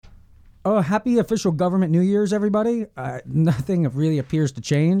Oh, happy official government New Year's, everybody. Nothing really appears to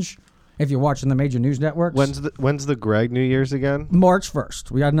change if you're watching the major news networks. When's the Greg New Year's again? March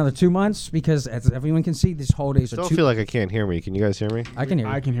 1st. We got another 2 months because, as everyone can see, these holidays I are still feel like I can't hear me. Can you guys hear me? I can hear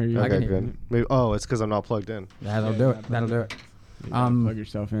you. I can hear you. I Okay, can hear good. Maybe, it's because I'm not plugged in. That'll do it. That'll do it. Plug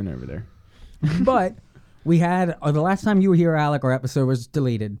yourself in over there. But we had, the last time you were here, Alec, our episode was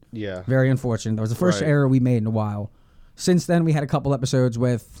deleted. Yeah. Very unfortunate. That was the first Right. error we made in a while. Since then, we had a couple episodes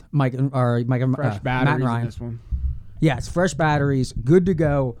with Mike and Fresh Matt batteries and in Ryan. this one. Yes, fresh batteries, good to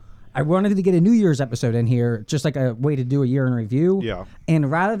go. I wanted to get a New Year's episode in here, just like a way to do a year in review. Yeah.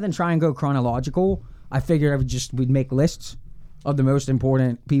 And rather than try and go chronological, I figured we'd make lists of the most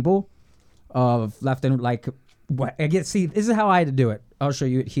important people of left and like. I get. See, this is how I had to do it. I'll show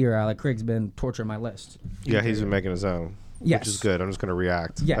you it here. Alec Craig's been torturing my list. Yeah, he's been making his own. Yes. Which is good. I'm just going to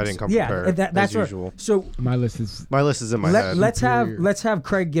react. Yes. I didn't come yeah, prepared that's as right. usual. So My list is My list is in my head. let's have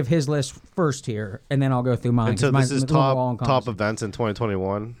Craig give his list first here, and then I'll go through mine. And so 'cause this is mine's a little top all-encompassing. events in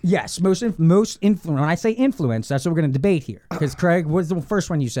 2021. Yes, most influence. When I say influence, that's what we're going to debate here. Because Craig was the first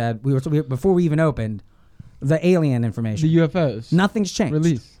one you said before we even opened the alien information. the UFOs. Nothing's changed.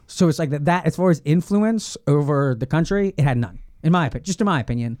 Release. So it's like that. As far as influence over the country, it had none. In my opinion, just in my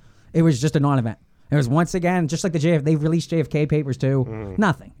opinion, it was just a non-event. It was once again just like they released JFK papers too.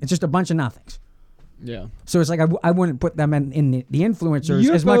 Nothing. It's just a bunch of nothings. Yeah. So it's like I wouldn't put them in the influencers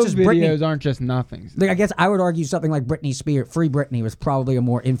UFO as much as Britney. videos aren't just nothings. Like, I guess I would argue something like Britney Spears, Free Britney, was probably a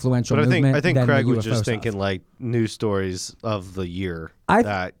more influential But movement. I think than Craig the was UFO just stuff. thinking like news stories of the year I-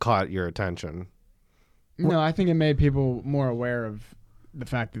 that caught your attention. No, I think it made people more aware of the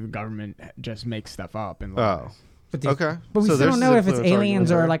fact that the government just makes stuff up and lies. Oh. But Okay. But we So still there's don't know if it's influence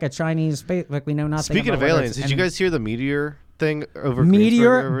aliens argument or there. like a Chinese space. Like, we know nothing. Speaking about of whether aliens, it's did you guys hear the meteor thing over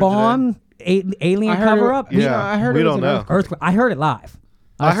meteor Greensburg bomb alien I heard cover it- up? Yeah, I heard we it was don't an know. earthquake. Earthquake. I heard it live.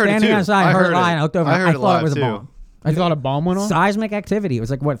 I was heard it standing too. outside. I heard it heard live. it. And I looked over. I heard I it thought live it was a too. bomb. I thought a bomb went off. Seismic activity. It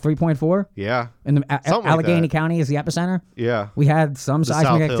was like, what, 3.4? Yeah. In the Something like Allegheny that. County is the epicenter. Yeah. We had some The seismic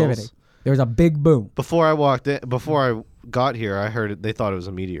South activity. Hills. There was a big boom. Before I got here, I heard it. They thought it was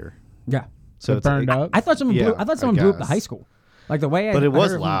a meteor. Yeah. So It it's burned like, up. I thought someone Yeah, blew. I thought I someone blew up the guess. high school. Like the way. But I it was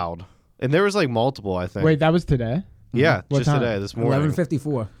heard of loud, and there was like multiple. I think. Wait, that was today? Yeah, What just time? today, this morning.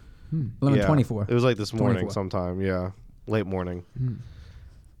 11:54. Yeah. 11:24. It was like this morning 24. sometime. Yeah, late morning.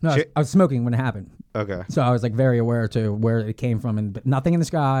 No, I was smoking when it happened, Okay. so I was like very aware to where it came from, and but nothing in the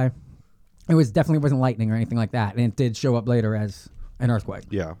sky. It was definitely wasn't lightning or anything like that, and it did show up later as an earthquake.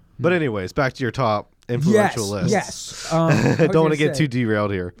 Yeah. But anyways, back to your top influential list. Yes. Don't want to get too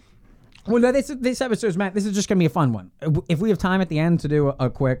derailed here. Well, no, this episode's Matt. This is just gonna be a fun one. If we have time at the end to do a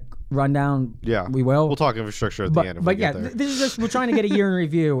quick rundown, Yeah, we will. We'll talk infrastructure at the end. If but we yeah, get there. this is just we're trying to get a year in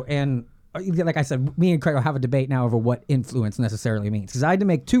review, and like I said, me and Craig will have a debate now over what influence necessarily means. Because I had to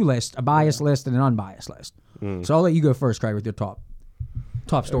make two lists: a biased list and an unbiased list. So I'll let you go first, Craig, with your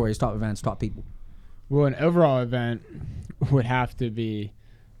top stories, top events, top people. Well, an overall event would have to be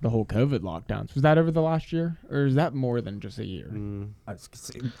the whole COVID lockdowns. Was that over the last year, or is that more than just a year? That's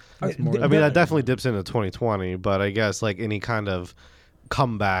more I than- mean, that definitely dips into 2020, but I guess like any kind of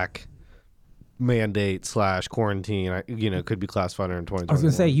comeback mandate / quarantine, could be classified under 2021. I was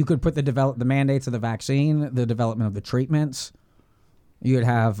going to say you could put the mandates of the vaccine, the development of the treatments. You would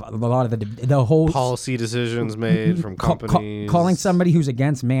have a lot of the whole policy decisions made from companies. calling somebody who's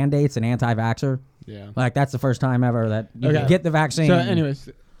against mandates an anti-vaxxer. Yeah. Like that's the first time ever that you Okay. get the vaccine. So, anyways,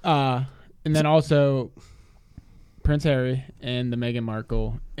 and then also Prince Harry and the Meghan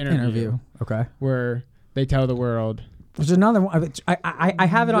Markle interview. Okay. where they tell the world Which is another one. I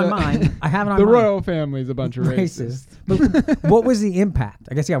have it on mine. I have it on the mine. royal family is a bunch of racists. But what was the impact?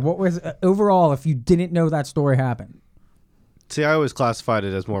 I guess, yeah, what was overall if you didn't know that story happened? See, I always classified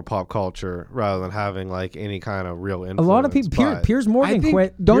it as more pop culture rather than having like any kind of real influence. A lot of people, but- Piers Morgan I think-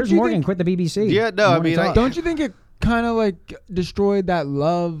 quit. don't Piers you Morgan think- quit the BBC. Yeah, no, I Morning mean, Talk. Don't you think it kind of like destroyed that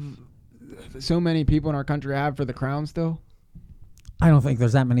love so many people in our country have for the crown still? I don't think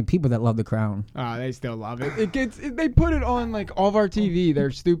there's that many people that love the crown. They still love it. They put it on like all of our TV.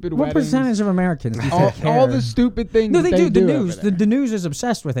 Their stupid What weddings. percentage of Americans do you all, think all care? the stupid things. No, they do. The over news, there. the news is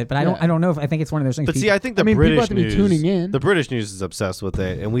obsessed with it, but I Yeah. don't know if I think it's one of those things. But see, I think the people British have to be news, tuning in. the British news is obsessed with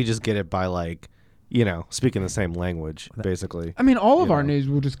it, and we just get it by like, speaking the same language, basically. I mean, all of you our know. news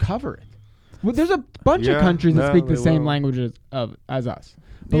will just cover it. Well, there's a bunch of Yeah, countries that no, speak the they same will. language as us.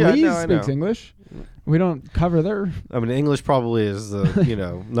 Yeah, Belize no, I speaks know. English. We don't cover their. I mean, English probably is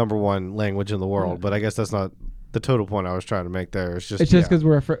the number one language in the world, but I guess that's not the total point I was trying to make there. It's just It's just because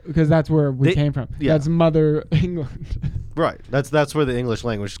because that's where we They- came from. yeah. That's Mother England. Right. That's where the English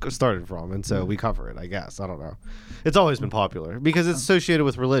language started from, and so we cover it. I guess I don't know. It's always been popular because it's associated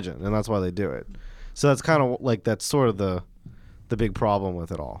with religion, and that's why they do it. So that's kind of like that's sort of the big problem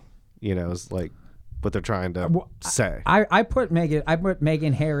with it all. Is like what they're trying to say. I put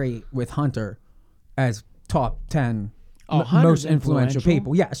Meghan Harry with Hunter as top 10 most influential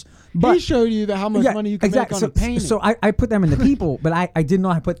people. Yes, but he showed you how much money you can make on a painting. So I put them in the people, but I did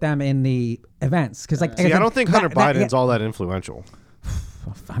not put them in the events because I don't think Hunter Biden's all that influential.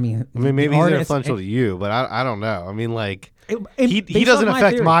 I mean, maybe he's influential to you, but I don't know. I mean, like he doesn't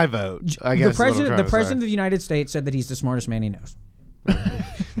affect my vote. I guess the president of the United States said that he's the smartest man he knows.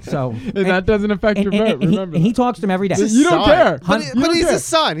 So that doesn't affect your vote. Remember, he talks to him every day. You don't care, but he's his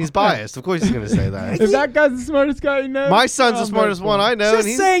son. He's biased. Of course, he's going to say that. If that guy's the smartest guy you know, my son's the smartest one I know.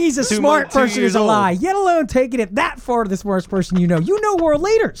 Just saying he's a smart person is a lie. Yet alone taking it that far to the smartest person you know. You know world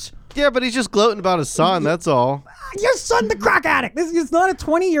leaders. Yeah, but he's just gloating about his son. That's all. Your son, the crack addict. This is not a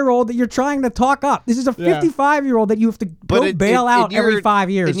 20-year-old that you're trying to talk up. This is a 55-year-old that you have to bail out every 5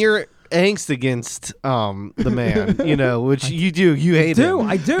 years. And you're angst against the man, which you do. You hate him.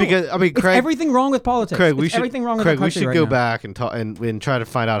 I do. Because I mean, Craig, everything wrong with politics. Craig, everything wrong with the country we should right go now. back and talk and try to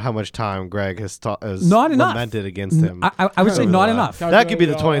find out how much time Greg has not enough. lamented against him. I would say not enough. That could be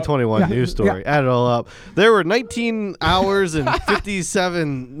the 2021 news story. Add it all up. There were 19 hours and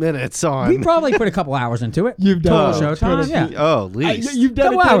 57 minutes on. We probably put a couple hours into it. You've done Showtime. Yeah. Oh, at least. You've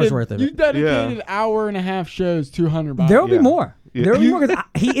dedicated, couple hours worth of it. You've dedicated hour and a half shows to Hunter Biden. There will be more. Yeah. There will be more because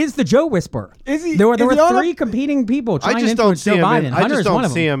he is the Joe Whisperer. Is he? There were is he on three competing people trying to don't influence see Joe him. Biden. I just don't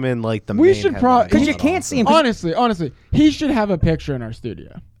of see them. him in like the We main should Because you can't see him. Honestly, he should have a picture in our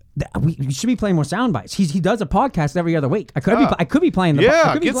studio. We should be playing more sound bites. He does a podcast every other week. I could be playing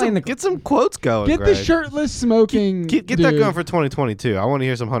the get some quotes going. Get Greg. the shirtless smoking. Get that going for 2022. I want to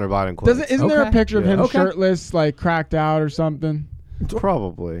hear some Hunter Biden quotes. Isn't there a picture of him shirtless, like cracked out or something?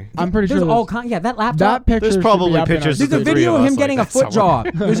 Probably. I'm pretty There's sure. all kind. Yeah, that laptop. That picture. There's probably pictures. There's a video of him getting a foot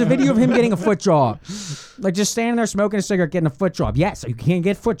job. There's a video of him getting a foot job. Like just standing there smoking a cigarette, getting a foot job. Yes, you can't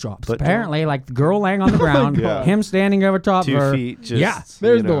get foot jobs. Apparently, like the girl laying on the ground, him standing over top of her. 2 feet. Just,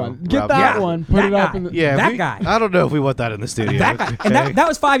 there's the one. Get that one. Put it up in the. Yeah, that guy. I don't know if we want that in the studio. That guy. And that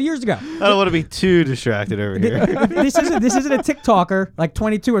was 5 years ago. I don't want to be too distracted over here. This isn't a TikToker like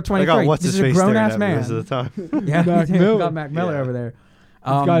 22 or 23. What's this his is a face grown staring ass at me man. most of the time. Yeah, Mac Miller. got Mac Miller over there.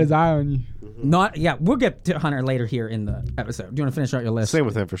 He's got his eye on you. We'll get to Hunter later here in the episode. Do you want to finish out your list? Same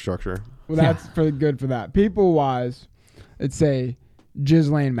with infrastructure. Well, that's good for that. People wise, it's say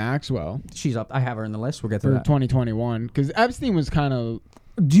Ghislaine Maxwell She's up. I have her in the list. We'll get to for that. 2021 because Epstein was kind of.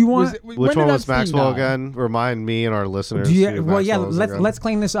 Do you want? Which one was Maxwell again? Remind me and our listeners. Let's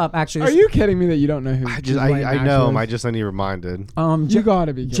clean this up. Actually, are you kidding me that you don't know who? I know him. I just need reminded. You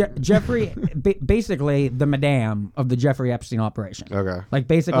gotta be kidding. Jeffrey, basically the madame of the Jeffrey Epstein operation. Okay. Like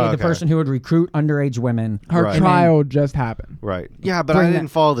basically the person who would recruit underage women. Her trial just happened. Right. Yeah, but I didn't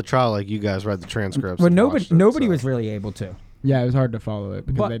follow the trial like you guys read the transcripts. Well, nobody was really able to. Yeah, it was hard to follow it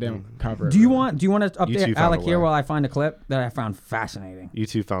because they didn't cover it. Do you want to update Alec here way. while I find a clip that I found fascinating? You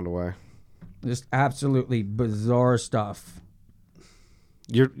two found a way. Just absolutely bizarre stuff.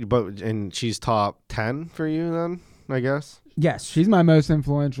 And she's top 10 for you then, I guess. Yes, she's my most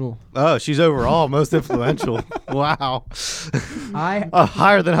influential. Oh, she's overall most influential. Wow.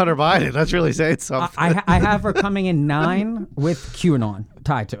 Higher than Hunter Biden. That's really saying something. I have her coming in 9 with QAnon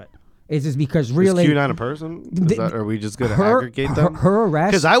tied to it. Is this because really is QAnon a person? Are we just going to aggregate them? Her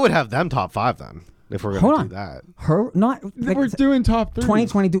arrest. Because I would have them top 5 then. If we're going to do that. We're doing top 3.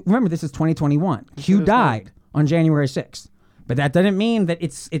 2022. Remember, this is 2021. Q died on January 6th. But that doesn't mean that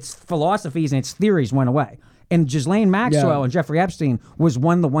its philosophies and its theories went away. And Ghislaine Maxwell and Jeffrey Epstein was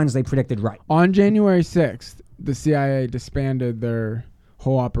one of the ones they predicted right. On January 6th, the CIA disbanded their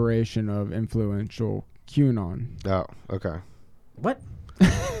whole operation of influential QAnon. Oh, okay. What?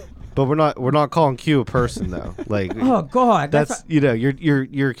 But we're not calling Q a person though. Like, oh God, that's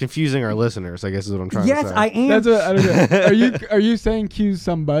you're confusing our listeners. I guess is what I'm trying to say. Yes, I am. That's what I don't know. Are you saying Q's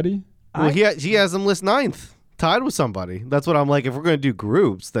somebody? Well, he has them list 9th, tied with somebody. That's what I'm like. If we're going to do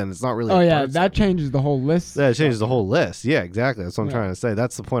groups, then it's not really. Oh yeah, person. that changes the whole list. That changes the whole list. Yeah, exactly. That's what I'm trying to say.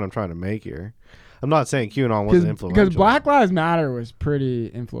 That's the point I'm trying to make here. I'm not saying QAnon wasn't influential. Because Black Lives Matter was pretty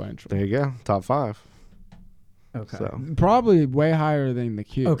influential. There you go, top 5. Okay. So. Probably way higher than the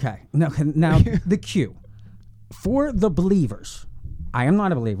Q. Okay. Now the Q. For the believers, I am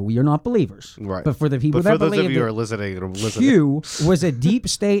not a believer. We are not believers. Right. But for the people But that for those believe of you who it, are listening, Q was a deep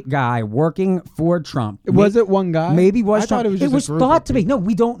state guy working for Trump. Was it one guy? Maybe was I thought Trump. it was just a group thought of to be. No,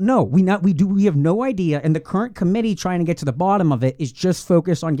 we don't know. We have no idea. And the current committee trying to get to the bottom of it is just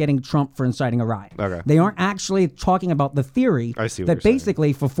focused on getting Trump for inciting a riot. Okay. They aren't actually talking about the theory I see what that you're saying.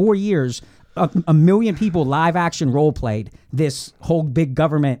 basically for 4 years a million people live action role played this whole big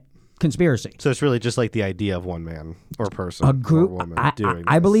government conspiracy. So it's really just like the idea of one man or person A group. or woman I doing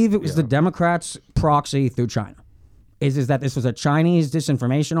I this. believe it was Yeah. the Democrats' proxy through China. Is that this was a Chinese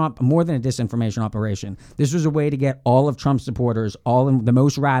disinformation more than a disinformation operation. This was a way to get all of Trump's supporters, all in the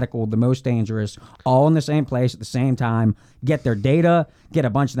most radical, the most dangerous, all in the same place at the same time, get their data, get a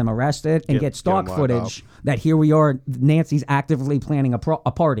bunch of them arrested, and get stock get 'em locked footage that here we are, Nancy's actively planning a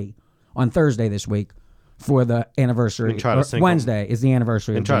party on Thursday this week for the anniversary. And try to or sink 'em. Wednesday is the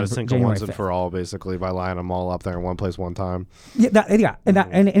anniversary And of try to sink them January once and 5th. for all, basically, by lining them all up there in one place one time. And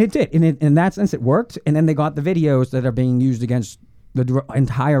it did. And in that sense, it worked. And then they got the videos that are being used against the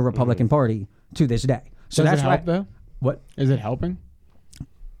entire Republican Party to this day. So Does that's it why. help though? What? Is it helping?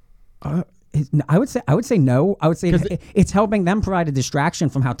 I would say no. I would say 'Cause it's helping them provide a distraction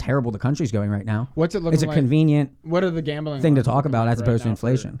from how terrible the country's going right now. What's it looking It's a like? convenient What are the gambling thing to lines talk looking about like as right opposed to now for-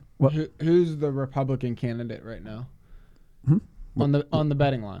 inflation. What? Who's the Republican candidate right now? On the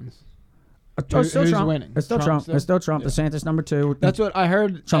betting lines. It's still who's Trump. winning? It's still Trump Trump. It's still Trump. Yeah. DeSantis number 2. That's what I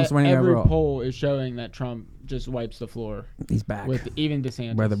heard. Trump's winning every overall. poll is showing that Trump just wipes the floor He's back. with even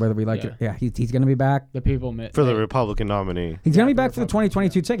DeSantis. Whether we like Yeah. it, yeah, he's going to be back. The people For the Republican nominee. He's going to be the back for the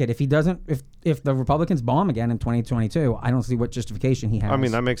 2022 ticket. If he doesn't, if the Republicans bomb again in 2022, I don't see what justification he has. I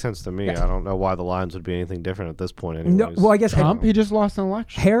mean, that makes sense to me. I don't know why the lines would be anything different at this point no, anyways. well, I guess Trump, he just lost an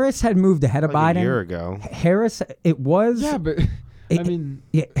election. Harris had moved ahead of like Biden. a year ago. Harris, it was. Yeah, but I mean,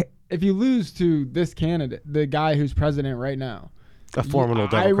 yeah, if you lose to this candidate, the guy who's president right now, A formidable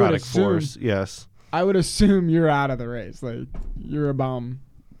I would Democratic assume- force, yes. I would assume you're out of the race. Like, you're a bum.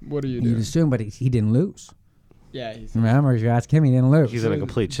 What are you you'd doing? assume, but he didn't lose. Yeah, he's. Remember, if you ask him, he didn't lose. He's in a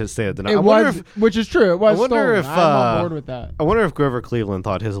complete state of denial. It I wonder was, if which is true. It was I wonder stolen. if, I'm on board with that. I wonder if Grover Cleveland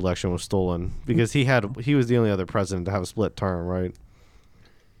thought his election was stolen because he was the only other president to have a split term, right?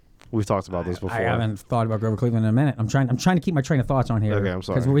 We've talked about this before. I haven't thought about Grover Cleveland in a minute. I'm trying to keep my train of thoughts on here. Okay, I'm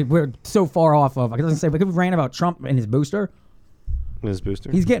sorry. Because we're so far off of. I was going to say, because we ran about Trump and his booster. His booster.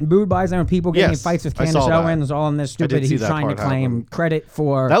 He's getting booed by his own people, getting in Yes, fights with I Candace saw that. Owens, all in this I did stupid. see He's that trying to part claim happen. credit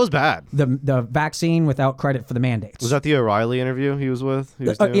for That was bad. the vaccine without credit for the mandates. Was that the O'Reilly interview he was with? He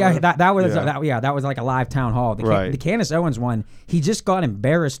was doing Yeah, that? that was Yeah. that was like a live town hall. Right. The Candace Owens one, he just got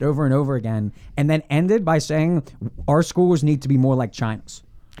embarrassed over and over again, and then ended by saying our schools need to be more like China's.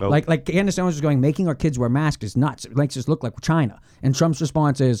 Oh. Like Candace Owens was going, making our kids wear masks is nuts. It makes us look like China. And Trump's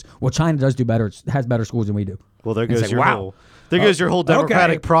response is, well, China does do better. It has better schools than we do. Well, there And it's goes like, your wow. whole. There goes your whole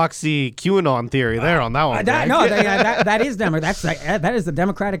Democratic okay. proxy QAnon theory there on that one. That, Greg. no, that is them. That is the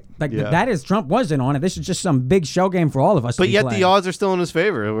Democratic. Like Yeah. that is Trump wasn't on it. This is just some big shell game for all of us. to But be yet playing. the odds are still in his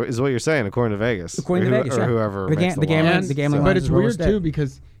favor, is what you're saying, according to Vegas. According to or Vegas, or yeah. whoever The makes the the gambling- lines. the gambling But lines it's is what weird was dead. too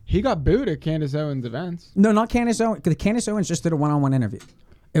because he got booed at Candace Owens' events. No, not Candace Owens. Because Candace Owens just did a one-on-one interview.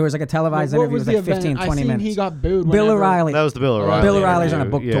 It was like a televised What interview. It was was like the 15, event? 20 I seen minutes. he got booed. Bill whenever- O'Reilly. That was the Bill O'Reilly. Bill O'Reilly's on a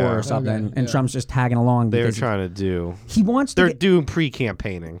interview. book tour Yeah. or something, Okay, and yeah. Trump's just tagging along. They were because trying to do. he wants to They're get, doing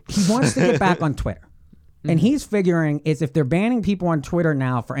pre-campaigning. he wants to get back on Twitter. And he's figuring is if they're banning people on Twitter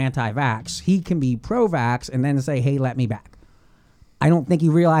now for anti-vax, he can be pro-vax and then say, hey, let me back. I don't think he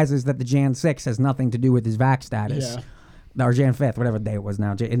realizes that the Jan 6 has nothing to do with his vax status. Yeah. Or Jan 5th, whatever day it was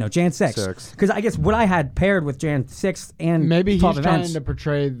now. Jan 6. 6. Because I guess what I had paired with Jan 6 and Maybe he's top trying events, to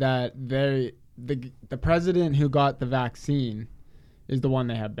portray that the president who got the vaccine is the one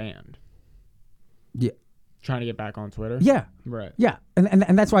they have banned. Yeah. Trying to get back on Twitter. Yeah. Right. Yeah.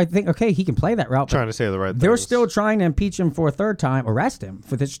 And that's why I think, okay, he can play that route. but Trying to say the right they're things. still trying to impeach him for a third time, arrest him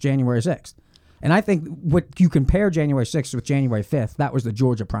for this January 6th. And I think what you compare January 6th with January 5th, that was the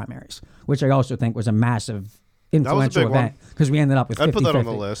Georgia primaries, which I also think was a massive influential big one. event because we ended up with 50-50. I'd put that on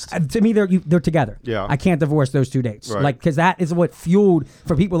the list. To me, they're together. Yeah. I can't divorce those two dates. Right. Like, because that is what fueled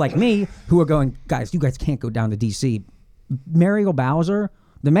for people like me who are going, guys, you guys can't go down to D.C. Muriel Bowser,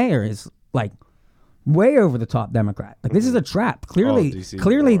 the mayor, is like way over the top Democrat. Like, this is a trap. Clearly, DC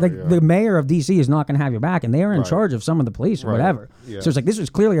clearly, are, the mayor of D.C. is not going to have your back, and they are in Right. charge of some of the police or Right. whatever. Yeah. So it's like, this was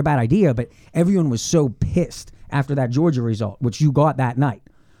clearly a bad idea, but everyone was so pissed after that Georgia result, which you got that night.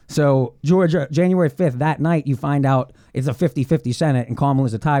 So Georgia, January 5th, that night, you find out it's a 50-50 Senate and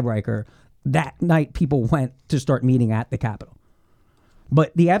Kamala's a tiebreaker. That night, people went to start meeting at the Capitol.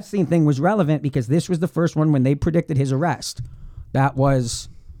 But the Epstein thing was relevant because this was the first one when they predicted his arrest. That was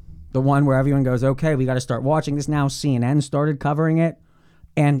the one where everyone goes, okay, we got to start watching this now. CNN started covering it,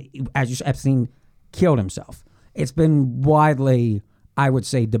 and as you said, Epstein killed himself. It's been widely, I would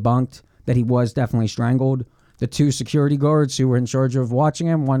say, debunked that he was definitely strangled. The 2 security guards who were in charge of watching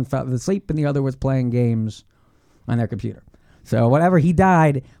him, one fell asleep and the other was playing games on their computer. So whatever, he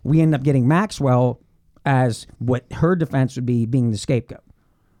died. We end up getting Maxwell as what her defense would be, being the scapegoat.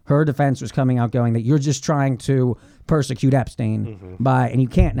 Her defense was coming out going that you're just trying to persecute Epstein and you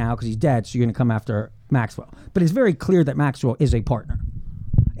can't now because he's dead, so you're going to come after Maxwell. But it's very clear that Maxwell is a partner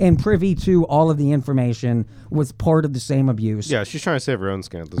and privy to all of the information, was part of the same abuse. Yeah, she's trying to save her own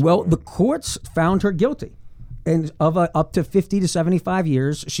skin at this Well, point. the courts found her guilty. And of up to 50 to 75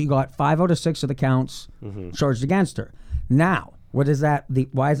 years, she got 5 out of 6 of the counts charged against her. Now, what is that?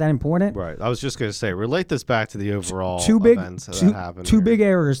 Why is that important? Right. I was just going to say, relate this back to the overall Two big events that happened. Two here. big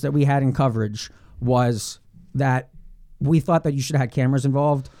errors that we had in coverage was that we thought that you should have had cameras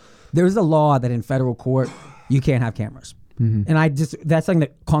involved. There's a law that in federal court you can't have cameras. And that's something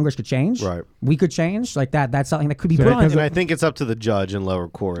that Congress could change. Right. We could change like that. That's something that could be So put on. And I think it's up to the judge in lower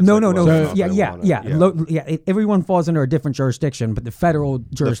courts. No, like, no, whether no. or not they want it. Everyone falls under a different jurisdiction, but the federal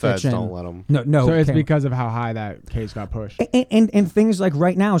The jurisdiction. feds don't let them. No. So it's can't. because of how high that case got pushed. And things like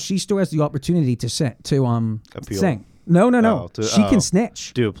right now, she still has the opportunity to Appeal. sing. No. She can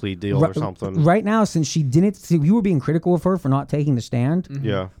snitch. Do a plea deal or something. Right now, since she didn't, see, you were being critical of her for not taking the stand.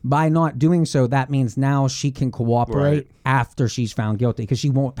 Yeah. By not doing so, that means now she can cooperate Right. after she's found guilty because she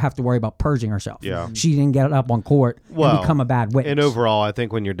won't have to worry about purging herself. Yeah. She didn't get up on court and become a bad witness. And overall, I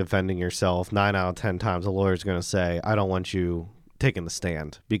think when you're defending yourself, 9 out of 10 times a lawyer's going to say, I don't want you taking the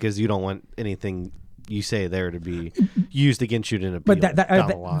stand because you don't want anything you say there to be used against you in an appeal But down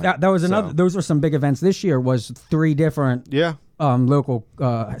the line. that was another. So, Those were some big events this year. Was 3 different yeah. local,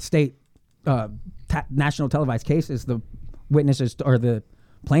 state, national televised cases. The witnesses or the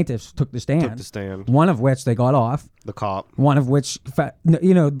plaintiffs took the stand. Took the stand. One of which they got off. The cop. One of which,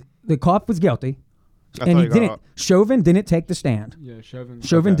 the cop was guilty, I and thought he he got didn't. off. Chauvin didn't take the stand. Yeah, Chauvin.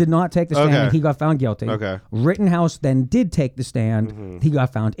 Chauvin did not take the stand, Okay. and he got found guilty. Okay. Rittenhouse then did take the stand. He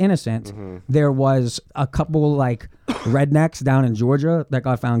got found innocent. There was a couple like rednecks down in Georgia that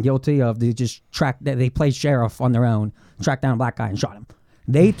got found guilty of they played sheriff on their own, tracked down a black guy and shot him.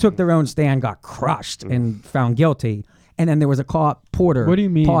 They took their own stand, got crushed, and found guilty. And then there was a cop, Porter. What do you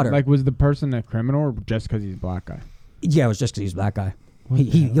mean? Potter. Like, was the person a criminal or just because he's a black guy? Yeah, it was just because he's a black guy.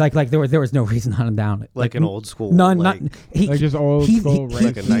 He there was no reason to hunt him down. Like an old school. None. like, Not he. Like just old he, school he,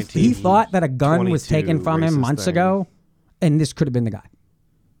 racist. Like a he thought that a gun was 1922 taken from him racist months thing. ago, and this could have been the guy.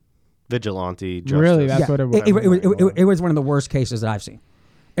 vigilante justice. Really? That's what it was. It was one of the worst cases that I've seen.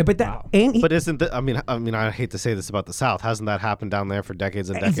 But that and he, But isn't that, I mean, I hate to say this about the South. Hasn't that happened down there for decades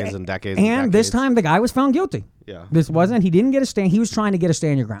and decades and decades? and this time the guy was found guilty. Yeah. This wasn't. He didn't get a stand. He was trying to get a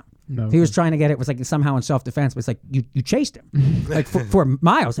stand your ground. No. He was trying to get it. Was like somehow in self defense. But it's like you chased him like for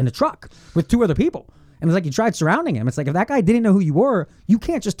miles in a truck with 2 other people, and it's like you tried surrounding him. It's like if that guy didn't know who you were, you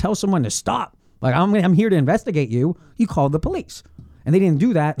can't just tell someone to stop. Like I'm here to investigate you. You called the police, and they didn't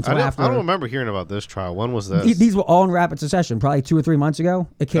do that until after. I don't remember hearing about this trial. When was this? These were all in rapid succession, probably 2 or 3 months ago.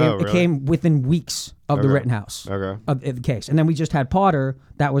 It came. Oh, really? It came within weeks of the Okay. Rittenhouse Okay. of the case, and then we just had Potter.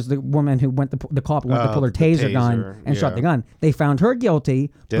 That was the woman who the cop who went to pull her the taser gun taser, and shot yeah. the gun. They found her guilty.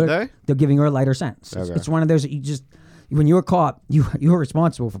 Did but they? They're giving her a lighter sentence. Okay. It's one of those that you just. When you're a cop, you're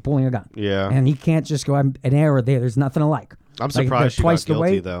responsible for pulling a gun. Yeah. And you can't just go an error there. There's nothing alike. I'm Like, they're surprised she got twice the guilty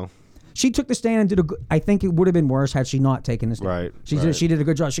weight. though. She took the stand and did a good. I think it would have been worse had she not taken the stand. Right, She right. did a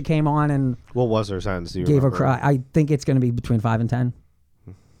good job. She came on and What was her sentence? Do you gave her remember? cry. I think it's going to be between 5 and 10.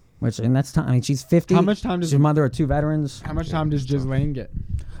 And that's time. I mean, she's 50. How much time does- she's a mother of 2 veterans? How much time does Ghislaine get?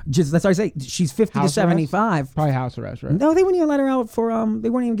 That's what I say. She's 50 House to 75. Probably house arrest, right? No, they wouldn't even let her out for. They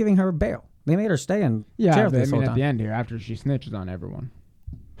weren't even giving her bail. They made her stay in Yeah, jail but I this whole mean, at time. the end here, after she snitches on everyone,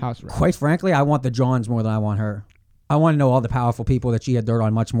 house arrest. Quite frankly, I want the Johns more than I want her. I want to know all the powerful people that she had dirt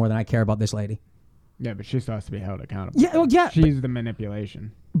on much more than I care about this lady. Yeah, but she still has to be held accountable. Yeah, well, yeah. She's the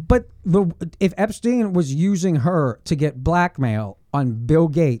manipulation. But if Epstein was using her to get blackmail on Bill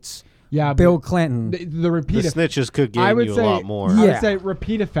Gates, Yeah, Bill but Clinton, the repeat. The snitches could I gain would you say a lot more. I Yeah. would say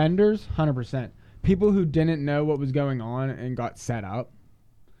repeat offenders, 100%. People who didn't know what was going on and got set up.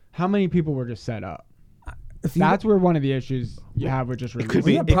 How many people were just set up? if you- That's where one of the issues you have with just It could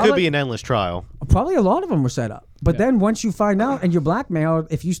be. Yeah, It could probably- be an endless trial. probably a lot of them were set up. But then once you find out and you're blackmailed,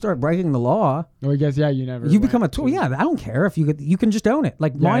 if you start breaking the law, Well, I guess you never. you become a went tool. to- Yeah, I don't care if you can just own it.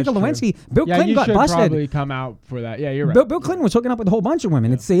 Like Yeah, Monica it's true. Lewinsky, Bill Yeah, Clinton you got should busted. probably come out for that. Yeah, you're right. Bill Clinton was hooking up with a whole bunch of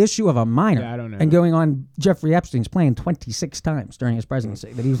women. It's the issue of a minor. Yeah, I don't know. And going on Jeffrey Epstein's plane 26 times during his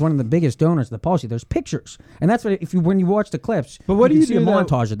presidency. That he was one of the biggest donors of the policy. There's pictures, and that's what when you watch the clips. But what you do you can see do, a though?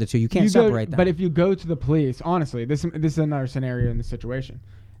 montage of the two. You can't You go- separate them. But if you go to the police, honestly, this is another scenario in the situation.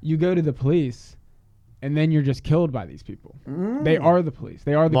 You go to the police, and then you're just killed by these people. They are the police.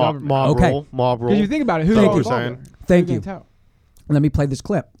 They are the government. Mob Okay. rule. Mob rule. Because you think about it, who's Thank all you. involved Saying. there? Thank Who you. can tell? Let me play this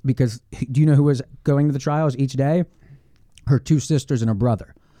clip because do you know who was going to the trials each day? Her two sisters and her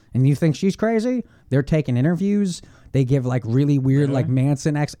brother. And you think she's crazy? They're taking interviews. They give like really weird, like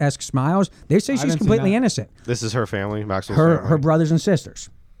Manson-esque smiles. They say she's haven't seen completely that. innocent. This is her family, Maxwell's Her family. her brothers and sisters.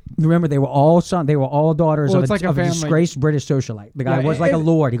 Remember, they were all daughters Well, of, it's like a of a family. disgraced British socialite. The guy Yeah, was like a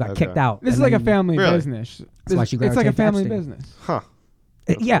lord. He got Okay. kicked out. This is and like a then- family Really? business. why she It's like a gravitated to family Epstein. business. Huh.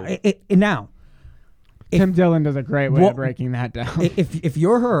 Yeah. Now, Tim Dillon does a great way What- of breaking that down. if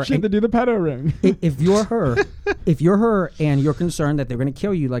you're her, She had to do the pedo ring. if you're her and you're concerned that they're going to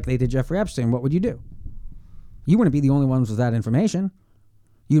kill you like they did Jeffrey Epstein, what would you do? You wouldn't be the only ones with that information.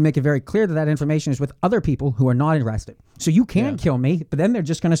 You make it very clear that information is with other people who are not arrested. So you can kill me, but then they're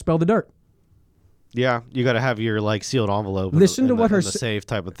just going to spill the dirt. Yeah, you got to have your like sealed envelope. Listen to in what the, her in the si- safe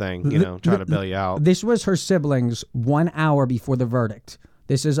type of thing. You know, trying to bail you out. This was her siblings 1 hour before the verdict.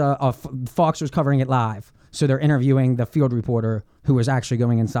 This is Fox was covering it live. So they're interviewing the field reporter who was actually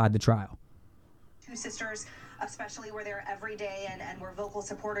going inside the trial. Two sisters especially were there every day and were vocal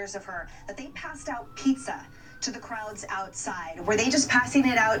supporters of her, that they passed out pizza to the crowds outside. Were they just passing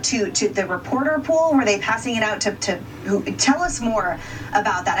it out to the reporter pool? Were they passing it out to who? Tell us more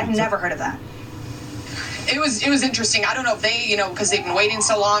about that. I've never heard of that. It was interesting. I don't know if they, because they've been waiting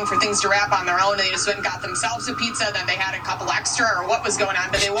so long for things to wrap on their own, and they just went and got themselves a pizza, then they had a couple extra, or what was going on.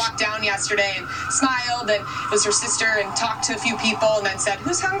 But they walked down yesterday and smiled, and it was her sister, and talked to a few people, and then said,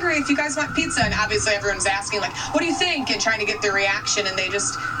 "Who's hungry if you guys want pizza?" And obviously everyone's asking, like, "What do you think?" and trying to get their reaction, and they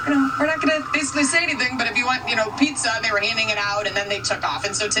just, we're not going to basically say anything, but if you want, pizza, they were handing it out, and then they took off.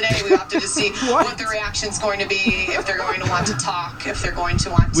 And so today we opted to see what the reaction's going to be, if they're going to want to talk, if they're going to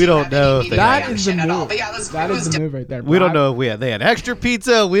want to We don't have know any if they media That is the reaction at all. move. But yeah, That it is was the move right there. We don't know if they had extra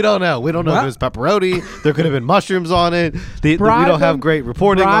pizza. We don't know. We don't know if it was pepperoni. There could have been mushrooms on it. We Bribe don't have them- great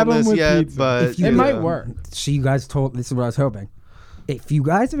reporting bribe on them this with yet, pizza. but If you- It might work. So you guys this is what I was hoping. If you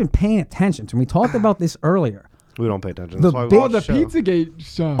guys have been paying attention to, we talked about this earlier. we don't pay attention. The That's why we big- watch Oh, the show. Pizzagate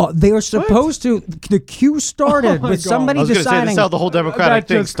show. They were supposed to. The queue started Oh my with God. somebody I was going to say deciding. this is how the whole Democratic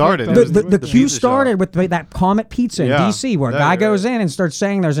That thing just started. clicked It on was the pizza queue shop. started with that Comet Pizza in Yeah. D.C. where a Yeah, guy you're goes right. in and starts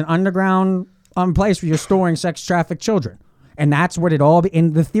saying there's an underground place where you're storing sex trafficked children. And that's what it all.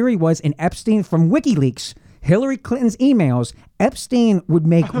 And the theory was in Epstein from WikiLeaks, Hillary Clinton's emails, Epstein would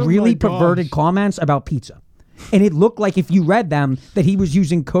make Oh really my gosh. perverted comments about pizza. And it looked like if you read them that he was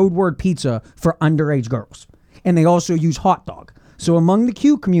using code word pizza for underage girls. And they also use hot dog. So among the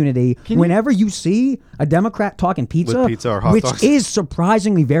Q community, whenever you see a Democrat talking pizza, With pizza or hot which dogs. is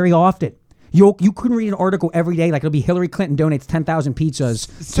surprisingly very often, you couldn't read an article every day like it'll be Hillary Clinton donates 10,000 pizzas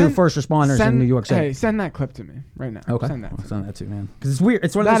to first responders in New York City. Hey, send that clip to me right now. Okay, Send that. I'll send that too, man. Because it's weird.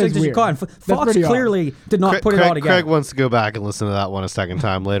 It's one of That those is things that you weird. caught. And That's Fox pretty odd. clearly did not put it all together. Craig wants to go back and listen to that one a second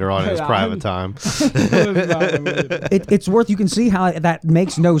time later on in his Yeah, private time. It's worth. You can see how that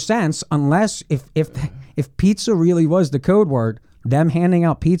makes no sense unless if pizza really was the code word, them handing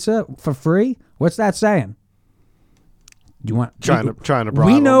out pizza for free. What's that saying? Do you want Trying to bribe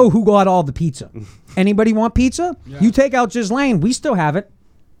We them. know who got all the pizza. Anybody want pizza? You take out Ghislaine. We still have it.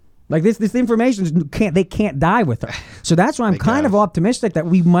 Like this information they can't die with her. So that's why I'm kind of guess. optimistic that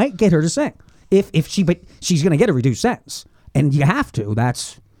we might get her to sing. But she's going to get a reduced sentence, and you have to.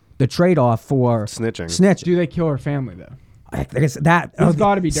 That's the trade-off for Snitching. Do they kill her family though? I guess that There's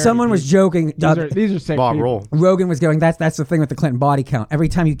gotta be dirty someone was people. joking. These are sick Bob people. Roll. Rogan was going. That's the thing with the Clinton body count. Every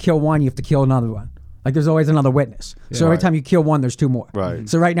time you kill one, you have to kill another one. Like there's always another witness. So every Right. time you kill one, there's two more. Right.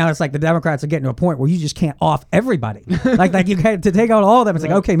 So right now it's like the Democrats are getting to a point where you just can't off everybody. like you had to take out all of them. It's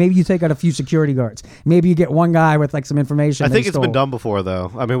like okay, maybe you take out a few security guards. Maybe you get one guy with like some information. I that think he it's been stole. done before,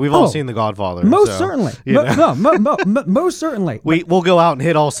 though. I mean, we've all Oh, seen The Godfather. Most so, certainly. you know. Most certainly. We'll go out and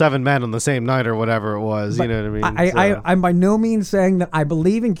hit all 7 men on the same night or whatever it was. You know what I mean? I'm by no means saying that I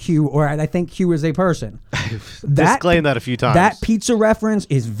believe in Q or I think Q is a person. Disclaim that a few times. That pizza reference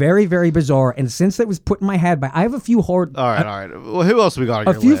is very, very bizarre. And since it was put in my head, I have a few hard. all right. Well, who else we got on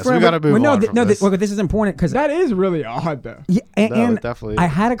A your few list? We friends. got to move on from this. This is important because That is really odd though. yeah, No, and it definitely I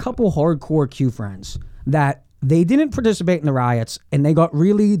is. had a couple hardcore Q friends that they didn't participate in the riots and they got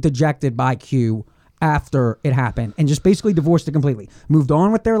really dejected by Q after it happened and just basically divorced it completely. Moved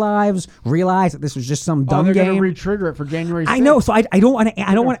on with their lives, realized that this was just some dumb they're game. gonna re-trigger it for January 6th. I know, so I don't want to.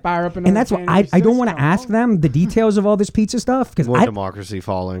 I don't want fire up to. another And that's why I January don't 6th want to now. ask them the details of all this pizza stuff because More I. democracy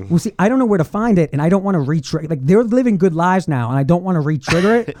falling. Well, see, I don't know where to find it, and I don't want to re-trigger. Like, they're living good lives now, and I don't want to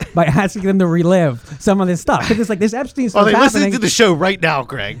re-trigger it by asking them to relive some of this stuff. Because it's like this Epstein Are stuff they happening. listening to the show right now,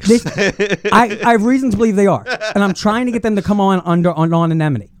 Greg? I have reason to believe they are, and I'm trying to get them to come on on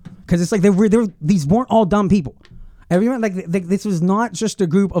anonymity because it's like these weren't all dumb people. Everyone this was not just a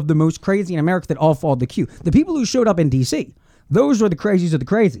group of the most crazy in America that all followed the queue. The people who showed up in D.C. Those were the crazies of the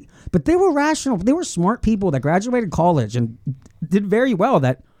crazy, but they were rational. They were smart people that graduated college and did very well.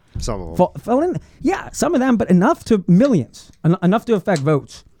 That Some of them. fell in. Yeah, some of them, but enough to millions, enough to affect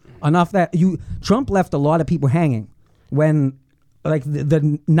votes, enough that Trump left a lot of people hanging when like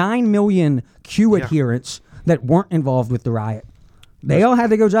the 9 million Q adherents that weren't involved with the riot. They all had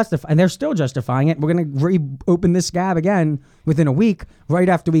to go justify, and they're still justifying it. We're going to reopen this scab again within a week, right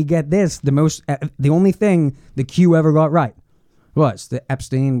after we get this. The only thing the Q ever got right was that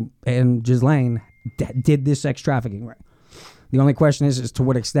Epstein and Ghislaine did this sex trafficking ring. The only question is to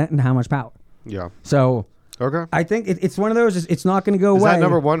what extent and how much power. Yeah. So Okay. I think it's one of those. It's not going to go Is away. that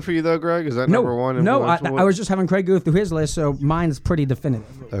number one for you though, Greg? Is that number one? No, influential? I was just having Craig go through his list, so mine's pretty definitive.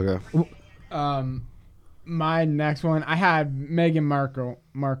 Okay. My next one, I had Meghan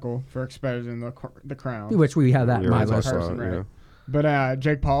Markle for exposing the crown. Which we have that in Yeah, my I list. saw it, Person, right? yeah. But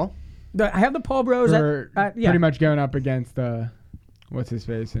Jake Paul, I have the Paul Bros. for Yeah. pretty much going up against what's his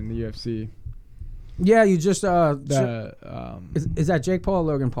face in the UFC. Yeah, you just The is that Jake Paul or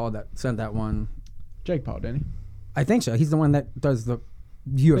Logan Paul that sent that one? Jake Paul, didn't he? I think so. He's the one that does the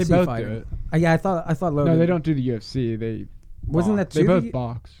UFC They both fighting. do it. Yeah, I thought Logan. No, they don't do the UFC. They Wasn't that box. They too both the-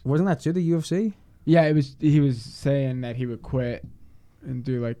 box. Wasn't that to the UFC? Yeah, it was. He was saying that he would quit and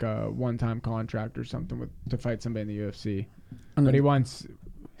do like a one-time contract or something to fight somebody in the UFC. But he wants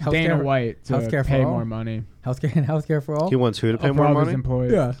Dana Healthcare- White to healthcare for pay all? more money. Healthcare for all. He wants who to pay for more all of his money?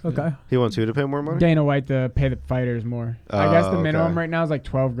 employees. Yeah. Okay. He wants who to pay more money? Dana White to pay the fighters more. I Oh, guess the minimum okay. right now is like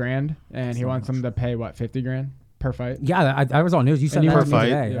 12 grand, and he wants them to pay what 50 grand per fight. Yeah, I was on news. You said And that you to me per fight?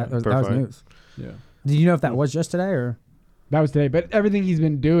 today. Yeah. That was Per fight. news. Yeah, Did you know if that was just today or? that was today. But everything he's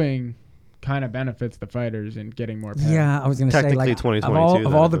been doing kind of benefits the fighters and getting more pay. Yeah, I was gonna say Technically like 2022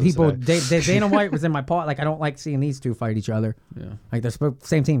 of all then, the if it was people, Dana White was in my part. Like I don't like seeing these two fight each other. Yeah. Like they're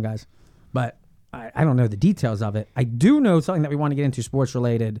same team guys, but I don't know the details of it. I do know something that we want to get into sports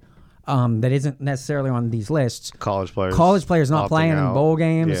related. That isn't necessarily on these lists. College players. College players not opting playing in out. bowl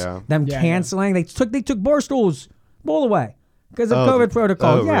games. Yeah. Them Yeah, canceling. They took Barstool's bowl away because of Oh, COVID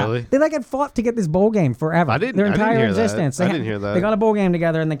protocol. oh, yeah, really? they like had fought to get this bowl game forever. I didn't- Their I didn't entire hear that. existence. I They didn't hear that. They got a bowl game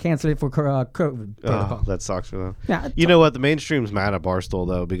together and they canceled it for COVID Oh, protocol. that sucks for them. Yeah, You know what? The mainstream's mad at Barstool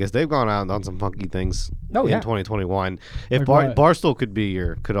though because they've gone out and done some funky things Oh, in yeah. 2021. If Like what? Barstool could be be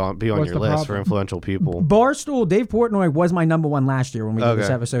on What's your the list for problem? influential people. Barstool, Dave Portnoy was my number one last year when we did this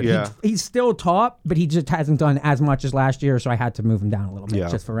Okay, episode. yeah. He's still top, but he just hasn't done as much as last year, so I had to move him down a little bit Yeah.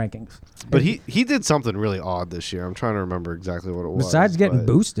 just for rankings. But he did something really odd this year. I'm trying to remember exactly what it was. Besides getting but-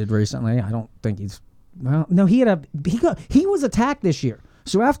 boosted recently, I don't think he's. Well, no, he was attacked this year.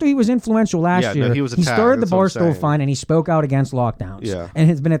 So after he was influential last Yeah, no, year, he was attacked, started the that's what I'm Barstool saying. Fund and he spoke out against lockdowns. Yeah. And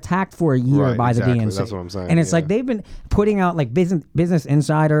has been attacked for a year Right, by exactly, the DNC. that's what I'm saying, And it's yeah. like they've been putting out like Business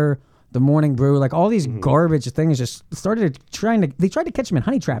Insider, The Morning Brew, like all these Mm-hmm. garbage things just started they tried to catch him in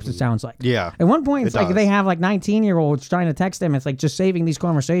honey traps, it sounds like. Yeah, At one point, it's it like does. they have like 19-year-olds trying to text them. It's like just saving these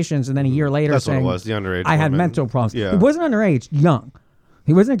conversations, and then a year later That's what it saying, was, the underage I had women. mental problems. Yeah. He wasn't underage, young.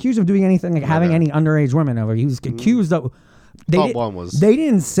 He wasn't accused of doing anything like having no. any underage women over. He was accused of. Thought one was- They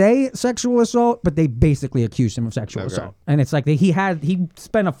didn't say sexual assault, but they basically accused him of sexual Okay. assault. And it's like he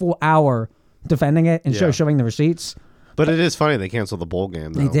spent a full hour defending it and Yeah. showing the receipts. but it is funny they canceled the bowl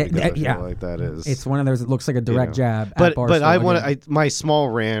game. Though, They did, because I feel yeah. like that is. It's one of those that looks like a direct you know. jab. But at Barstool I want again. my small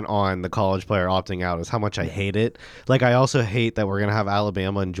rant on the college player opting out is how much I hate it. Like I also hate that we're gonna have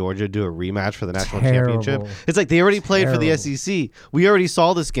Alabama and Georgia do a rematch for the national championship. Terrible. It's like they already played for the Terrible. SEC. We already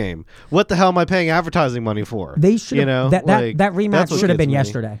saw this game. What the hell am I paying advertising money for? They should you have know that like, that rematch that's what should have gets been me.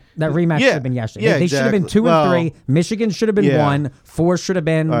 yesterday. That rematch Yeah. should have been yesterday. Yeah, They should have been exactly. 2 Well, and 3. Michigan should have been yeah. 1. 4 should have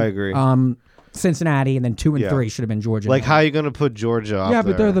been. I agree. Cincinnati, and then 2 and Yeah. 3 should have been Georgia. Like how are you gonna put Georgia up Yeah,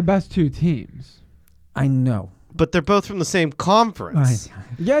 but they're there? the best two teams. I know. But they're both from the same conference.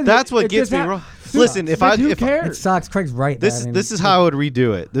 Yeah, That's what it gets just me ha- wrong. Listen, if Like, who I cares? It sucks. Craig's right. This is how I would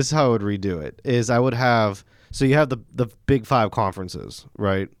redo it. This is how I would redo it. Is I would have you have the Big Five conferences,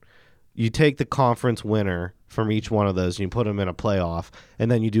 right? you take the conference winner from each one of those and you put them in a playoff, and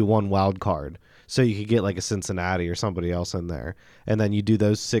then you do one wild card. So you could get like a Cincinnati or somebody else in there. And then you do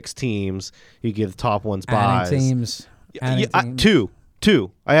those 6 teams. You give the top ones buys. Teams.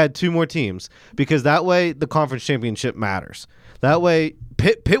 Two. I had 2 more teams because that way the conference championship matters. That way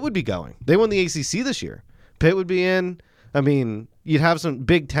Pitt would be going. They won the ACC this year. Pitt would be in. I mean, you'd have some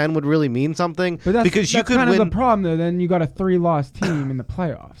Big Ten would really mean something. But that's, because you could kind win of the problem, though. Then you got a 3-loss team in the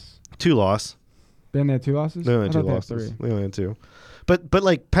playoffs. 2 loss. Then they had 2 losses? They only had 2 losses. They only had 2. But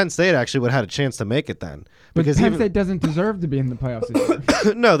like Penn State actually would have had a chance to make it then. But Because Penn State doesn't deserve to be in the playoffs this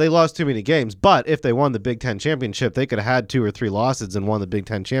year. No, they lost too many games. But if they won the Big Ten championship, they could have had 2 or 3 losses and won the Big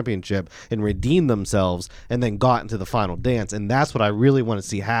Ten championship and redeemed themselves and then got into the final dance. And that's what I really want to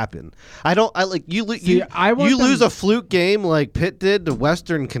see happen. You lose a fluke game like Pitt did to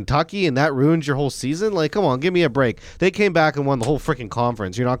Western Kentucky, and that ruins your whole season. Like, come on, give me a break. They came back and won the whole freaking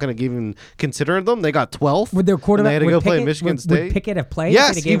conference. You're not going to even consider them. They got 12th. Would their quarterback they had to go play Michigan State? Would Pickett have played?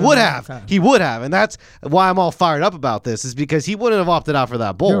 Yes, he would have. He would have, and that's why I'm all fired up about this. Is because he wouldn't have opted out for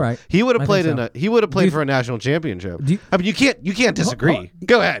that bowl. You're right. He would have I played think so. He would have played for a national championship. I mean, you can't disagree.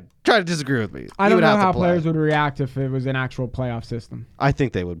 Go ahead, try to disagree with me. I He don't would know have to how play. players would react if it was an actual playoff system. I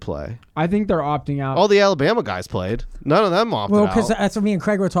think they would play. I think they're opting out. All the Alabama guys played. None of them opted Well, out. because that's what me and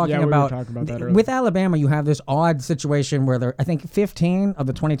Craig were talking Yeah, we were about. talking about that earlier. With Alabama, you have this odd situation where I think 15 of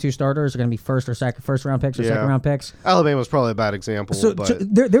the 22 starters are going to be first round picks or second round picks. Alabama's probably a bad example. So but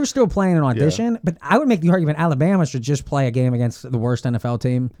they're still playing an audition, but I would make the argument Alabama should just play a game against the worst NFL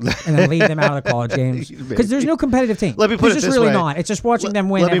team and then leave them out of the college games because there's no competitive team. Let me put There's it just this really way. not. It's just watching them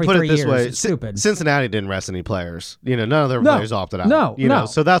win Let me every put 3 it this years. way. It's stupid. Cincinnati didn't rest any players. None of their No. players opted out. No. No.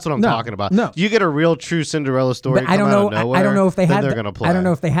 So that's what I'm No. talking about. No. You get a real true Cinderella story. But I don't come know. out of nowhere, I don't know if they then had. They're gonna play. I don't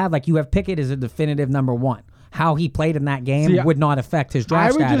know if they had. Like you have Pickett as a definitive number 1. How he played in that game See, would not affect his draft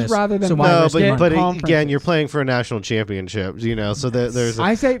I would just status. rather them so why No, risk get money? but conferences. again, you're playing for a national championship. So there's.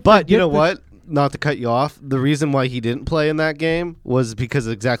 I say but you forget know the- what? Not to cut you off, the reason why he didn't play in that game was because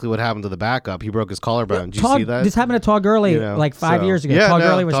of exactly what happened to the backup. He broke his collarbone. Did you see that? This happened to Todd Gurley like 5 years ago. Todd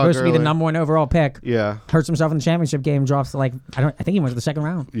Gurley was supposed to be the number 1 overall pick. Yeah. Hurts himself in the championship game. Drops to I think he went to the second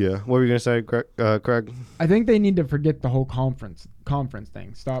round. Yeah. What were you gonna say, Craig? I think they need to forget the whole conference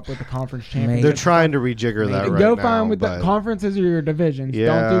thing. Stop with the conference Maybe. championship. They're trying to rejigger that right Go now. fine with but- the conferences or your divisions. Don't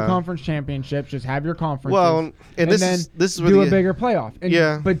Yeah. do conference championships. Just have your conferences. Well, and this then is where do the- a bigger playoff. And,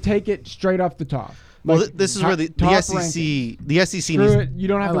 Yeah. but take it straight off the top. Well, Like, this is where the top SEC ranking. the SEC Screw needs it. You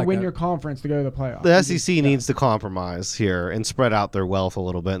don't have I to like win that. your conference to go to the playoffs. the SEC needs to compromise here and spread out their wealth a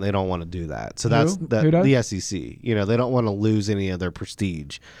little bit, and they don't want to do that. So that's Who that does? the SEC. They don't want to lose any of their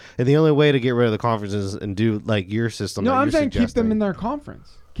prestige, and the only way to get rid of the conferences and do like your system. No, that I'm you're saying keep them suggesting- in their conference.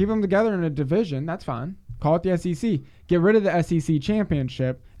 Keep them together in a division. That's fine. Call it the SEC. Get rid of the SEC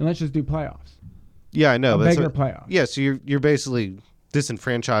championship and let's just do playoffs. Yeah, I know. A but that's bigger what- playoff. Yeah, so you're basically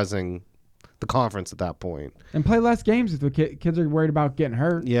disenfranchising the conference at that point. And play less games if the kids are worried about getting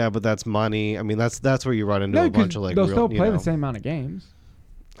hurt. Yeah, but that's money. I mean, that's where you run into No, a 'cause bunch of like they'll real, still play you know. the same amount of games.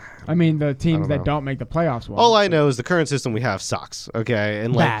 I mean, the teams know. that don't make the playoffs will. All I know is the current system we have sucks. Okay,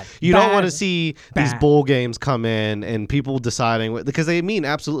 and like Bad. you don't Bad. want to see these Bad. bowl games come in and people deciding because they mean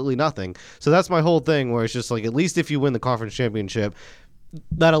absolutely nothing. So that's my whole thing. Where it's just like at least if you win the conference championship,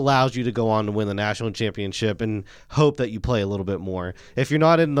 that allows you to go on to win the national championship and hope that you play a little bit more. If you're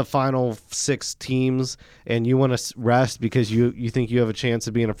not in the final 6 teams and you want to rest because you think you have a chance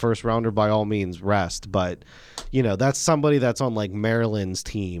of being a first rounder, by all means rest. But that's somebody that's on like Maryland's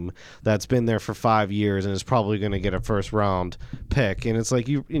team that's been there for 5 years and is probably going to get a first round pick. And it's like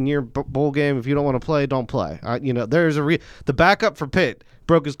you in your bowl game, if you don't want to play, don't play. There's the backup for Pitt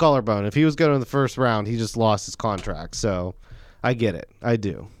broke his collarbone. If he was going in the first round, he just lost his contract. So I get it. I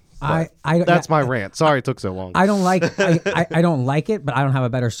do. That's my rant. Sorry it took so long. I don't like I don't like it, but I don't have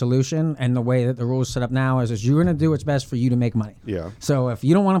a better solution. And the way that the rules set up now is you're going to do what's best for you to make money. Yeah. So if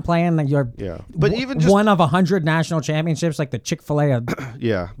you don't want to play in, then you're But even just one of 100 national championships, like the Chick-fil-A.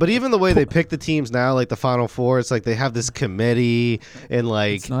 Yeah, but even the way they pick the teams now, like the Final Four, it's like they have this committee, and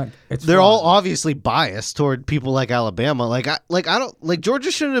like It's they're fraud. all obviously biased toward people like Alabama. I don't like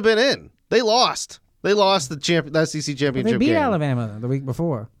Georgia shouldn't have been in. They lost. They lost the SEC championship They beat game. Alabama the week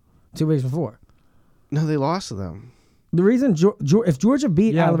before, 2 weeks before. No, they lost to them. The reason if Georgia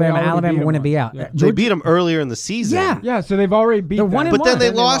beat Yeah, they Alabama, already Alabama beat 'em wouldn't be once. out. Yeah. They beat them earlier in the season. Yeah. Yeah, so they've already beat They're them. 1-1. But then they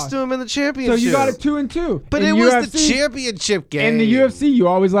And lost to them in the championship. So you got it 2-2. But In it was UFC, the championship game. In the UFC, you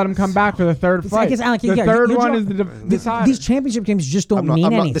always let them come back for the third fight. I guess, Alec, the yeah, third you're one drawing- is the decider. These championship games just don't mean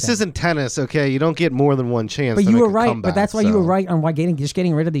anything. This isn't tennis, okay? You don't get more than one chance. But to you make were a right. comeback, But that's why you were so. right on why just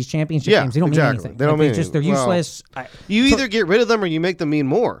getting rid of these championship Yeah, games. They don't exactly. mean anything. They don't Like, mean just they're anything. Well, useless. You either get rid of them or you make them mean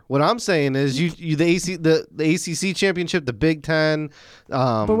more. What I'm saying is, the ACC championship, the Big Ten.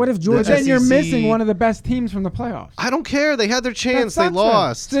 But what if the Georgia- But then you're SEC. missing one of the best teams from the playoffs. I don't care. They had their That chance. They sucks then.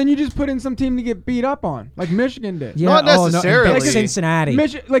 lost. So then you just put in some team to get beat up on, like Michigan did. Yeah, Not oh, no, necessarily. like Cincinnati.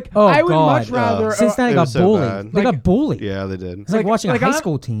 Oh, I would God. much rather. Cincinnati It got was so bullied. bad. They got bullied. Yeah, they did. It's like watching a high I'm-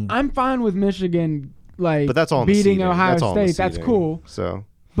 school team. I'm fine with Michigan, But that's all in the beating seeding. Ohio That's all in the State. That's seeding. cool. So,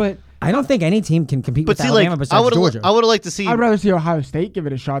 But I don't think any team can compete but with see, Alabama like, besides Georgia. I would have liked to see. I'd rather see Ohio State give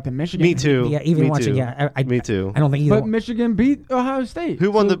it a shot than Michigan. Me too. Yeah, even Me watching. too. Yeah, Me too. I don't think either. But Michigan beat Ohio State. Who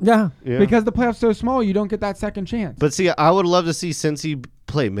won the? yeah. Yeah. Because the playoffs so small, you don't get that second chance. But see, I would love to see Cincy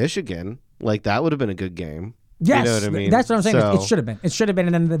play Michigan. Like that would have been a good game. Yes, You know what I mean? that's what I'm saying. So- It should have been. It should have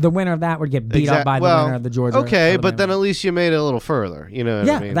been, and then the winner of that would get beat up by the winner of the Georgia. Okay, Alabama. but then at least you made it a little further. You know what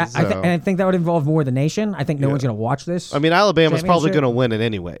yeah, I mean? and I think that would involve more of the nation. I think no one's going to watch this. I mean, Alabama's probably championship. going to win it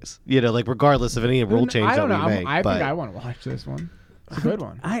anyways. You know, like regardless of any rule change I don't that know. we make. I but think I want to watch this one. It's a good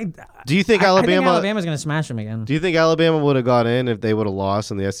one. do you think I think Alabama? Alabama's going to smash them again. Do you think Alabama would have got in if they would have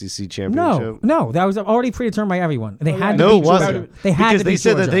lost in the SEC championship? No, that was already predetermined by everyone. They had to No, beat it Georgia. wasn't. They had because to they beat said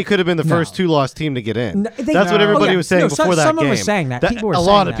Georgia. that they could have been the first No. two-loss team to get in. No, That's what everybody was saying before that someone game. was saying that. People were a saying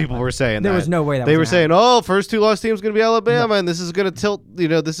lot of that, people but were saying there that. was no way that they was were gonna saying, happen. "Oh, first two-loss team is going to be Alabama, and this is going to tilt. You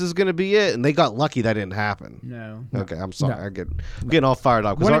know, this is going to be it." And they got lucky that didn't happen. No. Okay, I'm sorry. No. I'm getting all fired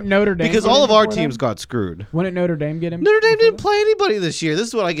up Wouldn't Notre Dame because get all in of our before teams them? got screwed. Wouldn't Notre Dame get him? Notre Dame before didn't play anybody this year. This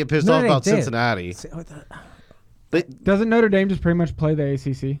is what I get pissed Notre off Dame about did. Cincinnati. They, Doesn't Notre Dame just pretty much play the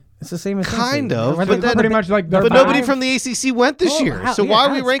ACC? It's the same as Kind Cincy. of, Right, but then- pretty much like their but nobody five? from the ACC went this Oh, year. Al- So yeah, why are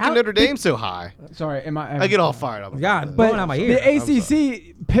we Alex, ranking Al- Notre Dame so high? Sorry, I get all fired up. God, about blowing this. out my the ear.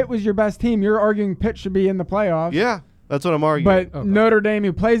 ACC, Pitt was your best team. You're arguing Pitt should be in the playoffs. Yeah, that's what I'm arguing. But Notre Dame,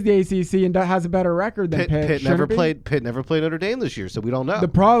 who plays the ACC and has a better record than Pitt, Pitt never shouldn't be. played. Pitt never played Notre Dame this year, so we don't know. The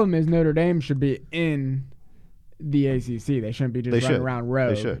problem is Notre Dame should be in the ACC. They shouldn't be just They running should. around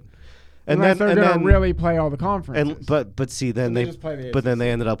road. They should. Unless they're going to really play all the conferences. And but see then they they just play the but then ACC. they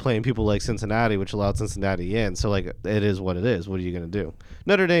ended up playing people like Cincinnati, which allowed Cincinnati in. So like it is what it is. What are you going to do?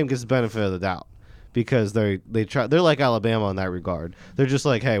 Notre Dame gets the benefit of the doubt because they're like Alabama in that regard. They're just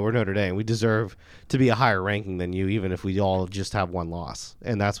like, hey, we're Notre Dame. We deserve to be a higher ranking than you, even if we all just have one loss.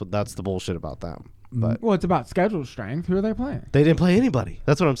 And that's the bullshit about them. But well, it's about schedule strength. Who are they playing? they didn't play anybody.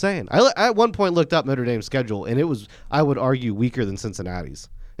 That's what I'm saying. I at one point looked up Notre Dame's schedule, and it was, I would argue, weaker than Cincinnati's.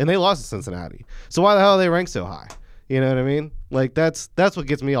 And they lost to Cincinnati. So why the hell are they ranked so high? You know what I mean? Like that's what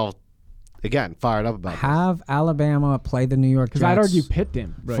gets me all, again, fired up about this. Have Alabama play the New York Jets Because I'd argue Pitt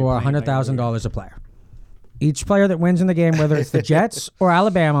didn't. really for play like $100,000 a player. Each player that wins in the game, whether it's the Jets or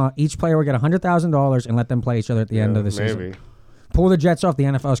Alabama, each player will get $100,000 and let them play each other at the end of the season. Maybe. Pull the Jets off the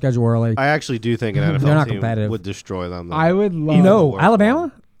NFL schedule early. I actually do think an They're NFL not team competitive. would destroy them. Though. I would love. No, worst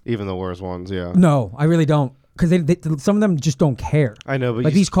Alabama? Even the worst ones, yeah. No, I really don't. Because some of them just don't care. I know, but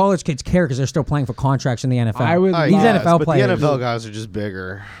Like these college kids care because they're still playing for contracts in the NFL. I would- These guess, NFL but players. the NFL guys are just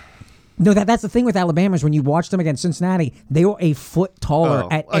bigger. No, that's the thing with Alabama is when you watch them against Cincinnati, they were a foot taller Oh,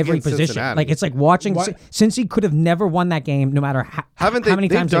 at every against position. Cincinnati. Like it's like watching What? Cincy could have never won that game no matter how many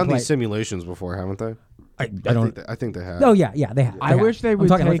They've times done they these played. simulations before, haven't they? I don't. I think they have. Oh yeah, they have. I wish they I'm would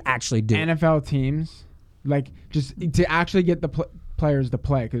talking take let's actually do. it. NFL teams, like just to actually get the players to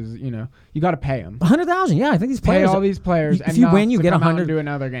play, because you got to pay them. 100,000. Yeah, I think these Pay players. all these players. If you win, you get 100. 100. Do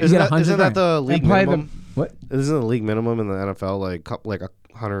another game. Is it Isn't 100 that the league play minimum? What? Isn't the league minimum in the NFL like a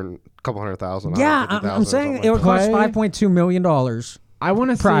couple hundred thousand? Yeah, I'm saying it would cost Play- $5.2 million. I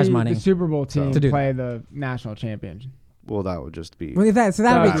want to prize see money the Super Bowl team to do play the national championship. Well, that would just be. Well, that would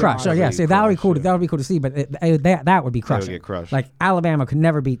That'd be be crushed. So awesome. yeah, so that would be cool. Crushed, That would be cool to see. But that would be crushing. get crushed. Like Alabama could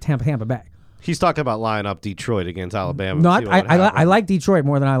never beat Tampa Bay. He's talking about lining up Detroit against Alabama. and Not see I. what would I happen. like Detroit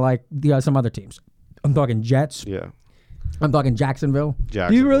more than I like some other teams. I'm talking Jets. Yeah, I'm talking Jacksonville. Do you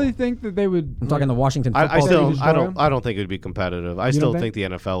Jacksonville. really think that they would? I'm talking the Washington I football still, team. destroy I them? don't think it would be competitive. I You still don't think the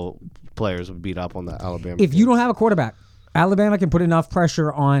NFL players would beat up on the Alabama. If you teams. don't have a quarterback, Alabama can put enough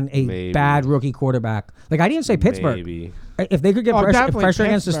pressure on a Maybe. bad rookie quarterback. Like I didn't say Pittsburgh. Maybe. If they could get Oh, pressure definitely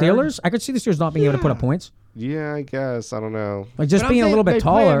against the Pittsburgh. Steelers, I could see the Steelers not being able to put up points. Yeah, I guess. I don't know. Like just But I'm being a saying little they bit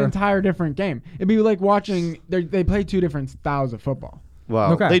play an taller. entire different game. It'd be like watching. They play two different styles of football.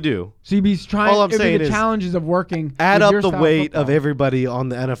 Well, Okay. they do. So you'd be trying. All I'm it'd be saying the is challenges of working. Add with up your the style weight of football. everybody on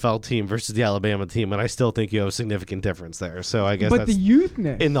the NFL team versus the Alabama team, and I still think you have a significant difference there. So I guess But that's the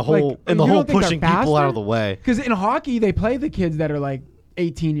youthness in the whole pushing people out of the way. Because in hockey, they play the kids that are like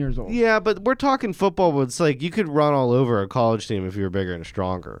 18 years old. Yeah, but we're talking football. But it's like you could run all over a college team if you were bigger and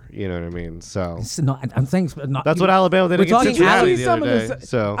stronger. You know what I mean? So It's not, I'm saying it's not, that's what Alabama did We're against talking Cincinnati See the some other of day. this-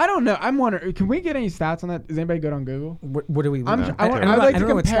 So I don't know. I'm wondering. Can we get any stats on that? Is anybody good on Google? What do we? I'm. No. I want. I don't I'd know- like I to don't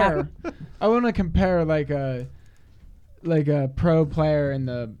know what compare. I want to compare like a pro player in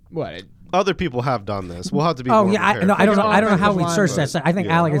the what? other people have done this. We'll have to be. Oh more yeah, prepared. no, I don't know. I don't know how we Offensive search line, that. I think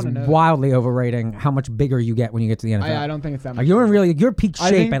yeah. Alec I is wanna know that. wildly overrating how much bigger you get when you get to the NFL. I don't think it's that much. Like, you're peak I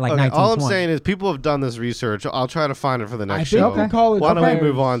shape think- at like Okay, 19, all I'm 20. saying is people have done this research. I'll try to find it for the I next think show. the college Why don't players- we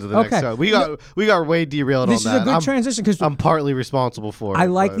move on to the next Okay. show? We got way derailed This on is that. a good I'm, transition because I'm partly responsible for it. I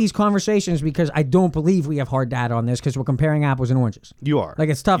like but these conversations because I don't believe we have hard data on this because we're comparing apples and oranges. You are. Like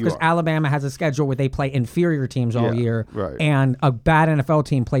it's tough You because are. Alabama has a schedule where they play inferior teams all Yeah, year, right. and a bad NFL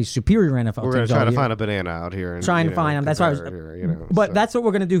team plays superior NFL We're gonna teams try all to year. find a banana out here. And, Trying you to know, find them. That's why I was. compare here, you know, But so. that's what we're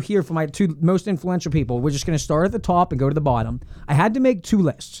going to do here for my two most influential people. We're just going to start at the top and go to the bottom. I had to make two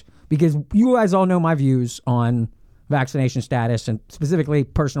lists because you guys all know my views on vaccination status and specifically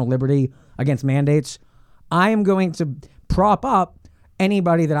personal liberty against mandates. I am going to prop up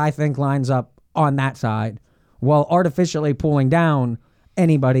anybody that I think lines up on that side while artificially pulling down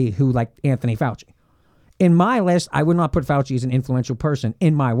anybody who like Anthony Fauci. In my list, I would not put Fauci as an influential person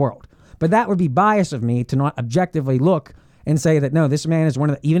in my world. But that would be bias of me to not objectively look and say that, no, this man is one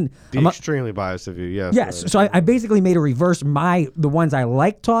of the, even... Be I'm not- extremely biased of you. Yes. yes. right. So I basically made a reverse the ones I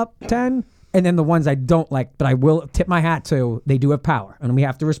like top 10 and then the ones I don't like, but I will tip my hat to, they do have power and we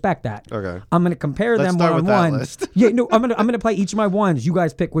have to respect that. Okay. I'm going to compare Let's them start with that one-on-one. list. Yeah, no, I'm going to play each of my ones. You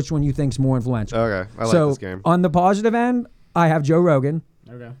guys pick which one you think's more influential. Okay. I like so this game. on the positive end, I have Joe Rogan.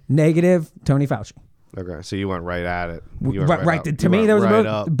 Okay. Negative, Tony Fauci. Okay. So you went right at it. You went Right. up. To You me, went those right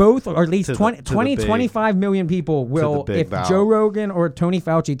are up. both, or at least to the- 20, to the 20 big- 25 million people will, big if bow. Joe Rogan or Tony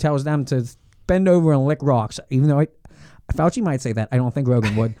Fauci tells them to bend over and lick rocks, even though Fauci might say that, I don't think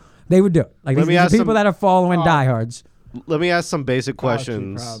Rogan would. They would do it. Like Let these me are ask people some- that are following diehards. Let me ask some basic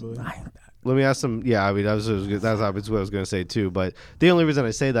questions. Probably. Let me ask some. Yeah, I mean, that's what I was going to say too. But the only reason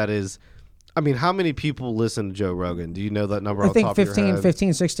I say that is, I mean, how many people listen to Joe Rogan? Do you know that number? I off think the top of your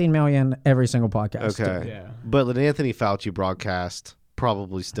head? 16 million every single podcast. Okay. Yeah. But an Anthony Fauci broadcast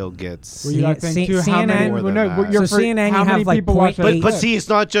probably still gets. Well, you gotta C- think too, how CNN many? more Well, than no, that. you're So for- CNN, how you many have, like, people watch that? But see, it's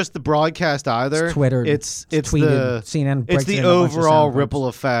not just the broadcast either. It's Twitter. It's It's the tweeted. CNN it's breaks it the into a bunch of overall sound bites. ripple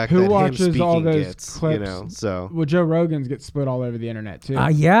effect Who that him watches speaking all those gets. clips? You know, so Well, Joe Rogan's get split all over the internet too.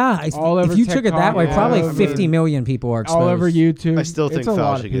 Yeah. All If over you took it that TikTok, way, all probably over- 50 million people are exposed. all over YouTube. I still think it's a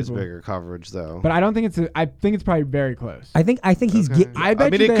lot of Fauci gets people. bigger coverage though. But I don't think I think it's probably very close. I think he's getting. I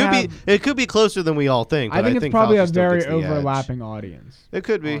bet mean, you it they could have- be closer than we all think. I But think it's probably Fauci a still very gets the edge. overlapping audience. It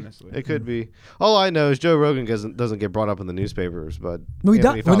could be. honestly. It could be. All I know is Joe Rogan doesn't get brought up in the newspapers, but No, he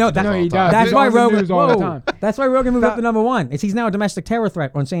Anthony does. Well, no, Fauci that- No, he all the does. time. That's He's why on the Rogan. news all the Whoa. time. That's why Rogan moved up That- to number one. He's now a domestic terror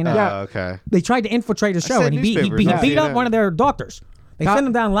threat on CNN. Okay. They tried to infiltrate his show, said and he beat newspapers, not up CNN. one of their doctors. They That- sent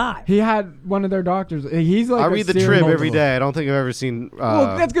him down live. He had one of their doctors. He's like I a read the serial- Trib every day. I don't think I've ever seen.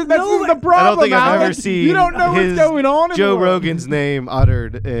 Well, that's good. That's no, the problem. I don't think I've ever Alex. seen. You don't know his what's going on. in Joe the world. Rogan's name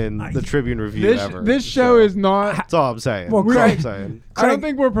uttered in the Tribune Review This ever. this show So, is not. That's all I'm saying. Well, That's all I'm Craig- saying. I don't Craig,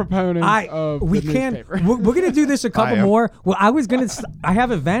 think we're proponents of we the can't. newspaper. We're gonna do this a couple I am. more. Well, I was gonna. I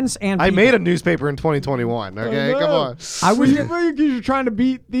have events and I people- made a newspaper in 2021. Okay, come on. I was. You're trying to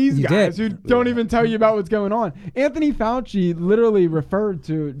beat these You guys did. who don't even tell you about what's going on. Anthony Fauci literally referred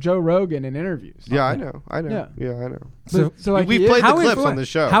to Joe Rogan in interviews. Yeah, I know. I know. Yeah. Yeah, I know. So like We've he is- played the How clips influ- on the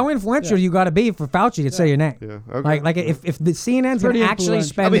show. How influential you got to be for Fauci to say your name? Yeah, okay. Like if the CNN's gonna Pretty actually influential.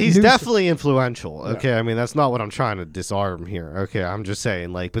 spend. I mean, he's news- definitely influential. Okay, I mean that's not what I'm trying to disarm here. Okay, I'm just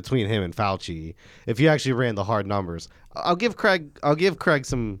saying like between him and Fauci, if you actually ran the hard numbers, I'll give Craig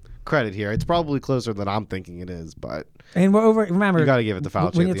some credit here. It's probably closer than I'm thinking it is, but And we're over. Remember, you got to give it to Fauci. when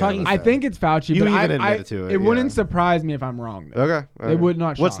at you're the end talking. of the I day. think it's Fauci. You but even I, admitted to it, It wouldn't yeah. surprise me if I'm wrong. Though. Okay, all It would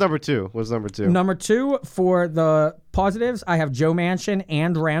not What's shock. number two? What's number two? Number two for the positives, I have Joe Manchin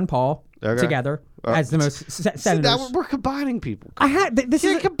and Rand Paul Okay. together as the most See, senators. now we're combining people. I had this You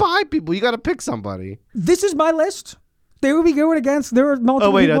is can't combine people. You got to pick somebody. this is my list. They would be going against. There are multiple.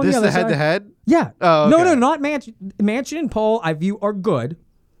 Oh wait, people on this is other the head to side. head. Yeah. Oh, No, okay. not Manchin. Manchin and Paul, I view are good.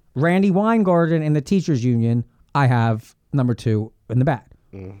 Randy Weingarten and the teachers union, I have number two in the bad.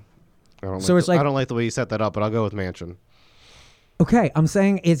 I don't So like it's like- I don't like the way you set that up, but I'll go with Manchin. Okay, I'm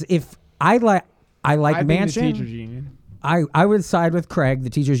saying is if I like I think the Manchin, teachers union. I would side with Craig. The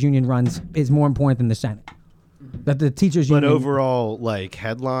teachers union is more important than the Senate. that the teachers But union. overall, like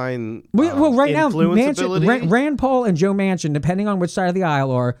headline. Well, right now, influenceability? Rand Paul and Joe Manchin, depending on which side of the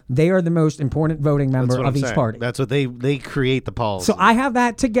aisle are, they are the most important voting That's member what of I'm each saying. party. That's what they create the policy. So I have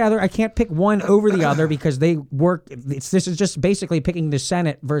that together. I can't pick one over the other because they work. This is just basically picking the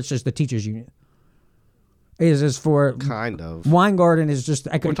Senate versus the teachers union. Is for kind of. Weingarten is just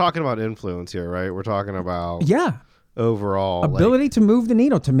We're talking about influence here, right? We're talking about overall ability to move the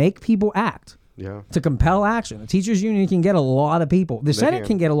needle, to make people act. Yeah. To compel action. The teachers union can get a lot of people. The Senate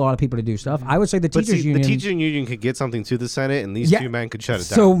can get a lot of people to do stuff. I would say the teachers union. The teachers union could get something to the Senate, and these two men could shut it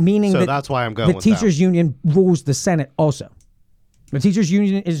down. So meaning that that's why I'm going the with teachers union rules the Senate also. The teachers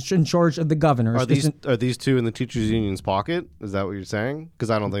union is in charge of the governors. Are these two in the teachers union's pocket? Is that what you're saying? Because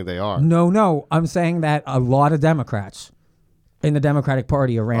I don't think they are. No. I'm saying that a lot of Democrats in the Democratic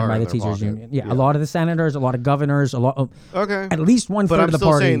Party are ran by the teachers pocket. union. Yeah, a lot of the senators, a lot of governors, at least one third But I'm of the still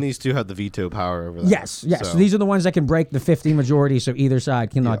party. saying these two have the veto power over that. Yes. So these are the ones that can break the 50 majority, so either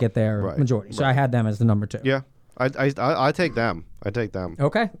side cannot get their right, majority. So I had them as the number 2. Yeah, I take them. I take them.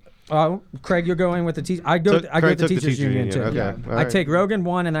 Okay. Craig, you're going with the teachers. I go with the teachers union too. Okay. Yeah. All I right. take Rogan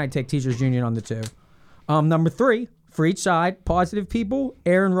 1 and I take teachers union on the 2. Number 3. For each side, positive people,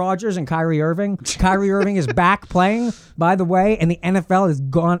 Aaron Rodgers and Kyrie Irving. Kyrie Irving is back playing, by the way, and the NFL has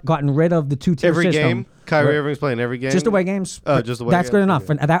gotten rid of the 2-tier Every system. game, Kyrie Irving's playing every game. Just away games. Oh, just away That's games? good enough.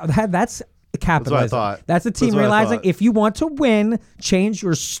 Okay. And that's capitalism. thought. That's the team That's what I realizing thought. if you want to win, change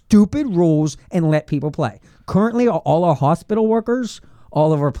your stupid rules and let people play. Currently, all our hospital workers,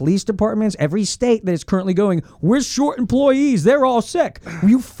 all of our police departments, every state that is currently going, we're short employees, they're all sick.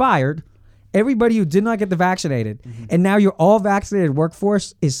 You fired everybody who did not get the vaccinated, and now your all vaccinated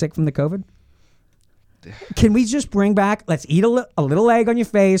workforce is sick from the COVID? Can we just bring back, let's eat a little egg on your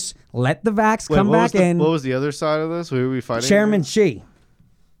face, let the vax come back in. What was the other side of this? Who were we fighting? Chairman Xi.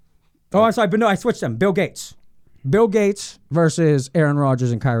 Oh, I'm sorry, but no, I switched them. Bill Gates. Bill Gates versus Aaron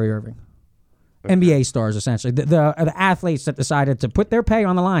Rodgers and Kyrie Irving. Okay. NBA stars, essentially. The athletes that decided to put their pay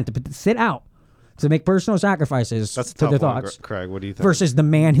on the line, to sit out, to make personal sacrifices That's a to tough their one, thoughts. Craig, what do you think? Versus the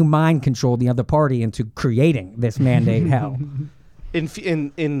man who mind controlled the other party into creating this mandate hell.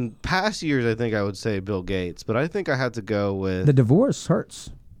 In past years, I think I would say Bill Gates, but I think I had to go with The divorce hurts.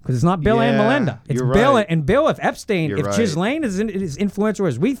 Because it's not Bill and Yeah, Melinda. It's you're Bill right. and Bill. If Epstein, You're if right. Ghislaine is as influential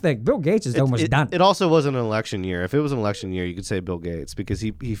as we think, Bill Gates is almost done. It also wasn't an election year. If it was an election year, you could say Bill Gates because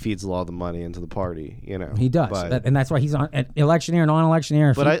he feeds a lot of the money into the party. You know He does, But and that's why he's on election year, non-election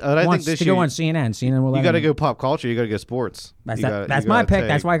year. If But he I think wants this to year go on CNN. CNN will let you got to him. go pop culture. You got to go sports. That's You that, gotta- that's you my gotta pick.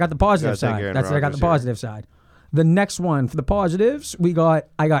 That's why I got the positive gotta take side. Aaron That's why I got the Rodgers here. positive side. The next one for the positives,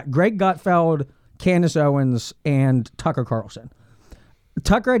 I got Greg Gutfeld, Candace Owens, and Tucker Carlson.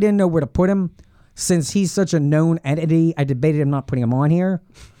 Tucker, I didn't know where to put him. Since he's such a known entity, I debated him not putting him on here.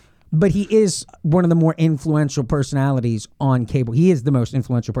 But he is one of the more influential personalities on cable. He is the most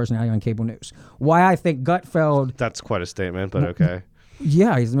influential personality on cable news. Why I think Gutfeld, That's quite a statement, but okay.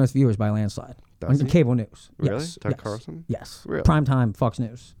 yeah, he's the most viewers by a landslide on he? cable news. Really? Yes, Tucker yes, Carlson? Yes. Really? Primetime Fox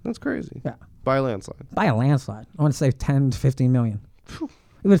News. That's crazy. Yeah. By a landslide. By a landslide. I want to say 10 to 15 million.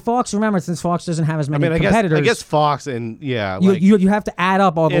 But Fox, remember, since Fox doesn't have as many competitors. I guess Fox and you have to add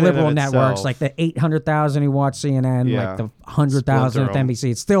up all the in and liberal of networks, itself. like the 800,000 who watch CNN, Yeah. like the 100,000 at Splinter 'em.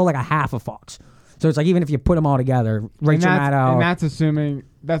 NBC. It's still like a half of Fox. So it's like even if you put them all together, Rachel Maddow. And that's assuming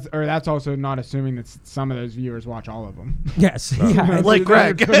that's also not assuming that some of those viewers watch all of them. Yes. Yeah. like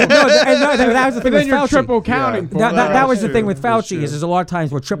Greg. no, that was the thing But then with you're Fauci. triple counting. Yeah. for That was the true. thing with That's Fauci true. is there's a lot of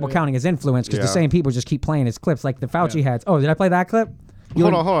times where triple counting is influenced because the Yeah. same people just keep playing his clips, like the Fauci heads. Oh, did I play that clip?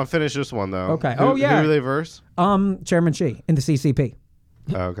 Hold on. Finish this one though. Okay. Who, Oh, yeah. Who do they verse? Chairman Xi in the CCP.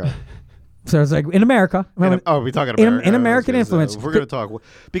 Oh, okay. So it's like in America. We're talking America. in American influence. If we're gonna talk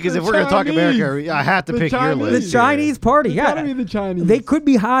because The if we're gonna talk Chinese. America, I have to The pick your Chinese. list. The Chinese party, It's yeah. gotta be the Chinese. They could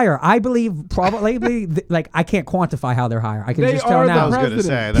be higher. I believe probably, like, I can't quantify how they're higher. I can They just tell are the I now. was gonna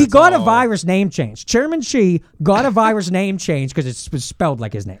president. say He that's got a all. virus name change. Chairman Xi got a virus name change because it was spelled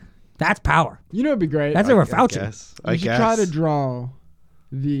like his name. That's power. You know, it'd be great. That's over Fauci. I You should guess. try to draw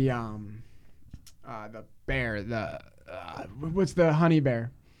the bear. What's the honey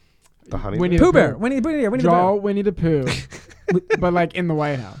bear? the honey. Winnie Pooh the Bear. Pooh. Winnie the Draw Pooh. Winnie the Pooh, but like in the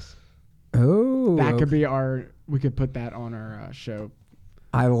White House. Oh, That could be we could put that on our show.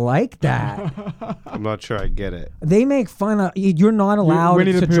 I like that. I'm not sure I get it. They make fun of. You're not allowed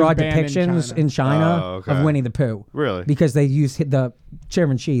Winnie the to Pooh's draw banned in depictions China. in China Oh, okay. of Winnie the Pooh. Really? Because they use the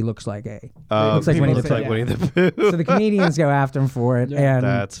Chairman Xi looks like looks like people Winnie the say Pooh. like yeah. Winnie the Pooh. So the comedians go after him for it, and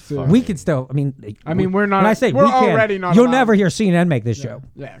That's funny. we could still. I mean, we're not. When I say we're we can, already not. you'll allowed. never hear CNN make this joke.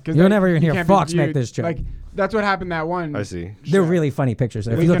 Yeah, You'll never even you hear can't be Fox make viewed- this joke. Like That's what happened that one. I see. They're really funny pictures.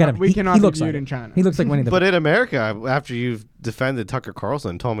 If We you look at cannot- him, we he cannot be looks viewed like in it. China. He looks like Winnie the But Pooh. in America, after you've defended Tucker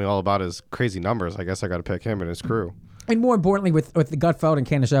Carlson and told me all about his crazy numbers, I guess I got to pick him and his crew. And more importantly, with the Gutfeld and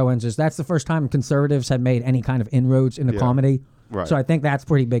Candace Owens, is that's the first time conservatives had made any kind of inroads into Yeah. comedy. Right. So I think that's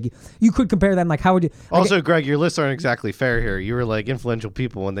pretty big. You could compare them, like how would you? Like, Also, Greg, your lists aren't exactly fair here. You were like influential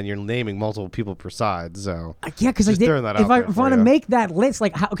people, and then you're naming multiple people per side. So yeah, because I just did. throwing that If out I there for want to you. make that list,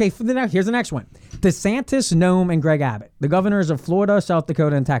 like okay, here's the next one: DeSantis, Nome, and Greg Abbott, the governors of Florida, South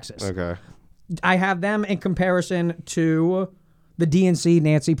Dakota, and Texas. Okay. I have them in comparison to the DNC,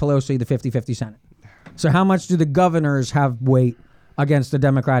 Nancy Pelosi, the 50-50 Senate. So how much do the governors have weight against the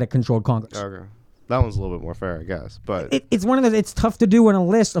Democratic-controlled Congress? Okay. That one's a little bit more fair, I guess. But It's one of those. It's tough to do in a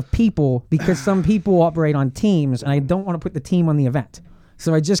list of people because some people operate on teams, and I don't want to put the team on the event.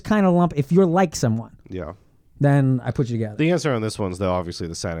 So I just kind of lump. If you're like someone, yeah. then I put you together. The answer on this one's, though, obviously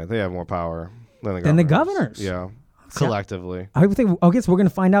the Senate. They have more power than the governors. Than the governors. Yeah. Collectively. I would think. I guess we're going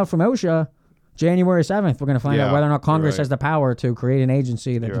to find out from OSHA January 7th. We're going to find out Yeah, whether or not Congress you're right. has the power to create an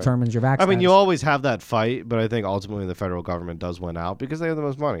agency that You're right. determines your vaccine. I mean, you always have that fight, but I think ultimately the federal government does win out because they have the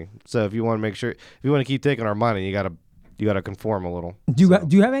most money. So if you want to make sure, if you want to keep taking our money, you gotta conform a little. Do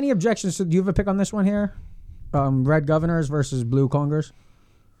you have any objections? Do you have a pick on this one here? Red governors versus blue Congress.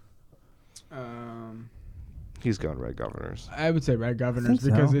 He's going red governors. I would say red I governors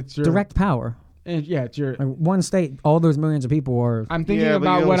think because so. it's your direct power. Yeah, it's your. Like one state, all those millions of people are. I'm thinking Yeah, but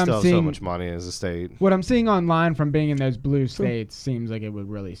about you what only I'm still have seeing. so much money as a state. What I'm seeing online from being in those blue states seems like it would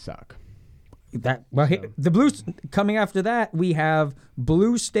really suck. The blues coming after that. We have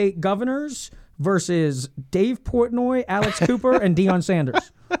blue state governors versus Dave Portnoy, Alex Cooper, and Deion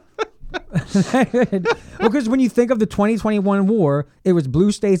Sanders. Because when you think of the 2021 war, it was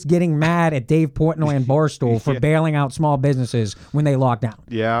blue states getting mad at Dave Portnoy and Barstool for bailing out small businesses when they locked down.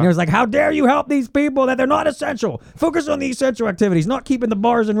 Yeah. And it was like, how dare you help these people that they're not essential? Focus on the essential activities, not keeping the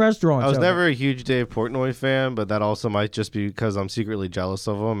bars and restaurants. I was open." never a huge Dave Portnoy fan, but that also might just be because I'm secretly jealous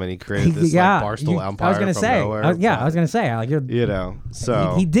of him, and he created this like Barstool empire I was gonna from say, nowhere. I was gonna say, like, You know,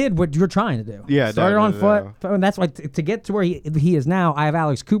 so he did what you're trying to do. Yeah, started on no. foot, and that's why to get to where he is now. I have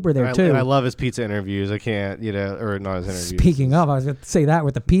Alex Cooper there too. And I love his pizza interviews. I can't, or not his interviews. Speaking of, I was going to say that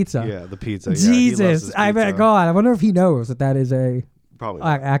with the pizza. yeah, the pizza. Yeah, he loves Jesus, his I bet pizza. God. I wonder if he knows that is a Probably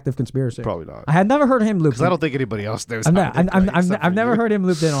not. active conspiracy. Probably not. I had never heard him looped. Because I don't think anybody else knows. I'm how not, to play except I've for never you. heard him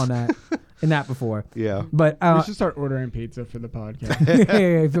looped in on that, in that before. Yeah. But We should start ordering pizza for the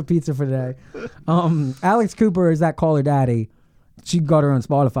podcast. for pizza for today. Alex Cooper is that caller daddy. She got her own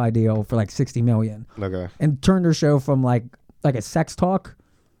Spotify deal for like $60 million. Okay. And turned her show from like a sex talk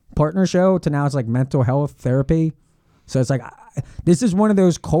partner show to now it's like mental health therapy. So it's like this is one of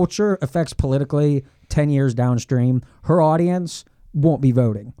those culture effects politically 10 years downstream. Her audience won't be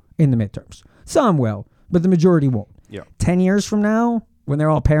voting in the midterms. Some will, but the majority won't. Yeah. 10 years from now, when they're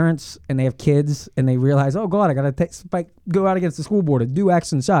all parents and they have kids and they realize, oh God, I got to go out against the school board and do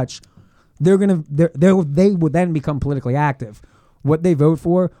X and such, they will then become politically active. What they vote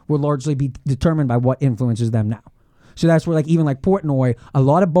for will largely be determined by what influences them now. So that's where even Portnoy, a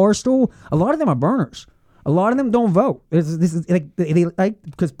lot of Barstool, a lot of them are burners. A lot of them don't vote. This is like they like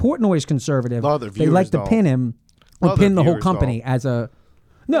because Portnoy is conservative. A lot of their They like viewers to don't. pin him A lot or of their pin the whole viewers company don't. as a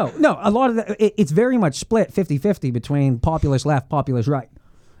no. A lot of it's very much split 50-50 between populist left, populist right.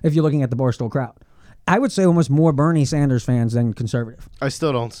 If you're looking at the Barstool crowd, I would say almost more Bernie Sanders fans than conservative. I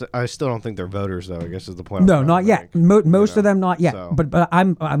still don't think they're voters, though. I guess is the point. No, I'm not trying yet. to make, Most of them not yet. so. But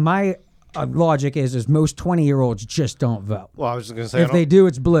I'm my logic is most 20-year-olds just don't vote. Well, I was just gonna say, If they do,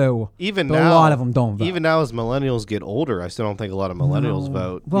 it's blue. even but now, a lot of them don't vote. Even now, as millennials get older, I still don't think a lot of millennials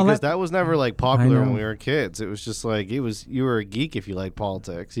vote Well, because that was never like popular when know. we were kids. It was just like you were a geek if you liked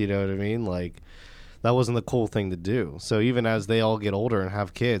politics. You know what I mean? Like that wasn't the cool thing to do. So even as they all get older and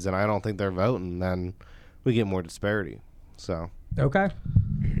have kids, and I don't think they're voting, then we get more disparity. So Okay.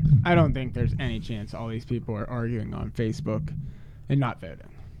 I don't think there's any chance all these people are arguing on Facebook and not voting.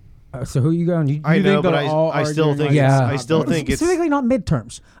 So who are you going? I You know, think but they're all I still arguing think like Yeah. I still think it's Specifically not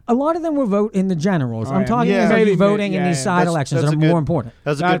midterms. A lot of them will vote in the generals. Oh, I'm yeah. talking Yeah. about Maybe you voting mid- in yeah, these yeah. side That's- elections that that's are a good- more important.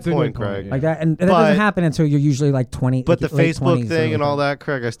 that's a That's good a point, good point, Craig. yeah. Like that, and that But- doesn't happen until you're usually like 20. But the late Facebook 20s, thing and early all that,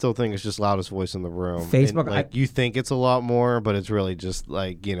 Craig, I still think it's just loudest voice in the room. Facebook, And, like you think it's a lot more, but it's really just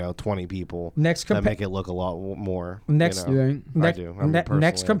like 20 people Next that make it look a lot more. Next- you know? You think? I do. I mean, next personally,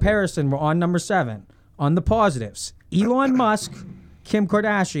 I do. comparison, we're on number 7. On the positives, Elon Musk Kim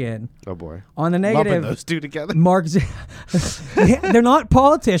Kardashian. Oh boy. On the Lumping negative, those two together. Mark. They're not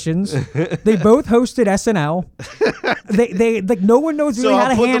politicians. They both hosted SNL. They like no one knows So really I'll how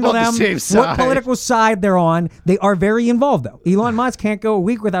to put them handle on the them. same What side. political side they're on. They are very involved though. Elon Musk can't go a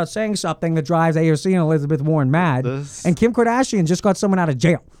week without saying something that drives AOC and Elizabeth Warren mad. And Kim Kardashian just got someone out of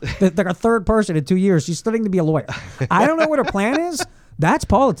jail. They're a third person in 2 years. She's studying to be a lawyer. I don't know what her plan is. That's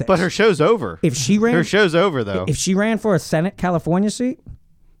politics. But her show's over. If she ran, Her show's over though. if she ran for a Senate California seat,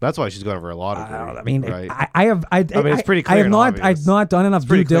 That's why she's going over a lot of I mean, right? I mean, it's pretty I clear have and not. obvious. I've not done enough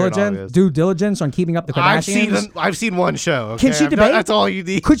pretty clear and obvious. due diligence on keeping up the Kardashians. I've seen one show. Okay? Can she I'm not- debate? that's all you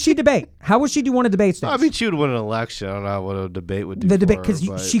need. Could she debate? How would she do on a debate stage? I mean, she would win an election. I don't know what a debate would do. the for debate her, because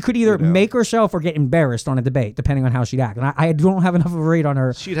but, she could either you know. make herself or get embarrassed on a debate, depending on how she'd act. And I don't have enough of a read on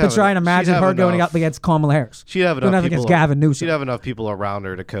her She'd to have try and she'd imagine have her going enough. up against Kamala Harris. She'd have Going enough up people against Gavin Newsom. She'd have enough people around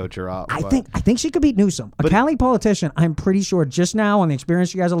her to coach her up. I but- think she could beat Newsom. A Cali politician, I'm pretty sure just now on the experience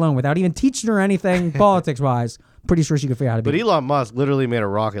she has alone, without even teaching her anything politics wise, pretty sure she could figure out how to But beat. Elon Musk literally made a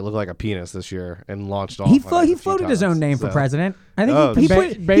rocket look like a penis this year and launched off. He on it a few floated his own times, name for so- president. I think Oh, he Be- put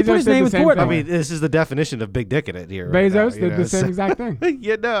his Bezos did name the with same Portnoy. thing. I mean, this is the definition of big dick in it here. Bezos right now, did the same exact thing.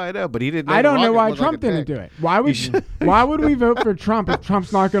 Yeah, no, I know, but he didn't. I make don't a know rocket why look Trump like a didn't dick. do it. Why would we vote for Trump if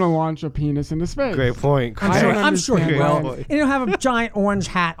Trump's not going to launch a penis into space? Great point. I don't I'm sure he understand will. why. And he'll have a giant orange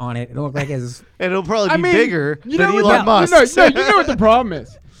hat on it. It'll look like his. And it'll probably be I mean, bigger you than know what Elon the- Musk. No, you know what the problem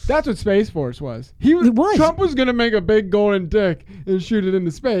is. That's what Space Force was. It was. Trump was going to make a big golden dick and shoot it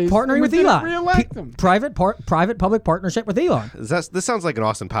into space. Partnering and we with didn't Elon. Re-elect him. Private-public partnership with Elon. This sounds like an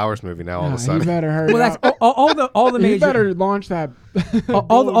Austin Powers movie now. All of a Nah, sudden, you better hurry Well, that's up. all the You major. better launch that.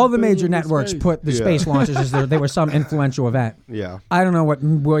 all the thing major into networks space. put the Yeah. space launches as they were some influential event. yeah. I don't know what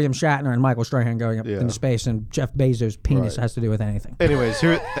William Shatner and Michael Strahan going up Yeah. into space and Jeff Bezos' penis Right. has to do with anything. Anyways,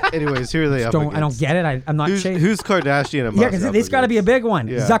 who are they up I don't against? get it. I'm not Who's, chasing. who's Kardashian and Yeah, Musk because up it's got to be a against? big one.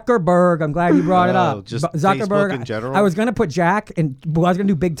 Yeah. Zuckerberg. I'm glad you brought it up. just Zuckerberg. Facebook in general? I was going to put Jack, and I was going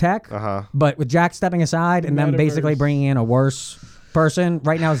to do big tech. Uh-huh. But with Jack stepping aside and them basically Metaverse. bringing in a worse person,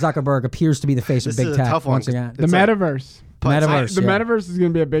 right now Zuckerberg appears to be the face of This big is a tech tough one. once again. The It's like- metaverse. Metaverse. The yeah. metaverse is going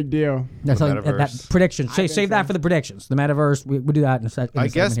to be a big deal. That's The like, that metaverse. prediction. think Save that so. for the predictions. The metaverse. We'll do that in a second. I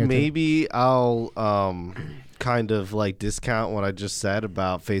guess maybe I'll kind of like discount what I just said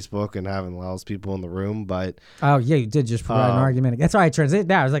about Facebook and having lots of people in the room, but Oh yeah, you did just provide an argument. That's why I transited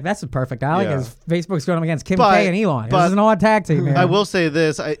that. I was like, that's the perfect alley Yeah. because Facebook's going up against Kim But- K and Elon. This but- is an odd tag team. Man. I will say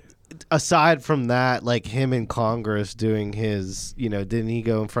this: aside from that, like him in Congress doing his, didn't he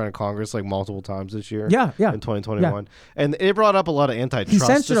go in front of Congress like multiple times this year? Yeah, yeah. in 2021, and it brought up a lot of antitrust He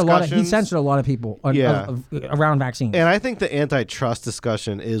censored a lot. He discussions. censored a lot of people around vaccines. And I think the antitrust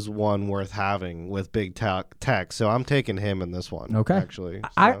discussion is one worth having with big tech. So I'm taking him in this one. Okay. Actually,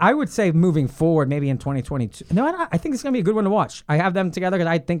 I would say moving forward, maybe in 2022. No, I think it's going to be a good one to watch. I have them together because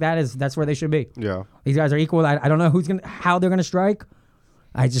I think that's where they should be. yeah. These guys are equal. I don't know how they're going to strike.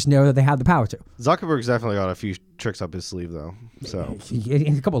 I just know that they have the power to. Zuckerberg's definitely got a few tricks up his sleeve though. So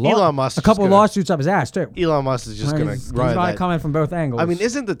And a couple Elon Musk a couple is of gonna- lawsuits up his ass too. Elon Musk is just gonna He's ride got it that. coming from both angles. I mean,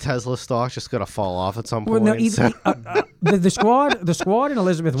 isn't the Tesla stock just gonna fall off at some Well, point? no, So- the squad and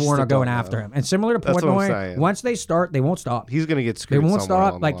Elizabeth Warren are don't going know. after him, and similar to That's what I'm Portnoy, saying. once they start, they won't stop. he's gonna get They screwed. won't somewhere stop.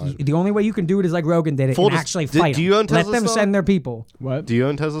 along Like the line. the only way you can do it is like Rogan did it Full and dis- actually do- fight. do you own Let Tesla them stock? send their people. What? Do you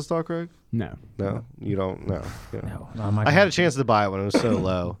own Tesla stock, Craig? No. No, you don't. No. Yeah. No, I'm not I had gonna- a chance to buy it when it was so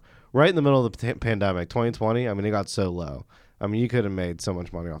low, right in the middle of the pandemic, 2020. I mean, it got so low. I mean, you could have made so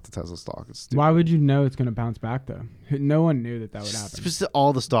much money off the Tesla stock. It's stupid. Why would you know it's going to bounce back though? No one knew that would happen. Just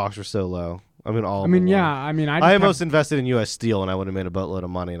all the stocks were so low. I mean, all. I of mean, them yeah. were. I mean, I I just almost invested in U.S. Steel, and I would have made a boatload of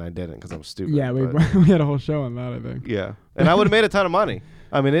money, and I didn't because I was stupid. yeah. We but- we had a whole show on that. I think. yeah, and I would have made a ton of money.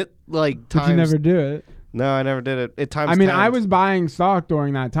 I mean, it like But times. you never do it. No, I never did it. It times. I mean, 10. I was buying stock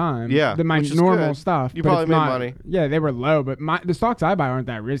during that time. Yeah, my which is normal good. stuff. You but probably it's made not- money. Yeah, they were low, but the stocks I buy aren't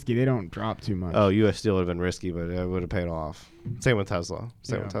that risky. They don't drop too much. Oh, U.S. Steel would have been risky, but it would have paid off. Same with Tesla.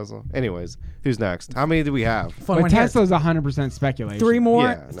 Yeah. Anyways, who's next? How many do we have? Fun But one here. Tesla's 100% speculation. Three more,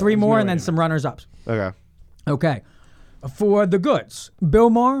 Yeah, no, three there's more, no and way then to some runners ups. Okay. Okay, for the goods, Bill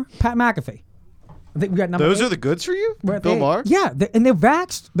Maher, Pat McAfee. I think we got number Those eight. are the goods for you, Where Bill they- Maher. Yeah, and they're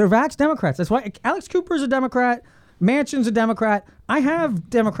vaxxed. They're vaxxed Democrats. That's why Alex Cooper's a Democrat. Manchin's a Democrat. I have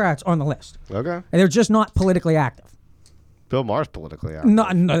Democrats on the list, Okay. and they're just not politically active. Bill Maher's politically active. No,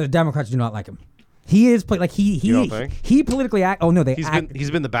 the Democrats do not like him. He is like You don't think? he politically act. Oh no, they He's act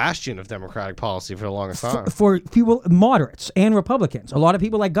been the bastion of Democratic policy for the longest time. for people moderates and Republicans. A lot of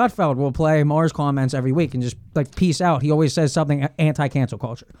people like Gutfeld will play Maher's comments every week and just like peace out. He always says something anti-cancel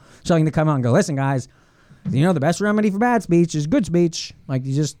culture, something to come out and go, listen, guys. The best remedy for bad speech is good speech. Like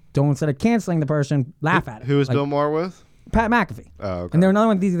you just don't, instead of canceling the person, laugh at it. Who is Like, Bill Maher with? Pat McAfee. Oh, okay. And they're another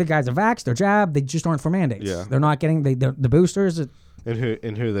one. These are the guys are vaxxed, they're jabbed, they just aren't for mandates. Yeah. They're not getting the boosters. And who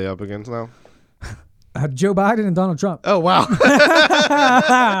are they up against now? Joe Biden and Donald Trump. Oh wow.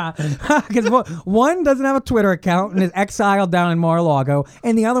 Because one doesn't have a Twitter account and is exiled down in Mar-a-Lago,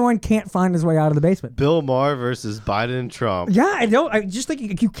 and the other one can't find his way out of the basement. Bill Maher versus Biden and Trump. Yeah, I just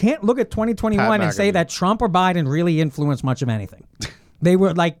think you can't look at 2021 and say McAfee. that Trump or Biden really influenced much of anything. They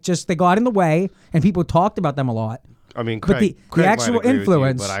were they got in the way, and people talked about them a lot. I mean, But Craig, the Craig might actual agree with you,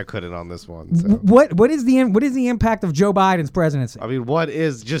 influence- but I couldn't on this one. So. What is the impact of Joe Biden's presidency? I mean, what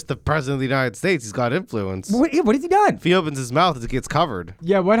is just the president of the United States? He's got influence. What has he done? If he opens his mouth, it gets covered.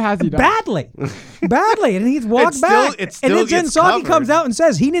 Yeah, what has he done? Badly, and he's walked back. It still and then gets Jen Psaki covered. comes out and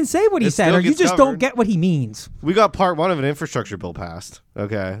says he didn't say what he It said, still or you gets just don't covered. get what he means. We got part one of an infrastructure bill passed.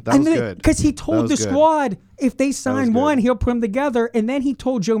 Okay, that was good. Because he told the was good. squad if they sign good. one, he'll put them together, and then he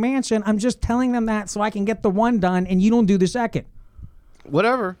told Joe Manchin, "I'm just telling them that so I can get the one done, and you don't do the second."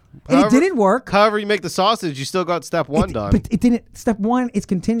 Whatever. And it didn't work. However you make the sausage, you still got step one done. But it didn't. Step one, it's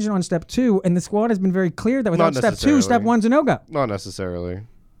contingent on step two, and the squad has been very clear that without Not step two, step necessarily. one's a no-go. Not necessarily.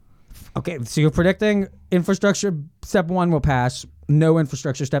 Okay, so you're predicting infrastructure step one will pass, no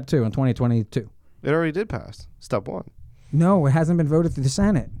infrastructure step two in 2022. It already did pass. Step one. No, it hasn't been voted through the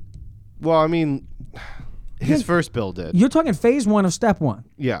Senate. Well, I mean, his first bill did. You're talking phase one of step one.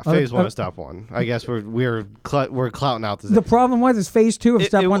 Yeah, phase one of step one. I guess we're clouting out The problem was phase two of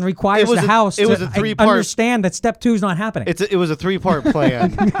step one requires was the a- House it was to a three-part- understand that step two is not happening. It was a 3-part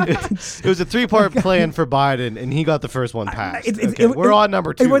plan. It was a 3-part plan for Biden, and he got the first one passed. Okay, we're on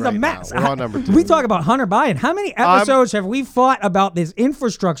number 2. It was right a mess. now. We're on number 2. We talk about Hunter Biden. How many episodes have we fought about this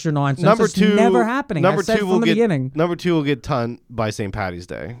infrastructure nonsense? Number It's 2 never happening. Number I said 2 from will the get beginning. number 2 will get done by St. Patty's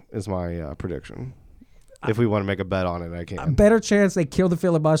Day. Is my prediction. If we want to make a bet on it, I can. Better chance they kill the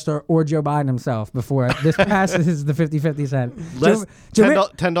filibuster or Joe Biden himself before this passes the 50-50 cent. Let's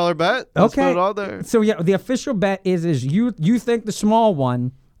 $10 bet. Let's Okay. put it all there. So yeah, the official bet is you think the small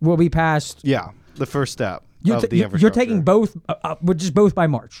one will be passed. Yeah, the first step You're, of ta- the you're infrastructure. taking both, just both by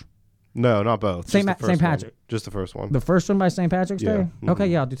March. No, not both. St. Just the St. first one. Patrick. Just the first one. The first one by St. Patrick's Yeah. Day? Mhm. Okay,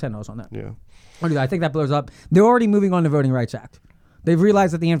 yeah, I'll do $10 on that. Yeah. I'll do that. I think that blows up. They're already moving on the Voting Rights Act. They've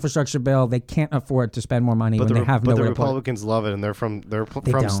realized that the infrastructure bill, they can't afford to spend more money when they have but the nowhere to put it. Republicans love it, and they're from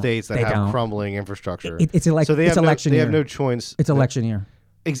don't. states that They have don't. crumbling infrastructure. It's so they it's have election they year. have no choice. It's election year.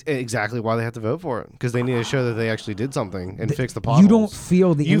 Exactly why they have to vote for it, because they need to show that they actually did something and fix the potholes. You don't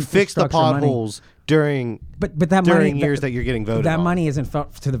feel the you fix the infrastructure money. potholes during But that during money, years that you're getting voted that on. money isn't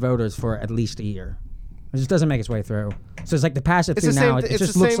felt to the voters for at least a year. It just doesn't make its way through. So it's like to pass it It's through the same. now. It It's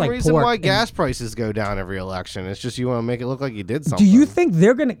just the looks same like reason pork. why and- gas prices go down every election. It's just you want to make it look like you did something. Do you think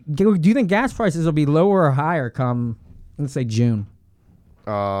they're gonna? Do you think gas prices will be lower or higher come, let's say June?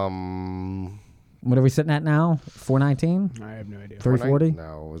 What are we sitting at now? 419, I have no idea. 340,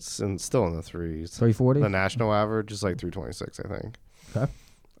 No, it's still in the threes. 340. The national average is like 326, I think. Okay.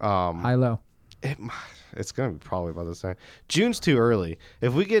 High low. It's gonna be probably about the same. June's too early.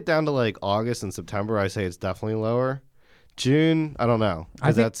 If we get down to like August and September, I say it's definitely lower. June, I don't know,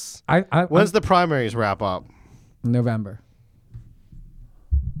 I because think- that's when's the primaries wrap up? November.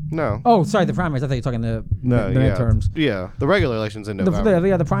 No, Oh, sorry, the primaries. I thought you were talking the no, the yeah, midterms. yeah. The regular elections in The,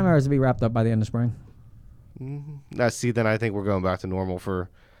 November. the primaries will be wrapped up by the end of spring. See, then I think we're going back to normal for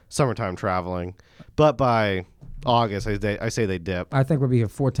summertime traveling. But by August, I say they dip. I think we'll be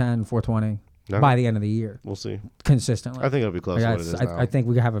at 410, 420 Okay. by the end of the year, We'll see. consistently. I think it'll be close to what it is now. I think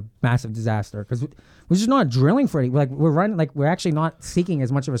we have a massive disaster because we're just not drilling for it. Like we're actually not seeking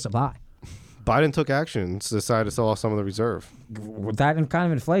as much of a supply. Biden took action to decide to sell off some of the reserve. With that and kind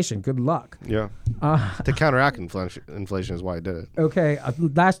of inflation, good luck. Yeah. To counteract inflation is why I did it. Okay,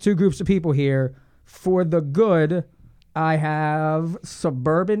 last two groups of people here. For the good, I have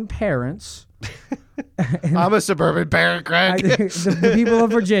suburban parents. I'm a suburban parent, Greg. the people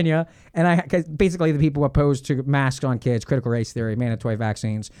of Virginia, and cause basically the people opposed to masks on kids, critical race theory, mandatory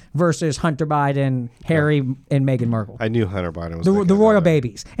vaccines, versus Hunter Biden, Harry, and Meghan Markle. I knew Hunter Biden was The thinking royal about it.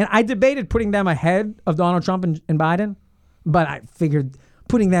 babies. And I debated putting them ahead of Donald Trump and Biden, but I figured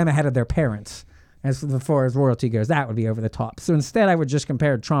putting them ahead of their parents, as far as royalty goes, that would be over the top. So instead, I would just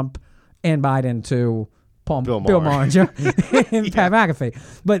compare Trump and Biden to Bill Maher and Pat McAfee.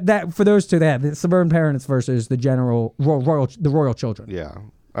 But that for those two, they have the suburban parents versus the general royal children. Yeah.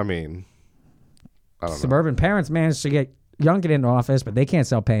 I mean, I don't know. Suburban parents managed to get Young get into office, but they can't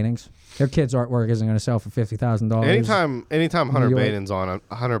sell paintings. Their kids' artwork isn't going to sell for $50,000. Anytime Hunter New York.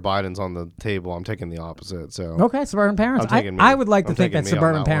 Biden's on the table, I'm taking the opposite. So Okay, suburban parents. I'm taking me. I would like to I'm think taking that me on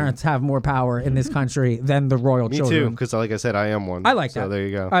suburban that one. parents have more power in this country than the royal me children. too, because like I said, I am one. I like so that. there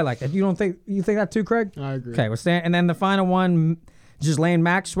you go. I like that. You think that too, Craig? I agree. Okay, and then the final one, Ghislaine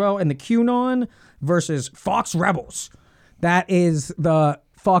Maxwell and the QAnon versus Fox Rebels. That is the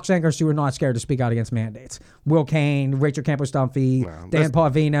Fox anchors who are not scared to speak out against mandates. Will Cain, Rachel Campos-Dunphy, Dan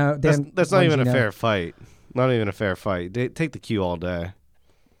Parvino. That's not even a fair fight. Not even a fair fight. Take the Q all day.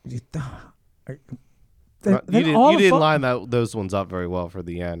 You didn't line those ones up very well for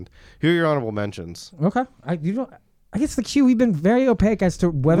the end. Who are your honorable mentions? Okay, I guess the Q. We've been very opaque as to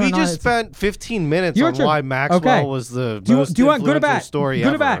whether or not we just spent 15 minutes on true. why Maxwell Okay. was the Do most you want good or influential bad? story Good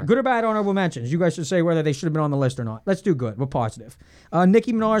ever. or bad? Good or bad honorable mentions. You guys should say whether they should have been on the list or not. Let's do good. We're positive.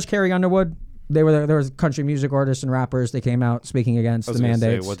 Nicki Minaj, Carrie Underwood. There was country music artists and rappers. They came out speaking against I was the gonna say,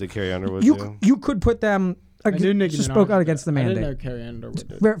 mandates. what did Carrie Underwood do? You could put them. I knew Nicki just Minaj spoke out did. against the I mandate. didn't know Carrie Underwood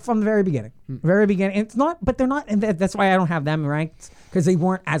did. From the very beginning. Very beginning. It's not, but they're not, and that's why I don't have them ranked, because they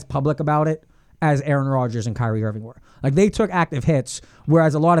weren't as public about it as Aaron Rodgers and Kyrie Irving were. Like, they took active hits,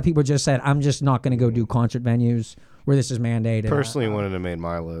 whereas a lot of people just said, I'm just not going to go do concert venues where this is mandated. Personally, wouldn't have made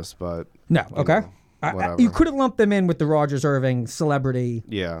my list, but no, okay. whatever. You could have lumped them in with the Rodgers Irving celebrity,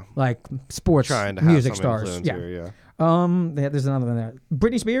 yeah, like sports trying to have music some stars. influence Yeah. here, yeah. There's another one there.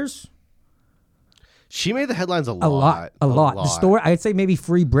 Britney Spears. She made the headlines a lot. lot. The story, I'd say maybe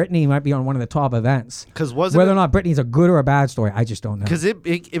Free Britney might be on one of the top events. Because whether or not Britney's a good or a bad story, I just don't know. Because it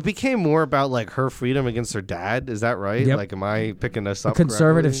became more about like her freedom against her dad. Is that right? Yep. Like, am I picking this up?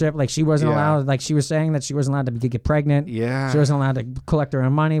 Conservative correctly? ship, like she wasn't Yeah. allowed. Like she was saying that she wasn't allowed to get pregnant. Yeah. She wasn't allowed to collect her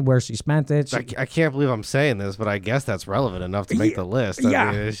own money, where she spent it. I can't believe I'm saying this, but I guess that's relevant enough to make the list. Yeah.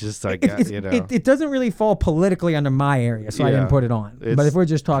 I mean, it's just like, it doesn't really fall politically under my area, so I didn't put it on. It's but if we're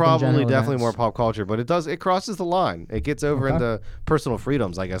just talking probably general definitely events. more pop culture, but it crosses the line. It gets over into personal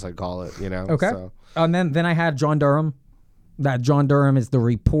freedoms, I guess I'd call it. Okay. So. And then I had John Durham. That John Durham is the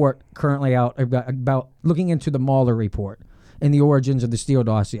report currently out about looking into the Mueller report and the origins of the Steele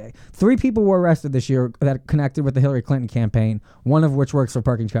dossier. 3 people were arrested this year that connected with the Hillary Clinton campaign, one of which works for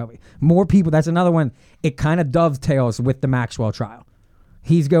Perkins Coie. More people. That's another one. It kind of dovetails with the Maxwell trial.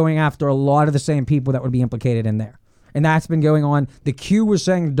 He's going after a lot of the same people that would be implicated in there. And that's been going on. The Q was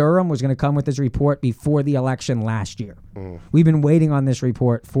saying Durham was going to come with this report before the election last year. We've been waiting on this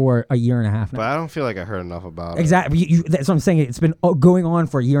report for a year and a half now. But I don't feel like I heard enough about it. Exactly. That's what I'm saying. It's been going on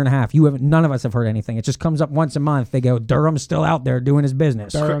for a year and a half. None of us have heard anything. It just comes up once a month. They go, Durham's still out there doing his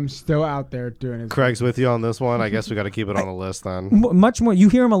business. Durham's still out there doing his Craig's with you on this one. I guess we got to keep it on the list then. Much more. You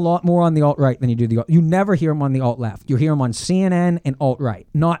hear him a lot more on the alt-right than you do the alt. You never hear him on the alt-left. You hear him on CNN and alt-right,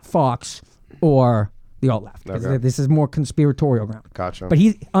 not Fox or the alt-left. Okay. This is more conspiratorial ground. Gotcha. But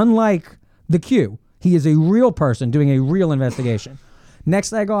he, unlike the Q, he is a real person doing a real investigation.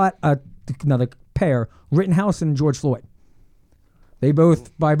 Next, I got another pair, Rittenhouse and George Floyd. They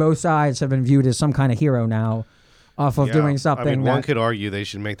both, by both sides, have been viewed as some kind of hero now off of doing something. I mean, one could argue they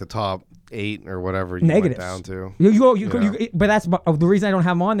should make the top 8 or whatever you negatives went down to. But that's the reason I don't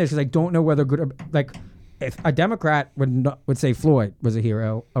have them on there, because I don't know whether good or, like, if a Democrat would say Floyd was a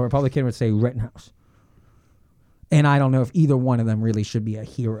hero, a Republican would say Rittenhouse. And I don't know if either one of them really should be a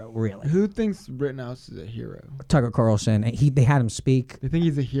hero, really. Who thinks Rittenhouse is a hero? Tucker Carlson, they had him speak. They think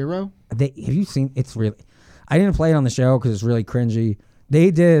he's a hero? Have you seen? It's really. I didn't play it on the show because it's really cringy.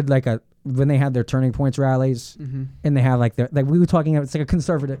 They did when they had their Turning Points rallies, and they had we were talking about. It's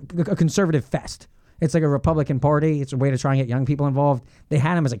like a conservative fest. It's like a Republican Party. It's a way to try and get young people involved. They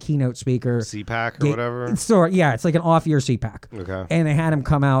had him as a keynote speaker. CPAC or whatever. It's like an off-year CPAC. Okay. And they had him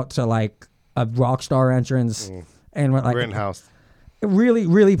come out to like a rock star entrance. And like Rittenhouse. Really,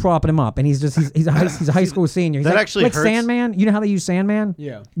 really propping him up, and he's a high school senior. He's That like, actually like hurts. Sandman. You know how they use Sandman?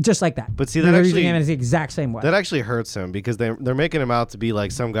 Yeah. Just like that. But see, They're that using actually him in the exact same way. That actually hurts him because they're making him out to be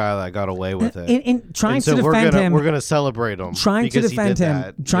like some guy that got away with it. And trying And so to defend him, we're gonna celebrate him. trying to because he defend did him,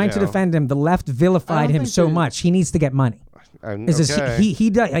 that, trying you to know? defend him. The left vilified him think so that- much. He needs to get money. It's just, Okay.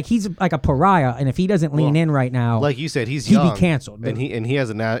 he does, like, he's like a pariah, and if he doesn't lean in right now, Like you said, he's he'd young, be canceled. and he has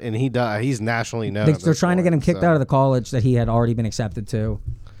he's nationally known. they're trying to get him kicked out of the college that he had already been accepted to.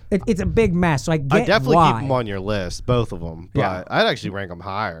 It's a big mess. So I definitely why. keep them on your list, both of them. But Yeah. I'd actually rank them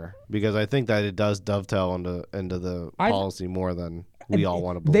higher because I think that it does dovetail into the policy more than we all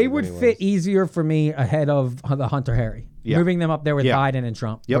want to believe. They would anyways. fit easier for me ahead of the Hunter Harry. Yeah. Moving them up there with Yeah. Biden and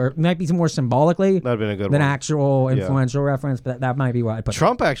Trump. Yep. Or it might be more symbolically That'd been a good than one. actual Yeah. influential reference, but that might be why I put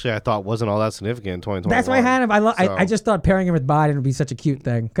Trump actually, I thought, wasn't all that significant in 2021. That's why I had him. I just thought pairing him with Biden would be such a cute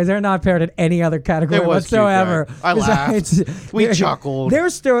thing because they're not paired in any other category It was cute, whatsoever. Greg. I laughed. We they're- chuckled. They're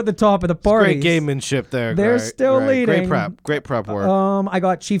still at the top of the party. Great gamemanship there. They're Greg. still Greg. leading. Great prep work. I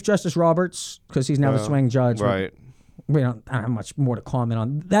got Chief Justice Roberts because he's now the swing judge. Right. I don't have much more to comment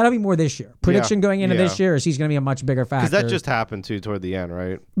on. That'll be more this year. Prediction going into this year is he's going to be a much bigger factor. Because that just happened too toward the end,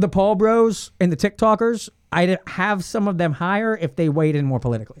 right? The Paul Bros and the TikTokers, I'd have some of them higher if they weighed in more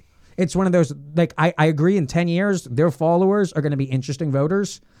politically. It's one of those, like, I agree in 10 years, their followers are going to be interesting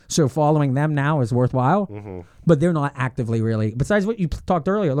voters. So following them now is worthwhile. Mm-hmm. But they're not actively really. Besides what you talked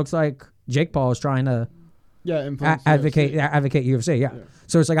earlier, it looks like Jake Paul is trying to influence advocate UFC. UFC. Yeah.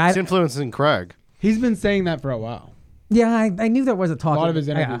 So it's like, It's influencing Craig. He's been saying that for a while. yeah, I knew there was a talk. A lot of his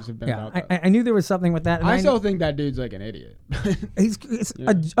interviews have been yeah, about that. I knew there was something with that. And I still think that dude's like an idiot. he's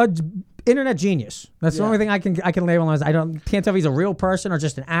a internet genius. That's the Yeah. only thing I can label him as. Can't tell if he's a real person or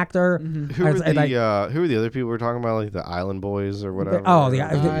just an actor. Who are the other people we're talking about, like the Island Boys or whatever? Oh,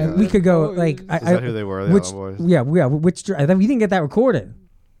 we could go Boys. like. Is that who they were, the which, Island Boys? Yeah. Which we didn't get that recorded.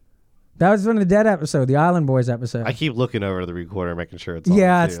 That was one of the Dead episode, the Island Boys episode. I keep looking over the recorder, making sure it's on.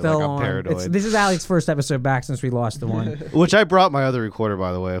 yeah, too. it's still like, I'm on. paranoid. This is Alex's first episode back since we lost the one. Which I brought my other recorder,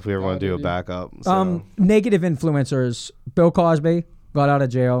 by the way, if we ever want to do a backup. So, Negative influencers. Bill Cosby got out of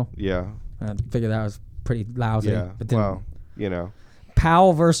jail. yeah. I figured that was pretty lousy. Yeah. But then Well, you know.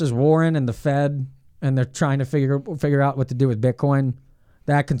 Powell versus Warren and the Fed, and they're trying to figure out what to do with Bitcoin.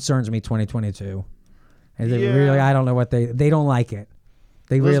 That concerns me. 2022. And they Yeah. really, I don't know what they don't like it.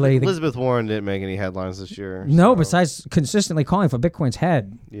 They really Elizabeth Warren didn't make any headlines this year. no. so, Besides consistently calling for Bitcoin's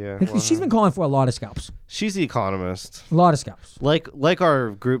head. Yeah. Like, she's been calling for a lot of scalps. She's the economist. A lot of scalps. Like our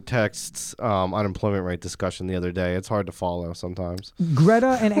group texts unemployment rate discussion the other day. It's hard to follow sometimes.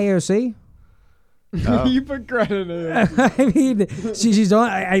 Greta and AOC. You put credit in it. I mean, she's on.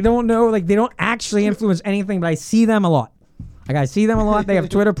 I don't know. Like, they don't actually influence anything, but I see them a lot. Like, I see them a lot. They have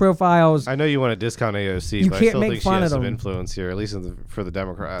Twitter profiles. I know you want to discount AOC, You but I can't still make think she fun has of some them. influence here, at least for the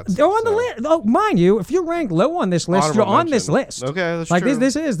Democrats. They're on the So, list. Oh, mind you, if you're ranked low on this list, honorable you're on this mention. list. Okay, that's like true.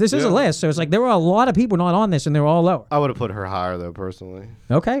 this is a Yeah. list. So it's like there were a lot of people not on this, and they were all lower. I would have put her higher though, personally.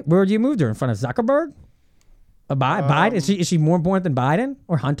 Okay, where do you move her in front of Zuckerberg? Biden? Is she more important than Biden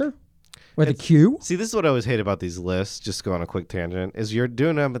or Hunter? With a Q? See, this is what I always hate about these lists. Just to go on a quick tangent. Is you're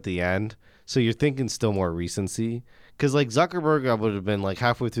doing them at the end, so you're thinking still more recency. Because like Zuckerberg, I would have been like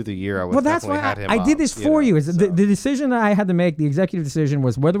halfway through the year. I would Well, have that's definitely why had him. I did up, this you for know, you. Is so. the decision that I had to make, the executive decision,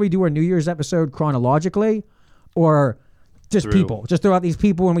 was whether we do our New Year's episode chronologically or just people. Just throw out these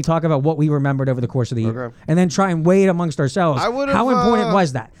people and we talk about what we remembered over the course of the year. Okay. And then try and weigh it amongst ourselves. I would've, How important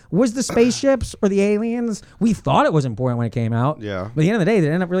was that? Was the spaceships or the aliens? We thought it was important when it came out. Yeah. But at the end of the day, did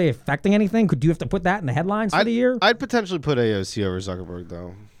it end up really affecting anything? Could you have to put that in the headlines for the year? I'd potentially put AOC over Zuckerberg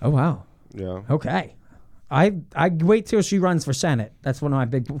though. Oh, wow. Yeah. Okay. I wait till she runs for Senate. That's one of my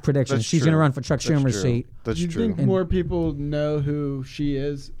big predictions. That's She's true. going to run for Chuck That's Schumer's true. seat. That's Do you true. think more people know who she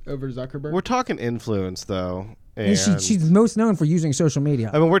is over Zuckerberg? We're talking influence though. And And she's most known for using social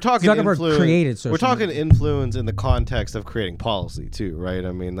media. I mean, we're talking Zuckerberg influence. created social We're talking media. influence in the context of creating policy too, right?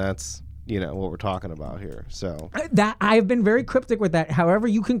 I mean, that's what we're talking about here. So, That I've been very cryptic with that. However,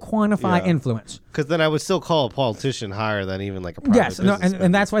 you can quantify Yeah. influence. because then I would still call a politician higher than even like a private Yes, no, businessman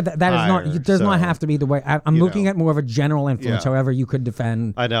and that's why that is not. higher, It does not so, have to be the way. I'm you looking know. at more of a general influence. Yeah. However, you could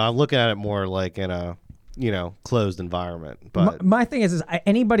defend. I know. I'm looking at it more like in a closed environment. But My thing is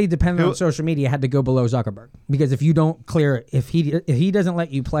anybody dependent on social media had to go below Zuckerberg because if you don't clear, if he doesn't let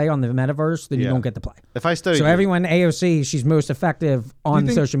you play on the metaverse, then you Yeah. don't get to play. if I study, So everyone AOC, she's most effective Do you on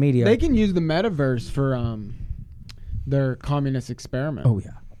think social media. They can use the metaverse for their communist experiment. Oh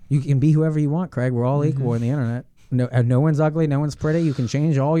yeah, you can be whoever you want, Craig. We're all equal in the internet. No one's ugly. No one's pretty. You can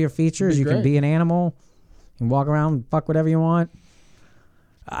change all your features. You can great. be an animal. You can walk around, fuck whatever you want.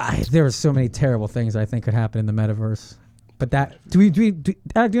 There are so many terrible things I think could happen in the metaverse. But that do we do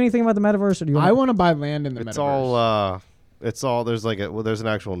anything about the metaverse, or do you? I want to buy land in the it's metaverse. all there's like there's an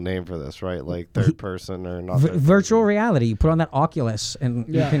actual name for this, right? Like third person or not. third virtual person. reality. You put on that Oculus, and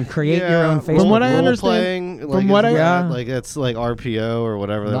you Yeah. can create your Yeah, own role- Facebook. From what I role understand- playing, from what isn't I- that, Yeah. like it's like RPO or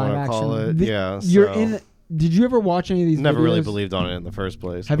whatever they Live want to call action. it. The- Yeah, You're so in. Did you ever watch any of these? never really videos? believed on it in the first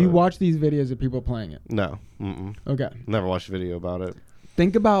place. Have you but watched these videos of people playing it? No, Okay. never watched a video about it.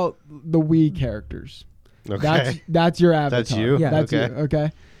 Think about the Wii characters. Okay, That's your avatar. That's you? Yeah. That's Okay. you.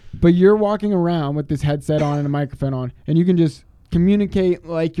 Okay. But you're walking around with this headset on and a microphone on, and you can just communicate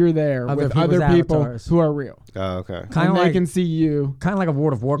like you're there Other with people's other people avatars. who are real. Oh, okay. Kind And of they like can see you. kind of like a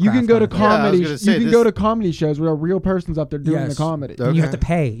World of Warcraft. You can go to kind of thing. I was comedy. gonna say You can this- go to comedy shows where a real person's up there doing the Yes. comedy. Okay. And you have to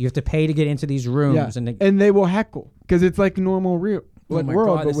pay. You have to pay to get into these rooms. Yeah. And And they will heckle because it's like normal real oh my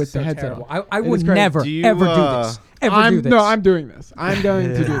world, God, but this with is the so headset. terrible. on. I It would is crazy. never Do you, ever do this. Ever do this. No, I'm doing this. I'm going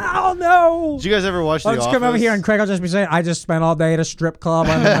to do this. Oh no! Did you guys ever watch The I'll just Office? come over here and Craig will just be saying, I just spent all day at a strip club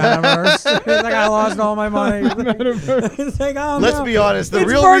on the metaverse. It's like I lost all my money. It's like, oh Let's no. be honest. The It's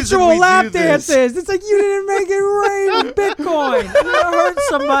real reason virtual we lap do this. dances. It's like you didn't make it rain with Bitcoin. You hurt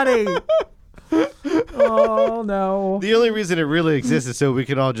somebody. Oh no. The only reason it really exists is so we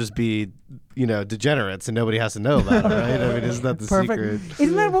can all just be, degenerates and nobody has to know about it, right? I mean, isn't that the Perfect. secret?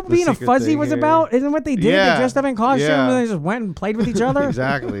 Isn't that what the being a secret fuzzy thing was here? about? Isn't what they did? Yeah. They dressed up in costume Yeah. and they just went and played with each other.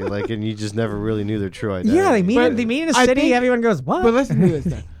 Exactly. And you just never really knew their true identity. Yeah, they meet. But They meet in a I city. think- Everyone goes, "What?" But listen to this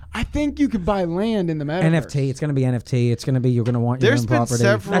then. I think you could buy land in the metaverse. NFT. It's going to be NFT. It's going to be you're going to want your There's own been property.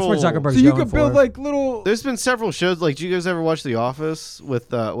 That's what several- Zuckerberg's So you going could build for. like little. There's been several shows. Like, do you guys ever watch The Office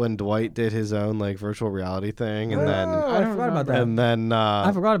with when Dwight did his own virtual reality thing, and then Oh, I forgot about that. and then I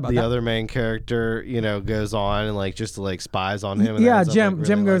forgot about the that. other main character, goes on and just to spies on him. And Yeah, ends up, Jim. really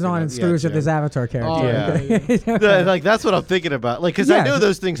Jim goes liking on it. and Yeah, screws with Jim. his avatar character. Yeah. That's what I'm thinking about. Because Yeah, I know it's-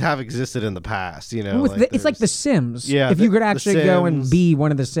 those things have existed in the past. It's like The there's- Sims. Yeah, if you the- could the actually go and Sims. be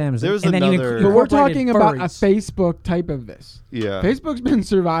one of the Sims, There was and then another- But we're incorporated talking about a furries. Facebook type of this. Yeah, Facebook's been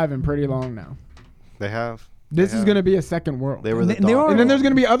surviving pretty long now. they have. This They is have. going to be a second world. They were the And they dog. are- And then there's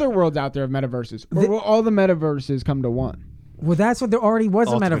going to be other worlds out there of metaverses. Or will all the metaverses come to one? Well, that's what there already was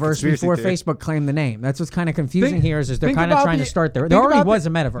a Ultimate metaverse conspiracy before theory. Facebook claimed the name. That's what's kind of confusing Think- here is they're think kind of about trying the- to start there. There think already about was the-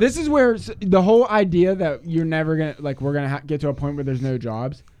 a metaverse. This is where the whole idea that you're never going to, we're going to get to a point where there's no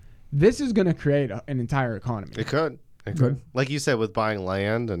jobs. This is going to create an entire economy. It could. Good. Like you said, with buying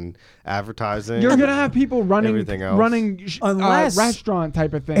land and advertising. You're going to have people running Everything else. Unless restaurant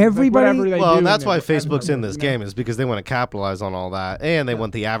type of thing. everybody- whatever they Well, do and that's in why it. Facebook's in this game is because they want to capitalize on all that, and they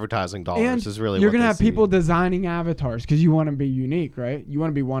want the advertising dollars. And is really you're what going to they have see. people designing avatars because you want to be unique, right? You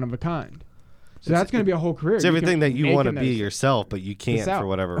want to be one of a kind. So that's going to be a whole career. It's everything that you want to be yourself. yourself, but you can't Yourself. for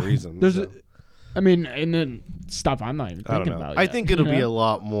whatever reason. There's, so. and then stuff I'm not even I don't thinking know. about. I yet, think it'll you be know? a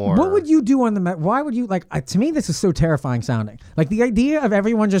lot more. What would you do on the why would you to me this is so terrifying sounding. Like the idea of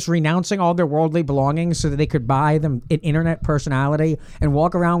everyone just renouncing all their worldly belongings so that they could buy them an internet personality and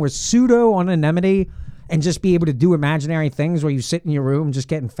walk around with pseudo anonymity and just be able to do imaginary things where you sit in your room just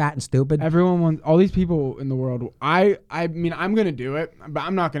getting fat and stupid. Everyone wants all these people in the world. I mean, I'm gonna do it, but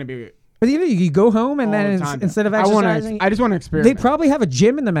I'm not gonna be But you go home and all then the time. instead of I exercising, just want to experiment. they probably have a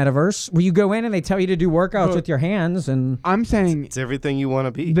gym in the metaverse where you go in and they tell you to do workouts But- with your hands. And I'm saying It's everything you want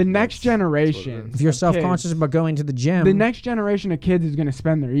to be. the next That's generation. if you're of self-conscious kids- about going to the gym, the next generation of kids is gonna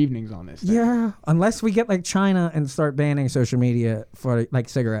spend their evenings on this. thing. yeah, unless we get like China and start banning social media for like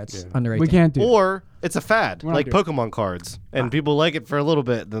cigarettes under 18. we can't do. it. Or it's a fad, We're not like doing Pokemon cards, and people like it for a little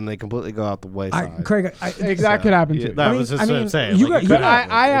bit, then they completely go out the wayside. Craig, That could happen Yeah, too. that was just what I'm saying. you Like, it got- could But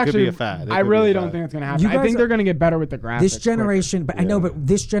happen. I It could actually, be a fad. It I could be really a don't fad. think it's gonna happen. You I guys think are- they're gonna get better with the graphics. this quicker. generation, but I know, but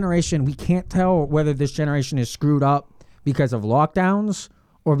this generation, we can't tell whether this generation is screwed up because of lockdowns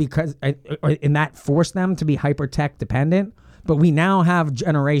or because, and that forced them to be hyper tech dependent. But we now have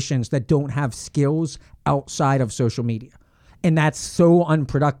generations that don't have skills outside of social media, and that's so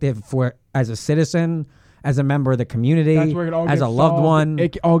unproductive for as a citizen, as a member of the community, That's where it all as gets a loved solved. one.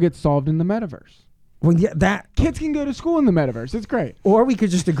 It all gets solved in the metaverse. Well, yeah, that, Kids can go to school in the metaverse. It's great. or we could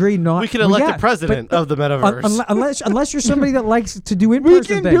just agree not. We can well, elect yeah, a president but- of the metaverse. unless you're somebody that likes to do We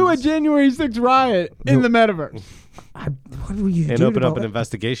in-person can do a things. January 6th riot in the metaverse. What do you and do open to up an the-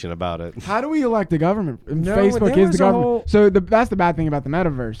 investigation about it. How do we elect the government? No, Facebook there is was the a government. whole- So that's the bad thing about the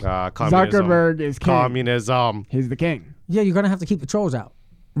metaverse. Communism. Zuckerberg is king. Communism. He's the king. Yeah, you're gonna have to keep the trolls out.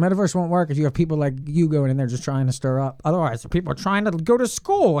 Metaverse won't work if you have people like you going in there just trying to stir up. Otherwise, the people are trying to go to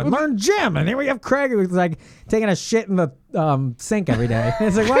school and learn gym, and here we have Craig who's like taking a shit in the sink every day. And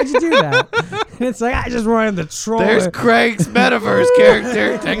it's like, why'd you do that? And it's like, I just wanted to troll. There's it. Craig's metaverse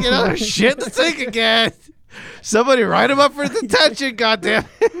character taking out shit in the sink again. Somebody write him up for detention, goddamn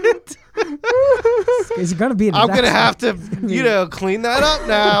it. Is it gonna be? I'm going to have to, clean that up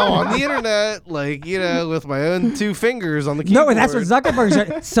now on the internet, with my own 2 fingers on the keyboard. No, and that's what Zuckerberg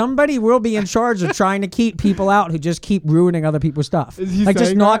said. Somebody will be in charge of trying to keep people out who just keep ruining other people's stuff. Is he Like just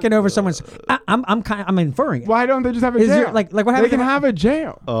saying knocking that? over someone's. I'm inferring it. Why don't they just have a Is jail? there- like what they happened can to- have a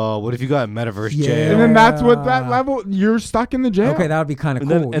jail. Oh, what if you got a metaverse Yeah. jail? And then that's what that level, you're stuck in the jail. Okay, that would be kind of And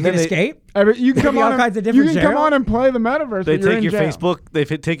cool. then- You and can then they- escape. You can come Maybe all on. kinds of You different can come jail. on and play the metaverse. They but you're take in your jail. Facebook. They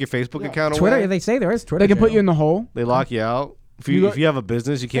take your Facebook account Twitter. away. They say there is Twitter. They can put jail. you in the hole. They lock you out. If you have a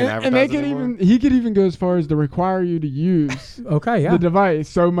business, you can't and advertise they could anymore. he could even go as far as to require you to use Okay, yeah. the device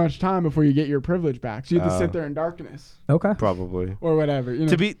so much time before you get your privilege back. So you have to sit there in darkness Okay. Probably. or whatever. You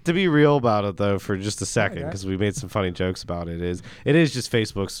know? To be real about it though, for just a second, Okay. because we made some funny jokes about it is just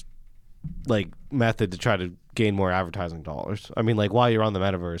Facebook's like method to try to gain more advertising dollars. I mean, like while you're on the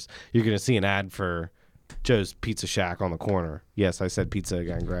metaverse, you're gonna see an ad for Joe's Pizza Shack on the corner. Yes, I said pizza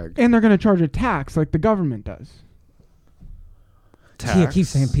again, Greg. And they're going to charge a tax like the government does. Yeah, keep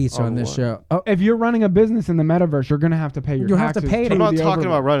saying Tax pizza on this what? show. Oh, If you're running a business in the metaverse, you're going to have to pay your You'll have to taxes pay it. I'm not the talking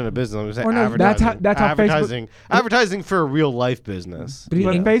overlay. about running a business. I'm just saying Oh, no, advertising. that's how advertising. Advertising for a real life business. But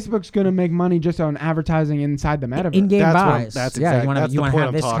But in- Facebook's going to make money just on advertising inside the metaverse. in-game That's what I'm- buys. that's yeah, exact- you want that's to the have point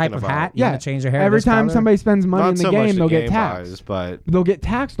I'm this type talking of about. hat. You Yeah. want to change your hair. Every this time color? somebody spends money Not in the so game, much they'll the get game taxed. buys, They'll get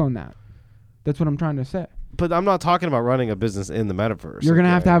taxed on that. That's what I'm trying to say. but I'm not talking about running a business in the metaverse. You're going to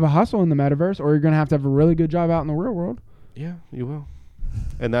have to okay? have a hustle in the metaverse, or you're going to have a really good job out in the real world. Yeah, you will.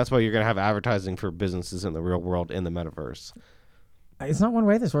 And that's why you're going to have advertising for businesses in the real world in the metaverse. It's not one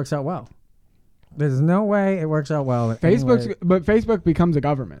way this works out well. There's no way it works out well. But Anyway. Facebook becomes a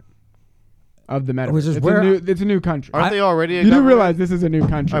government of the metaverse. Which is it's, where- it's a new country. Aren't they already a You do government? realize this is a new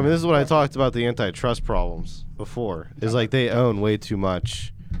country. I mean, this is what I talked about the antitrust problems before. Is like they own way too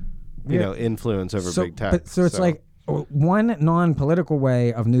much, you Yeah. know, influence over so, big tech. but, so it's like one non-political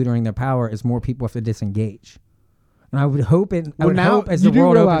way of neutering their power is more people have to disengage. And I would hope I Well, would now hope as you the do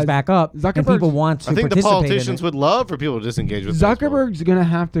world opens realize back up and Zuckerberg's- people want to I think the participate politicians in it. would love for people to disengage with Facebook. Zuckerberg's going to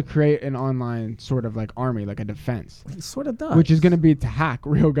have to create an online sort of like army, like a defense, He sort of does. which is going to be to hack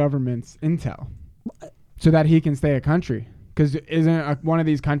real government's intel so that he can stay a country. Because isn't one of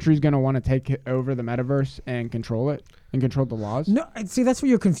these countries going to want to take over the metaverse and control it and control the laws? No, see, that's where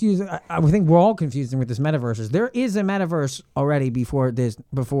you're confused. I would think we're all confusing with this metaverse. There is a metaverse already before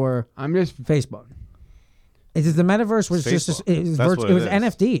I'm just Facebook. It's just the metaverse was It's just Facebook. it was, That's what it was it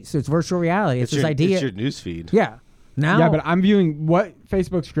is. NFTs. So it's virtual reality. It's this your, idea. It's your newsfeed. Yeah. Now. yeah, but I'm viewing what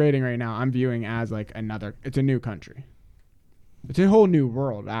Facebook's creating right now. I'm viewing as like it's a new country. It's a whole new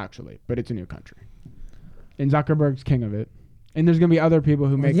world actually, but it's a new country. And Zuckerberg's king of it. And there's gonna be other people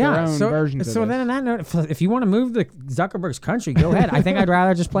who make their own versions of so this. then, on that note, if you want to move to Zuckerberg's country, go ahead. I think I'd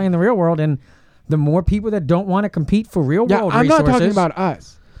rather just play in the real world. And the more people that don't want to compete for real world I'm resources, not talking about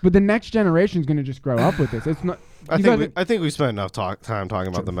us, but the next generation is gonna just grow up with this. It's not. I you think guys- I think we spent enough time talking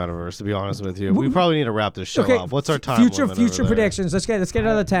about the metaverse. To be honest with you, we probably need to wrap this show okay. up. What's our time? Future limit over there? predictions. Let's get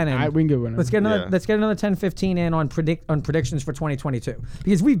another 10 in. we can go in. Let's get another Yeah. let's get another 10-15 in on predictions for 2022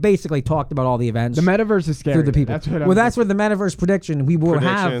 because we've basically talked about all the events. the metaverse is scary. through the people. That's what That's what the metaverse prediction we will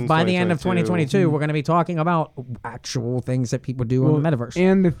have Predictions, by the end of 2022. 2022. We're going to be talking about actual things that people do on the metaverse.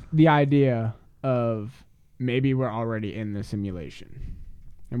 and the idea of maybe we're already in the simulation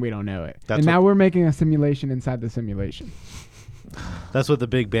and we don't know it. That's and what- now we're making a simulation inside the simulation. That's what the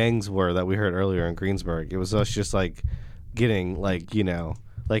big bangs were that we heard earlier in Greensburg. It was us just like getting like, you know,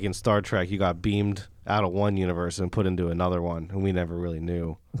 like in Star Trek, you got beamed out of one universe and put into another one, and we never really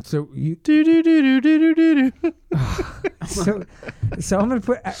knew. So you Do, do, do, do, do, do, do. so I'm going to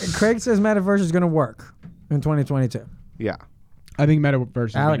put Craig says metaverse is going to work in 2022. Yeah. I think metaverse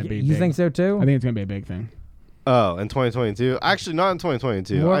is Alec, going to be you big. think so too? I think it's going to be a big thing. Oh, in 2022? Actually, not in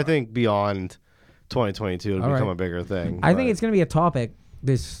 2022. Well- I think beyond 2022 it'll All become right. a bigger thing. I think but it's going to be a topic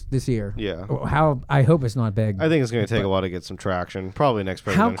this year. Yeah. How I hope it's not big. I think it's going to take a while to get some traction. Probably next How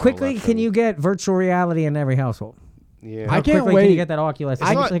presidential quickly election. can you get virtual reality in every household? Yeah. I How can't quickly wait. can you get that Oculus? It's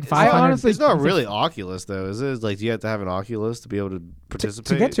I not, think it's it's like not- 500 honestly- it's not really Oculus though, is it? It's like, do you have to have an Oculus to be able to participate?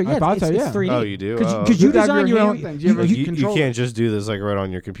 to get to. I Yeah, thought it's, so, it's yeah. 3D. Oh, you do? Could Oh, you okay. design your own? Things. You have a- You control can't just do this like right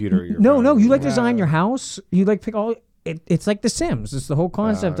on your computer. Or your No, phone. no, you like design Yeah. your house. You like pick all. It's like The Sims. It's the whole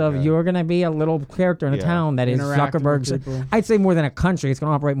concept of okay. you're gonna be a little character in a Yeah. town that is Interact with Zuckerberg's. people. I'd say more than a country. It's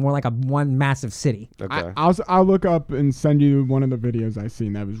gonna operate more like one massive city. Okay. I'll look up and send you one of the videos I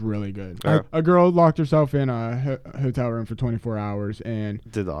seen that was really good. Yeah. A girl locked herself in a hotel room for 24 hours and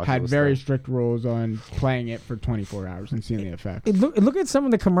Did the Oculus had very thing. strict rules on playing it for 24 hours and seeing the effects. Look at some of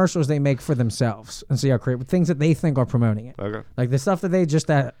the commercials they make for themselves and see how creative things that they think are promoting it. Okay. Like the stuff that they just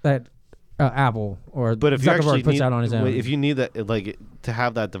that Apple or But if you actually Zuckerberg puts need, out on his own. if you need that, like to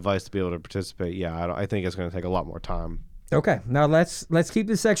have that device to be able to participate, yeah, I think it's going to take a lot more time. Okay, now let's keep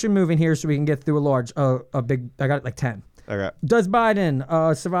this section moving here so we can get through a big. I got like 10. Okay. Does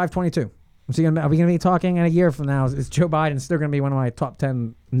Biden survive 22? Are we going to be talking in a year from now? Is Joe Biden still going to be one of my top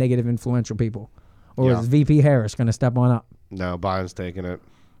 10 negative influential people? Or Yeah. is VP Harris going to step on up? No, Biden's taking it.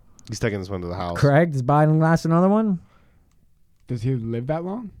 He's taking this one to the House. Craig, does Biden last another one? Does he live that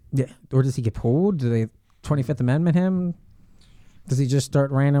long? Yeah. Or does he get pulled? Do they 25th Amendment him? Does he just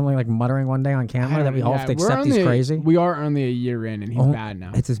start randomly like muttering one day on camera that we all have to accept he's crazy? We are only a year in, and he's bad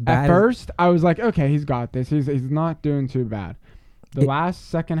now. It's as bad. At first, I was like, okay, he's got this. He's not doing too bad. The last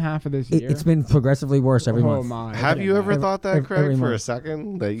second half of this year, it's been progressively worse every month. My! Have you ever thought that, Craig, every for a month.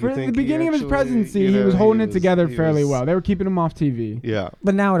 second? That you For think the beginning of his actually, presidency, you he know, was holding it together he fairly was- well. They were keeping him off TV. Yeah.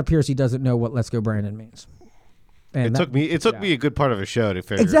 But now it appears he doesn't know what "Let's Go Brandon" means. And It took me a good part of a show to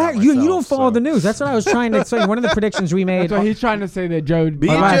figure exactly. it out You don't myself, follow so. the news. That's what I was trying to say. One of the predictions we made. So he's trying to say that Joe. Me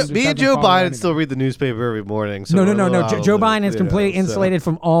and Joe Biden still read the newspaper every morning. So No. Joe Biden is completely insulated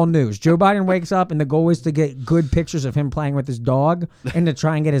from all news. Joe Biden wakes up, and the goal is to get good pictures of him playing with his dog, and to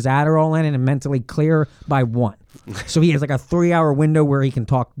try and get his Adderall in and mentally clear by 1. So he has like a 3-hour window where he can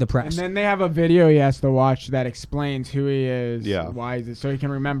talk to the press. And then they have a video he has to watch that explains who he is, Yeah. why is it, so he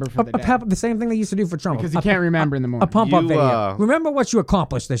can remember for the day. The same thing they used to do for Trump. Because he can't remember in the morning. A pump-up You, video. Remember what you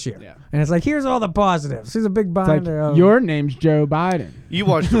accomplished this year. Yeah. And it's like, here's all the positives. Here's a big It's like, binder. of- your name's Joe Biden. You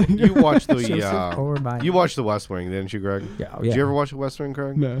watched the Joseph or Biden. you watched the West Wing, didn't you, Greg? Yeah, Did you ever watch the West Wing,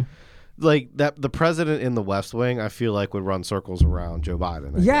 Craig? No. Like that, the president in the West Wing, I feel like would run circles around Joe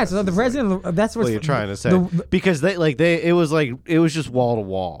Biden. I Yeah, guess. so the It's president, that's what what you're trying to say, because it was just wall to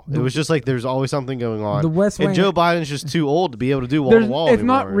wall. It was just like there's always something going on. The West and Wing- Joe Biden's just too old to be able to do wall to wall. It's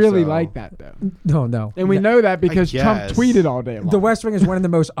not really so. like that, though. No. And we know that because Trump guess. tweeted all day long. The West Wing is one of the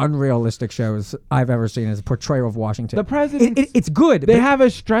most unrealistic shows I've ever seen as a portrayal of Washington. The president, it's good. they but have a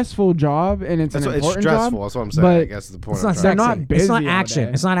stressful job, and it's That's an what, it's important stressful. job. That's what I'm saying. but I guess is the point. it's not I'm sexy. trying They're not It's busy not all action.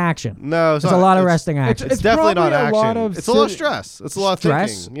 day. It's not action. No, It's a lot of it's- resting action. it's It's definitely not probably a lot action. of It's a lot of citi- stress. It's a lot of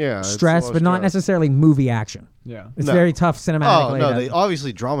Stress, thinking. Yeah, it's a stress, lot of but not stress. necessarily movie action. Yeah. It's No. very tough cinematically. Oh no, to- they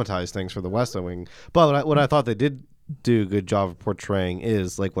obviously dramatize things for the West Wing. But what I thought they did do a good job of portraying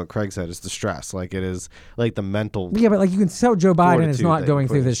is like what Craig said, is the stress. Like it is like the mental. yeah, but like you can tell Joe Biden is Fortitude not that going you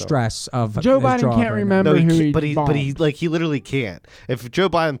through put the yourself. stress of Joe his Biden job can't right now. remember No, who he but he bombed. like he literally can't. If Joe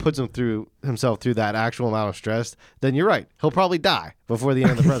Biden puts himself through that actual amount of stress, then you're right. He'll probably die before the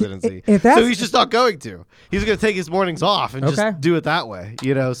end of the presidency. If that's- So he's just not going to. He's going to take his mornings off and Okay. just do it that way.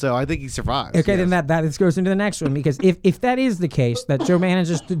 So I think he survives. Okay, yes. then that goes into the next one, because if that is the case, that Joe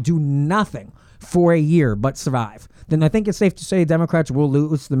manages to do nothing for a year but survive, then I think it's safe to say Democrats will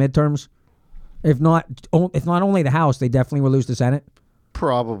lose the midterms. If not only the House, they definitely will lose the Senate.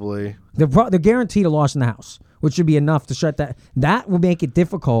 Probably. They're guaranteed a loss in the House, which should be enough to shut that. That will make it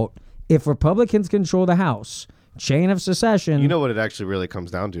difficult if Republicans control the House. Chain of secession. You know what it actually really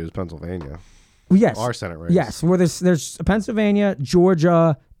comes down to is Pennsylvania. Yes, our Senate race. Yes, where there's Pennsylvania,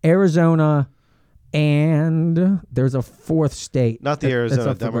 Georgia, Arizona, and there's a fourth state. Not the that's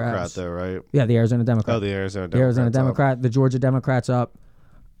Arizona up for Democrat, grabs. though, right? Yeah, the Arizona Democrat. Oh, the Arizona The Democrat. Arizona Democrat, the Georgia Democrats up.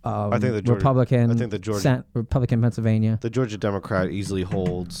 I think the Georgia, Republican. I think the Georgia, Republican Pennsylvania. the Georgia Democrat easily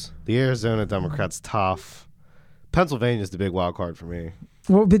holds. The Arizona Democrat's tough. Pennsylvania's the big wild card for me.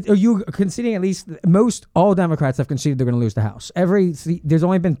 Well, but are you conceding at least all Democrats have conceded they're going to lose the House? There's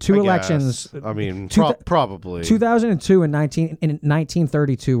only been two I elections. guess. I mean, Two- probably. 2002 and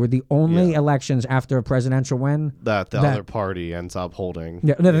 1932 were the only Yeah. elections after a presidential win that the other party ends up holding.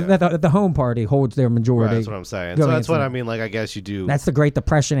 Yeah, that the home party holds their majority. Right, that's what I'm saying. going So that's into what the- I mean. Like, I guess you do. That's the Great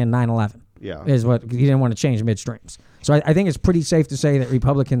Depression and 9/11. Yeah. Is what he didn't want to change midstreams. So I think it's pretty safe to say that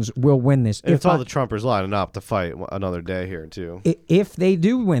Republicans will win this. And it's all the Trumpers lining up to fight another day here too. If they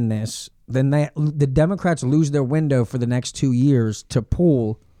do win this, then the Democrats lose their window for the next 2 years to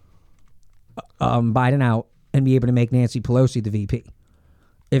pull Biden out and be able to make Nancy Pelosi the VP.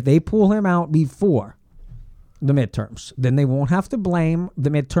 If they pull him out before the midterms, then they won't have to blame the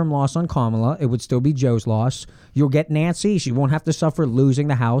midterm loss on Kamala. It would still be Joe's loss. You'll get Nancy. She won't have to suffer losing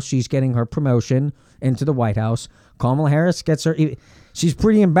the House. She's getting her promotion into the White House. Kamala Harris gets her. She's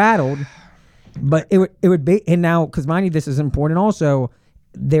pretty embattled, but it would be. And now, because mind you, this is important also,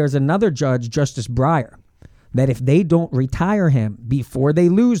 there's another judge, Justice Breyer, that if they don't retire him before they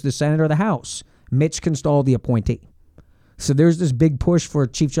lose the Senate or the House, Mitch can stall the appointee. So there's this big push for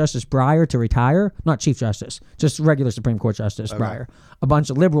Chief Justice Breyer to retire. Not Chief Justice, just regular Supreme Court Justice Breyer. A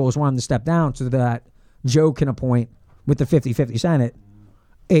bunch of liberals want him to step down so that Joe can appoint, with the 50-50 Senate,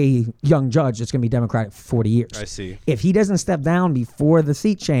 a young judge that's going to be Democratic for 40 years. I see. If he doesn't step down before the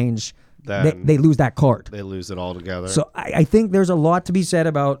seat change, Then they lose that card. They lose it all together. So I think there's a lot to be said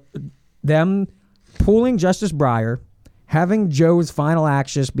about them pulling Justice Breyer, having Joe's final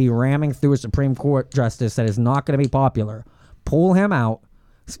actions be ramming through a Supreme Court justice that is not going to be popular, pull him out,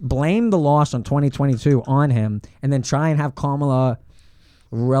 blame the loss on 2022 on him, and then try and have Kamala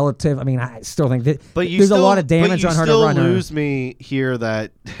relative. I mean, I still think that there's a lot of damage on her to run you still her. lose me here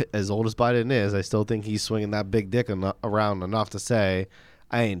that as old as Biden is, I still think he's swinging that big dick around enough to say,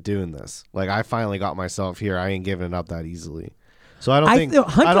 I ain't doing this. Like, I finally got myself here. I ain't giving it up that easily. So I don't think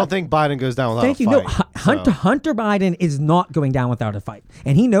Hunter, I don't think Biden goes down without Thank a you. fight. No, Hunter Biden is not going down without a fight,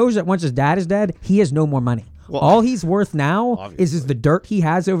 and he knows that once his dad is dead, he has no more money. Well, all he's worth now obviously. is the dirt he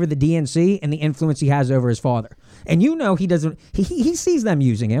has over the DNC and the influence he has over his father. And you know he doesn't. He sees them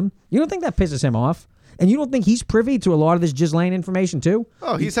using him. You don't think that pisses him off? And you don't think he's privy to a lot of this Ghislaine information too?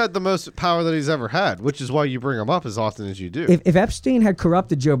 Oh, he's had the most power that he's ever had, which is why you bring him up as often as you do. If Epstein had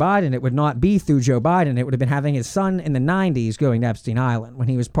corrupted Joe Biden, it would not be through Joe Biden. It would have been having his son in the 90s going to Epstein Island when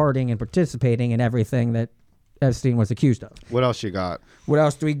he was partying and participating in everything that Epstein was accused of. What else you got? What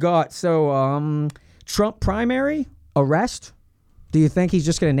else do we got? So, Trump primary, arrest. Do you think he's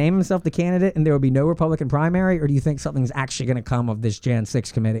just going to name himself the candidate and there will be no Republican primary? Or do you think something's actually going to come of this Jan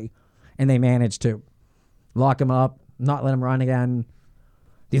 6 committee and they manage to lock him up, not let him run again?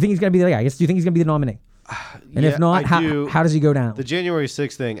 Do you think he's going to be the guy? Do you think he's going to be the nominee? And if not, how does he go down? The January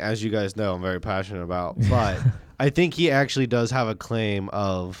 6th thing, as you guys know, I'm very passionate about. But I think he actually does have a claim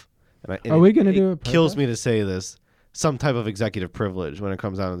of... Are we going to do it? Kills me to say this. Some type of executive privilege when it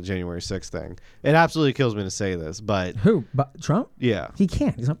comes down to the January 6th thing. It absolutely kills me to say this, but... Who? Trump? Yeah. He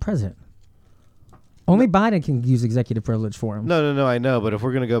can't. He's not president. Only Biden can use executive privilege for him. No, I know. But if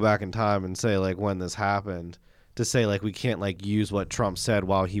we're going to go back in time and say, like, when this happened, to say, like, we can't, like, use what Trump said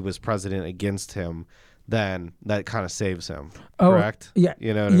while he was president against him, then that kind of saves him. Correct? Yeah.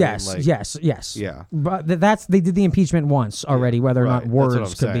 You know what I mean? Like, Yes. Yeah. But they did the impeachment once already, whether or not Right. That's what words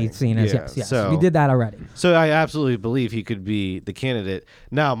I'm could be saying. seen as Yeah. yes. So- We did that already. So I absolutely believe he could be the candidate.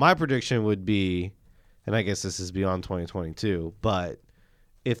 Now, my prediction would be, and I guess this is beyond 2022, but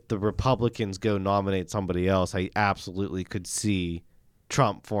if the Republicans go nominate somebody else, I absolutely could see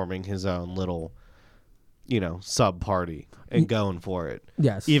Trump forming his own little, sub-party and going for it.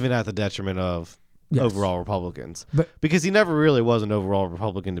 Yes. Even at the detriment of overall Republicans. But because he never really was an overall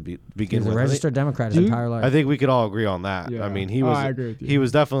Republican to begin he's a with. registered Democrat his entire life. I think we could all agree on that. Yeah. I mean, he was I agree with you. he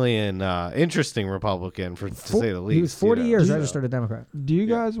was definitely an interesting Republican, to say the least. He was 40 years so. registered a Democrat. Do you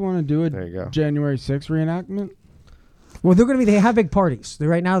guys want to do There you go. a January 6th reenactment? Well, they have big parties.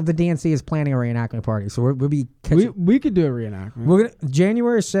 Right now, the DNC is planning a reenactment party, so we'll be catching. We could do a reenactment. We're gonna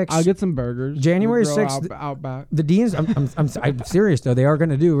January 6th. I'll get some burgers. January We'll grill 6th. out back. The DNC. I'm serious though. They are going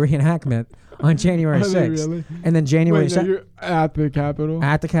to do a reenactment on January Are they 6th, really? and then January Wait, no, 7th you're at the Capitol.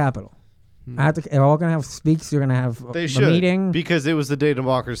 at the Capitol. They're all going to have speaks. You're going to have They a should, meeting. because it was the day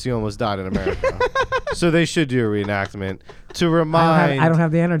democracy almost died in America. So they should do a reenactment to remind. I don't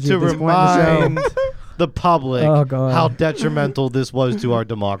have the energy to at this point in the remind the public Oh, God. how detrimental this was to our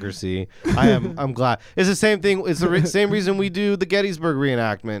democracy. I'm glad. It's the same thing. It's the same reason we do the Gettysburg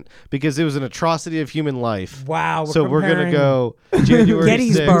reenactment, because it was an atrocity of human life. Wow. So we're gonna go January 6th.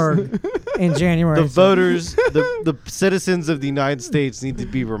 Gettysburg in January. The voters, the citizens of the United States need to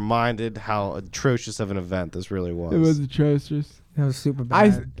be reminded how atrocious of an event this really was. It was atrocious. That was super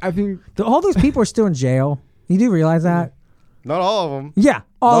bad. I think All those people are still in jail. You do realize that? Not all of them. Yeah.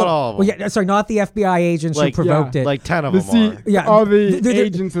 Not all of them. Well, yeah. Sorry, not the FBI agents Like- who provoked it. Like 10 of the them are. Yeah, all the there-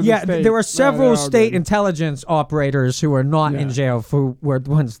 agents of the yeah, state. there were several they're all state good. intelligence operators who were not in Yeah. jail who were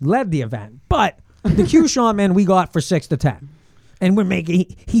the ones who led the event. But the Q Shawn man we got for 6 to 10. And we're making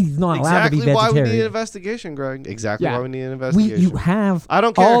he's not allowed to be Exactly why we need an vegetarian. investigation, Greg. Exactly Yeah. why we need an You investigation. have I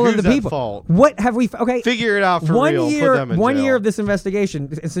don't care all who's of the at people. fault. What have we okay? Figure it out for one real. year, Put them in one jail. year of this investigation,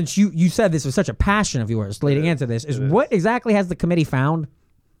 and since you said this was such a passion of yours leading into this, is what exactly has the committee found?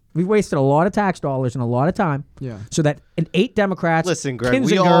 We've wasted a lot of tax dollars and a lot of time, Yeah. so that 8 Democrats, Listen, Greg,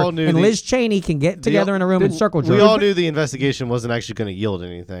 we Kinzinger, all knew and the- Liz Cheney can get together in a room and circle jerk. We all knew the investigation wasn't actually going to yield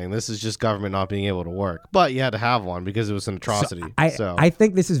anything. This is just government not being able to work. But you had to have one because it was an atrocity. I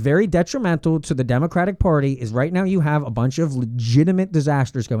think this is very detrimental to the Democratic Party. Is right now you have a bunch of legitimate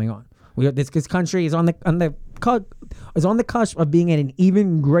disasters going on. This country is on the cusp of being at an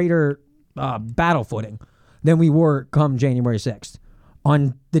even greater battle footing than we were come January 6th.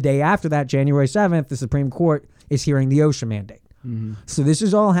 On the day after that, January 7th, the Supreme Court is hearing the OSHA mandate. Mm-hmm. So this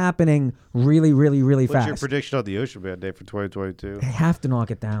is all happening really, really, really What's fast. your prediction on the OSHA mandate for 2022? They have to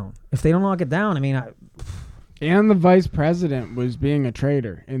knock it down. If they don't knock it down, I mean, And the vice president was being a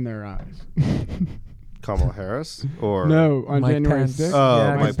traitor in their eyes. Kamala Harris? Or No, on Mike January Pence. 6th. Oh,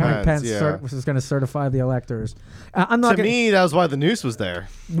 yeah, Mike 'cause Mike Pence, Pence yeah. was going to certify the electors. I'm not To gonna, me, that was why the noose was there.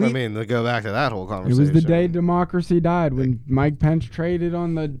 I mean, to go back to that whole It conversation. was the day democracy died when Mike Pence traded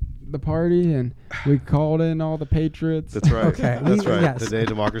on the the party, and we called in all the patriots. That's right. Okay. That's right. Yes. The day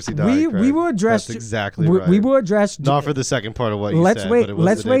democracy died. we Craig. will address. That's exactly we, right. we will address. Not for the second part of what you Let's said. wait. But it was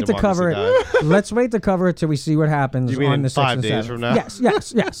Let's the day wait to cover it. democracy died. Let's wait to cover it till we see what happens You mean on in the 6th 5 and days 7th. from now?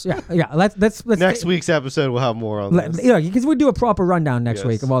 Yes. Yeah. Let's Next week's episode, we'll have more on this. because we do a proper rundown next Yes.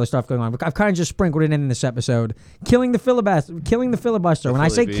 week of all the stuff going on. I've kind of just sprinkled it in this episode. Killing the filibuster. When I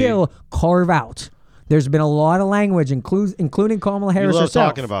say Philly B. kill, carve out. There's been a lot of language, including Kamala You Harris love herself.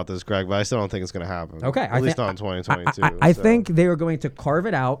 talking about this, Greg, but I still don't think it's going to happen. Okay, At least not in 2022. I so. think they are going to carve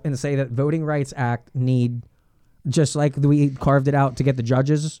it out and say that Voting Rights Act need, just like we carved it out to get the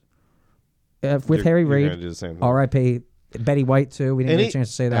judges with You're- Harry you're Reid. gonna do the same thing. R.I.P. Betty White too. We didn't get a chance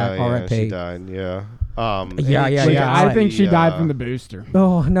to say that. Oh, yeah, R.I.P. she died. Yeah. Yeah. I think she died from the booster.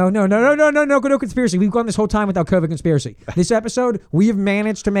 Oh no conspiracy. We've gone this whole time without COVID conspiracy. This episode, we have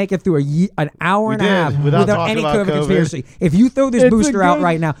managed to make it through an hour and a did, half without without talking any about COVID COVID. conspiracy. If you throw this booster out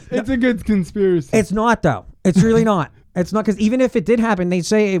right now, It's a good conspiracy. it's not though. It's really not. It's not, because even if it did happen, they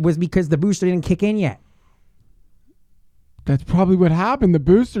say it was because the booster didn't kick in yet. That's probably what happened. The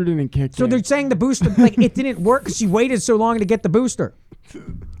booster didn't kick So in. they're saying the booster, like, it didn't work because she waited so long to get the booster.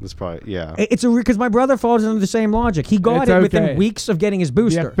 That's probably, yeah. It's because my brother falls under the same logic. He got It's it okay. within weeks of getting his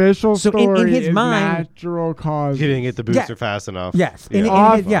booster. The official so story in his is mind, natural cause. He didn't get the booster Yeah. fast enough. Yes. Yeah. In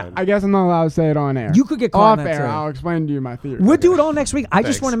Off, his- yeah. I guess I'm not allowed to say it on air. You could get caught off in that air. too. I'll explain to you my theory. We'll do it all next week. I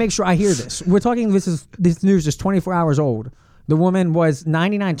just Thanks. want to make sure I hear this. We're talking. This news is 24 hours old. The woman was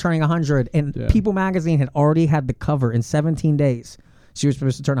 99, turning 100, and Yeah. People magazine had already had the cover in 17 days. She was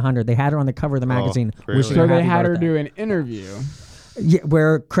supposed to turn 100. They had her on the cover of the magazine. really? wishing So her they happy had her birthday. do an interview. Yeah,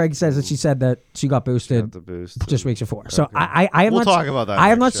 where Craig says that she said that she got boosted Got the boost. just weeks before. So I have We'll not talk about that I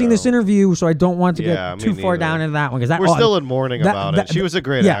have next not seen this show. interview, so I don't want to Yeah, get me too far neither. down into that one, because that We're still in mourning about it. She was a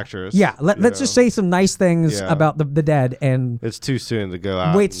great actress. Yeah, let's just say some nice things Yeah. about the dead and It's too soon to go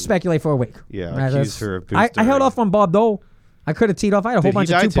out. wait to and- speculate for a week. Yeah, Right, accuse that's- her of I held boostering. off on Bob Dole. I could have teed off. I had a whole Did he bunch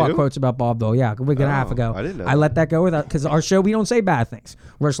of die Tupac too? quotes about Bob Dole. Yeah, a week and a half Oh, ago. I didn't know I that. let that go without, because our show, we don't say bad things.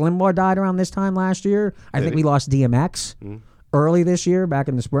 Rush Limbaugh died around this time last year. I Did think he? we lost DMX early this year, back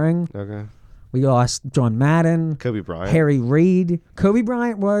in the spring. Okay. We lost John Madden. Kobe Bryant. Harry Reid. Kobe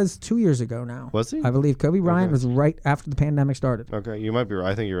Bryant was 2 years ago now. Was he? I believe Kobe Bryant was right after the pandemic started. Okay, you might be right.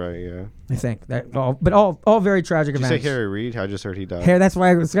 I think you're right. Yeah. I think that all very tragic Did you say events. Harry Reid? I just heard he died. That's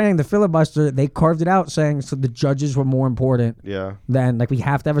why I was saying the filibuster. They carved it out, saying so the judges were more important Yeah. than, like, we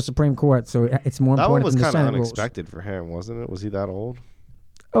have to have a Supreme Court, so it's more That one important was than the kind of Senate rules. unexpected for him, wasn't it? Was he that old?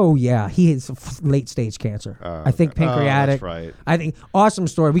 Oh yeah, he has late stage cancer. I think okay. Oh, that's pancreatic. right. I think awesome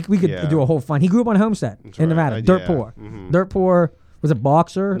story. We could Yeah. do a whole fun. He grew up on Homestead in right. Nevada. Dirt Yeah. poor. Mhm. Dirt poor. Was a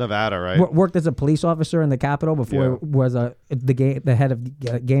boxer. Nevada, right? Worked as a police officer in the Capitol before Yeah. he was the head of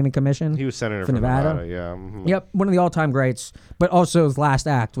the gaming commission. He was senator for from Nevada. Nevada. Yeah. Mhm. Yep, one of the all-time greats. But also his last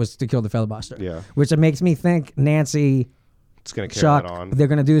act was to kill the filibuster. Yeah. Which makes me think Nancy, It's gonna carry Chuck, that on. they're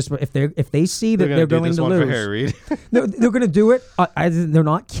going to do this. If they see that They're they're do going this to one lose, for Harry Reid. they're going to do it. They're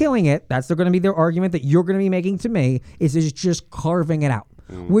not killing it. That's going to be their argument that you're going to be making to me. Is just carving it out.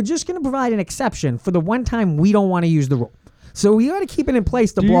 We're just going to provide an exception for the one time we don't want to use the rule. So we got to keep it in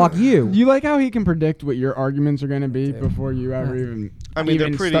place to block you. Do you like how he can predict what your arguments are going to be before you ever even? I mean, they're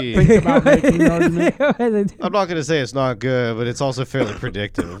even pretty- think about making the argument. I'm not gonna say it's not good, but it's also fairly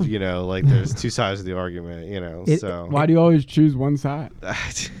predictive. You know, like there's two sides of the argument. You know, so Why do you always choose one side? I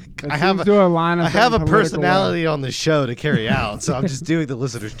That have seems to align I us have a in political personality on the show to carry out, so I'm just doing the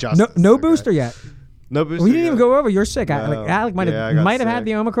listeners justice. No okay? booster yet. No booster. We didn't yet. even go over. You're sick. No. Alec might Yeah, I have got had sick.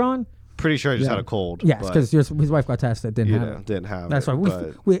 the Omicron. Pretty sure I just Yeah. had a cold. Yes, but, because his wife got tested. Didn't you have know, it. didn't have. That's it, why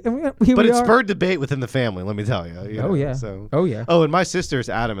but, here but we it are. spurred debate within the family. Let me tell you. you Oh, know, yeah. So. Oh, yeah. Oh, and my sister's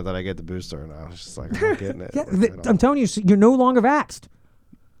adamant that I get the booster, and I was just like, I'm not getting it. Yeah, Like, I don't- I'm telling you, you're no longer vaxxed.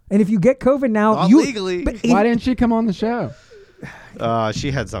 And if you get COVID now, Not you legally. But Why didn't she come on the show?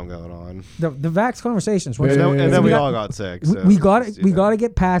 She had something going on, the vax conversations? Yeah, and then, yeah, and then we we got- all got sick. So we got just, it. We you know. got to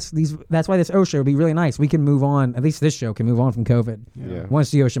get past these. That's why this OSHA would be really nice. We can move on. At least this show can move on from COVID. Yeah. Once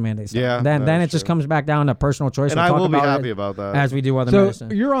the OSHA mandates. start. Yeah, Then that's it just true. comes back down to personal choice. And We'll I talk will be about happy it about that. as we do other So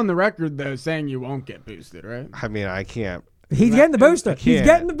medicine. you're on the record though saying you won't get boosted, right? I mean, I can't. He's getting the booster. He's can't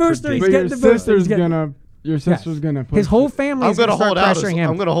getting the booster. He's But getting your the booster. sister's He's getting- gonna. Your sister's gonna. Push His whole it. family I'm is going gonna to hold start out. pressuring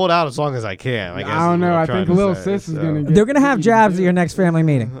him. I'm gonna hold out as long as I can. I guess. I don't is what know. I'm I trying think to little say, sis is so. gonna get. They're going to have jabs at your next family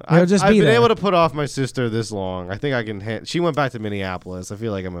meeting. They'll just I've be been there. able to put off my sister this long. I think I can. She went back to Minneapolis. I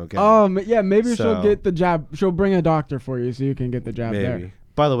feel like I'm okay. Yeah, maybe So- she'll get the jab. She'll bring a doctor for you so you can get the jab maybe. there.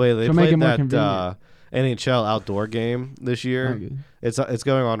 By the way, they She'll make it played more that convenient. NHL outdoor game this year. Okay. It's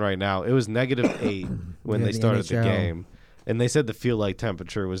going on right now. It was -8 when Yeah, they the started the NHL. game, and they said the feel like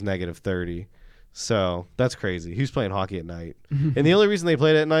temperature was -30. So that's crazy. Who's playing hockey at night? And the only reason they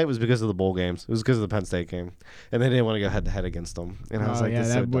played it at night was because of the bowl games. It was because of the Penn State game, and they didn't want to go head to head against them. And I was like, yeah, this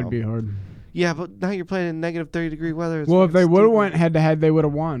that so would dumb. be hard. Yeah, but now you're playing in negative 30-degree weather. It's Well, if they fucking would have stupid. went head to head, they would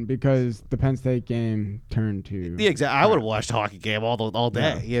have won because the Penn State game turned to. Yeah, exactly. I would have watched a hockey game all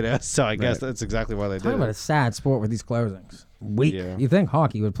day. You know, so I guess that's exactly why they Talk did about it. a sad sport with these closings. Weak. Yeah. You think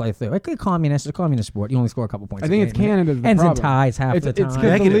hockey would play through? It's a communist sport. You only score a couple points. I think a it's game. Canada's the Ends in problem. ties half It's- the it's time. 'cause the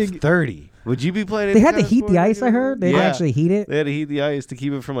Negative league- 30. Would you be playing? They any had to kind of heat sport the in ice. I heard they Yeah. actually heat it. They had to heat the ice to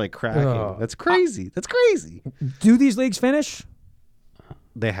keep it from like cracking. Ugh. That's crazy. That's crazy. Do these leagues finish?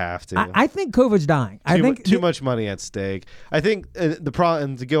 They have to. I think COVID's dying. I think too much money at stake. I think the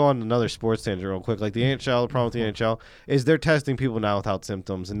problem, and to go on another sports tangent real quick, like the NHL, the problem with the NHL is they're testing people now without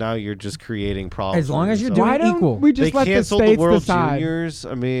symptoms, and now you're just creating problems. As long for as you're yourself. Why don't equal. we just they let the canceled states the World decide? Juniors.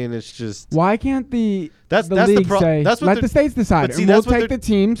 I mean, it's just Why can't the That's the the league pro- say that's what let they're- the states decide, but see, and we'll that's what take they're- the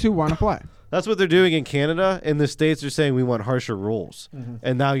teams who want to play? that's what they're doing in Canada, and the states are saying we want harsher rules,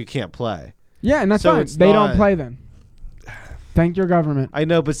 and now you can't play. Yeah, and that's So fine. it's They not- don't play then. Thank your government. I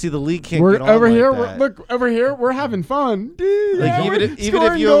know, but see, the league can't. We're get on over like here. that. Look over here. We're having fun. Like, We're even if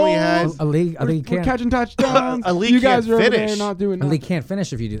scoring you only goals. had a league We're can't. catching touchdowns. A league you guys can't are over finish. there not doing A league that. can't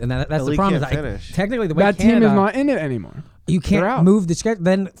finish if you do, and that's A the league problem. can't is finish. Technically, the way That Canada, team is not in it anymore. you They're can't out. move the schedule.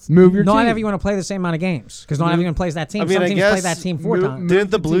 Then Move your not team. everyone to play the same amount of games because not Move- everyone plays that team. I mean, Some I teams guess play that team 4 move- times.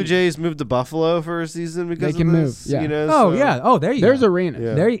 Didn't the the Blue team. Jays move to Buffalo for a season because can of move, this? yeah. You know, Oh so- yeah. Oh, there you There's go. arenas.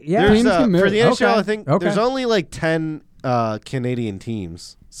 Yeah. There, yeah. There's, Teams can for move. the NHL, I Okay. think Okay. there's only like 10 Canadian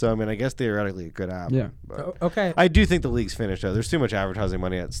teams. So I mean, I guess theoretically it could happen. Yeah. But Okay. I do think the league's finished though. There's too much advertising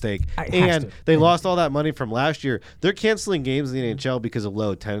money at stake, It has and to. they lost all that money from last year. They're canceling games in the NHL because of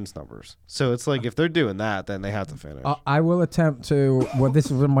low attendance numbers. So it's like if they're doing that, then they have to finish. I will attempt to. Well, this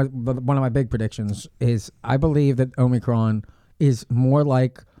is one of my big predictions. Is I believe that Omicron is more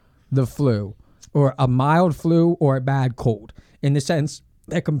like the flu, or a mild flu, or a bad cold, in the sense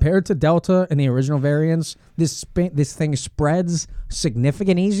that compared to Delta and the original variants, this thing spreads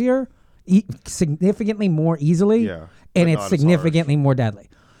significantly more easily, Yeah, and but it's not as significantly more deadly.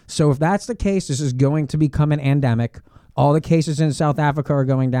 So if that's the case, this is going to become an endemic. All the cases in South Africa are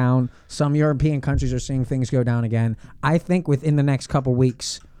going down. Some European countries are seeing things go down again. I think within the next couple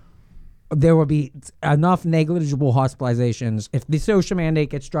weeks, there will be enough negligible hospitalizations. If the social mandate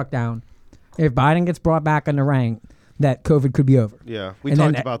gets struck down, if Biden gets brought back on the rank, that COVID could be over. Yeah, we And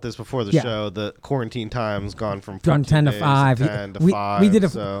talked then- about this before the yeah. show. The quarantine time's gone from From 10 to 14 days 5. 10 to we, 5. we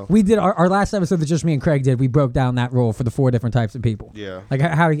did so. our last episode that just me and Craig did. We broke down that rule for the 4 different types of people. Yeah. Like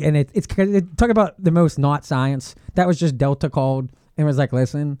how and it's talk about the most not science. That was just Delta called and was like,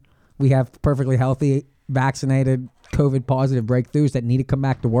 listen, we have perfectly healthy, vaccinated, COVID positive breakthroughs that need to come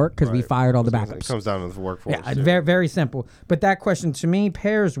back to work because we Right. fired all the It backups. comes down to the workforce. Yeah, too. very very simple. But that question to me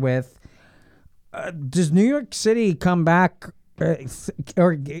pairs with: does New York City come back,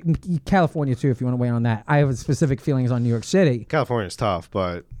 or California too? If you want to weigh in on that, I have specific feelings on New York City. California's tough,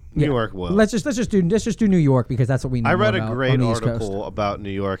 but New Yeah. York will. Let's just do New York because that's what we know. I read more a about great on the East Coast. article about New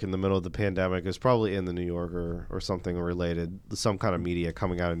York in the middle of the pandemic. It's probably in the New Yorker or something related, some kind of media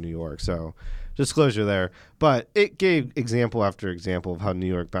coming out of New York. So disclosure there. But it gave example after example of how New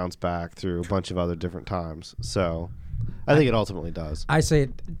York bounced back through a bunch of other different times. So I think it ultimately does. I say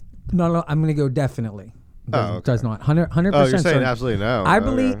it. No, I'm going to go definitely. Oh, okay. Does not 100%. Oh, you're saying certain. absolutely no. I Okay.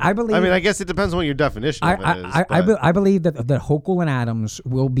 believe. I mean, I guess it depends on what your definition of it is. I believe that Hochul and Adams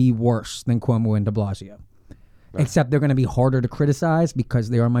will be worse than Cuomo and De Blasio, except they're going to be harder to criticize because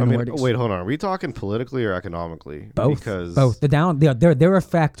they are minorities. wait, hold on. Are we talking politically or economically? both. Because Both. Their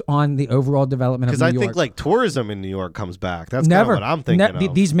effect on the overall development of New I York. think like tourism in New York comes back. That's Never. kind of what I'm thinking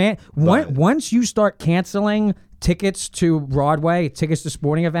of. These But- once you start canceling tickets to Broadway, tickets to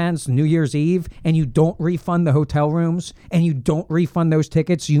sporting events, New Year's Eve, and you don't refund the hotel rooms and you don't refund those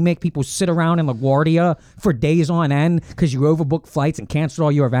tickets, you make people sit around in LaGuardia for days on end because you overbooked flights and canceled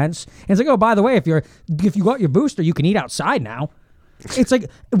all your events. And it's like, oh, by the way, if you got your booster, you can eat outside now. It's like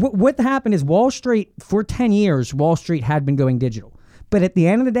what happened is Wall Street, for 10 years, Wall Street had been going digital. But at the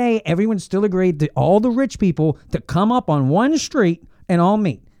end of the day, everyone still agreed to all the rich people to come up on one street and all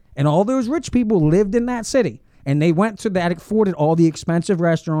meet. And all those rich people lived in that city. And they went to that, afforded all the expensive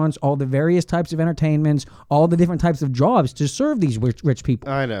restaurants, all the various types of entertainments, all the different types of jobs to serve these rich people.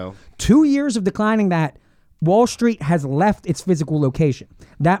 I know. 2 years of declining that, Wall Street has left its physical location.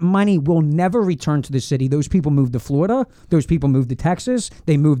 That money will never return to the city. Those people moved to Florida. Those people moved to Texas.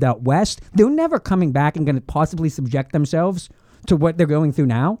 They moved out west. They're never coming back and going to possibly subject themselves to what they're going through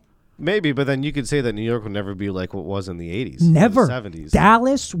now. Maybe, but then you could say that New York would never be like what was in the 80s. Never. Or the 70s.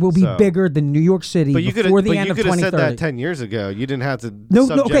 Dallas will be So- bigger than New York City But you could before the have end of said 2030. that 10 years ago. You didn't have to No,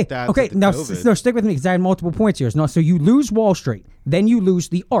 subject that okay. to Now, COVID. no, stick with me because I had multiple points here. No, so you lose Wall Street, then you lose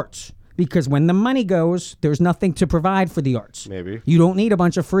the arts because when the money goes, there's nothing to provide for the arts. Maybe. You don't need a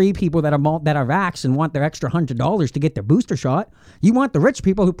bunch of free people that are vaxxed and want their extra $100 to get their booster shot. You want the rich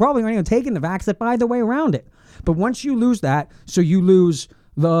people who probably aren't even taking the vax that buy the way around it. But once you lose that, so you lose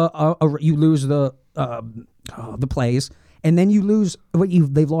the plays, and then you lose what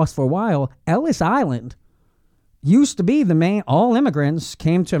they've lost for a while. Ellis Island used to be the main. All immigrants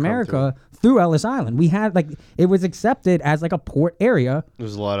came to America through Ellis Island. We had it was accepted as like a port area.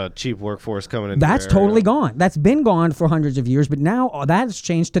 There's a lot of cheap workforce coming in. That's totally gone. That's been gone for hundreds of years, but now that's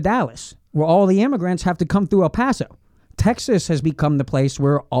changed to Dallas, where all the immigrants have to come through El Paso. Texas has become the place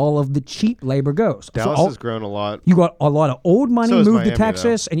where all of the cheap labor goes. Dallas has grown a lot. You got a lot of old money So has moved to Miami,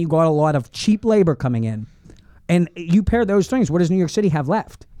 Texas, and you got a lot of cheap labor coming in. And you pair those things. What does New York City have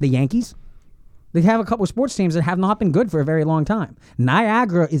left? The Yankees? They have a couple of sports teams that have not been good for a very long time.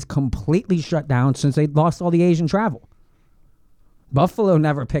 Niagara is completely shut down since they lost all the Asian travel. Buffalo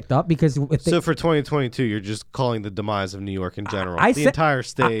never picked up because So for 2022, you're just calling the demise of New York in general. I The said- entire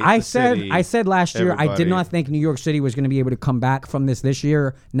state. I the said city, I said last year I did everybody. not think New York City was going to be able to come back from this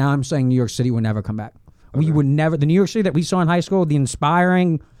year. Now I'm saying New York City will never come back. We would never. The New York City that we saw in high school, the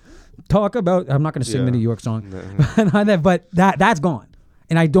inspiring talk about. I'm not going to sing the Yeah. New York song, but that's gone.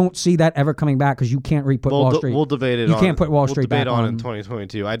 And I don't see that ever coming back because you can't re-put Wall Street. We'll debate it. You can't put Wall Street we'll debate back on on in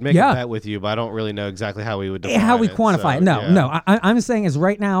 2022. I'd make Yeah. a bet with you, but I don't really know exactly how we would define how we it, quantify so, it. No, yeah. no. I'm saying is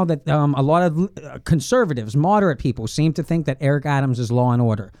right now that a lot of conservatives, moderate people, seem to think that Eric Adams is law and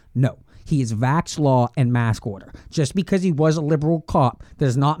order. No, he is vax law and mask order. Just because he was a liberal cop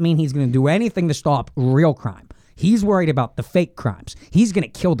does not mean he's going to do anything to stop real crime. He's worried about the fake crimes. He's going to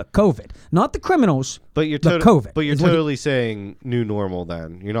kill the COVID, not the criminals. But you're the COVID. But you're is what he- totally saying new normal.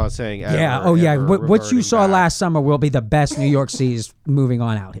 Then you're not saying ever, yeah. Oh yeah. ever What you reverting saw back. last summer will be the best New York sees moving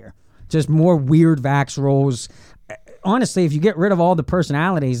on out here. Just more weird vax rules. Honestly, if you get rid of all the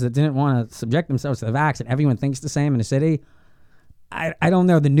personalities that didn't want to subject themselves to the vax and everyone thinks the same in the city, I don't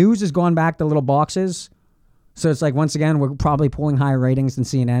know. The news has gone back to little boxes. So it's like, once again, we're probably pulling higher ratings than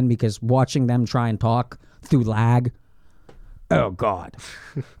CNN because watching them try and talk through lag. Oh, God.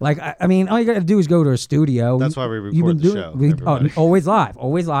 I mean, all you got to do is go to a studio. That's why we You've record been the show, doing- everybody. always live.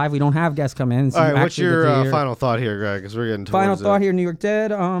 Always live. We don't have guests come in. So All you right, what's actually get your to hear- final thought here, Greg? Because we're getting towards Final thought it. here, New York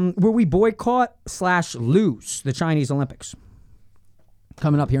Dead. Will we boycott / lose the Chinese Olympics?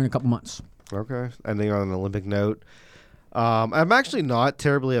 Coming up here in a couple months. Okay, ending on an Olympic note. I'm actually not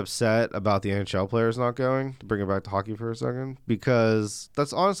terribly upset about the NHL players not going, to bring it back to hockey for a second, because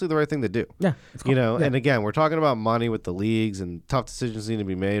that's honestly the right thing to do. Yeah. You know, and again, we're talking about money with the leagues and tough decisions need to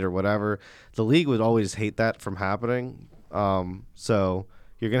be made or whatever. The league would always hate that from happening. So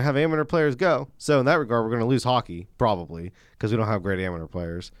you're going to have amateur players go. So in that regard, we're going to lose hockey, probably, because we don't have great amateur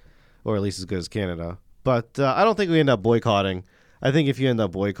players, or at least as good as Canada. But I don't think we end up boycotting. I think if you end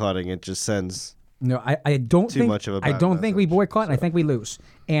up boycotting, it just sends... No, I don't Too think much of a I bad don't think we message, boycott. I think we lose.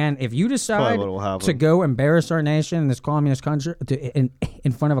 And if you decide what will happen. to go embarrass our nation in this communist country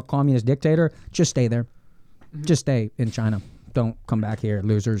in front of a communist dictator, just stay there. Just stay in China. Don't come back here,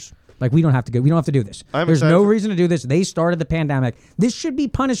 losers. Like, we don't have to go. We don't have to do this. I'm There's excited no for- reason to do this. They started the pandemic. This should be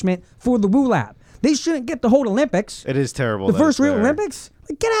punishment for the Wu Lab. They shouldn't get the whole Olympics. It is terrible. The that first it's real there. Olympics.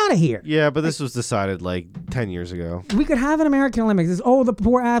 Like, get out of here. Yeah, but this was decided like 10 years ago. We could have an American Olympics. It's, the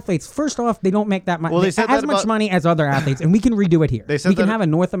poor athletes. First off, they don't make that much. Well, they said as that much about- money as other athletes, and we can redo it here. They said we can that- have a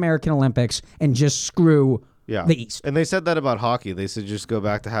North American Olympics and just screw Yeah. the East. And they said that about hockey. They said just go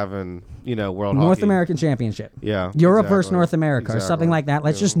back to having, world North hockey. American Championship. Yeah, Europe versus exactly. North America or something Exactly. like that.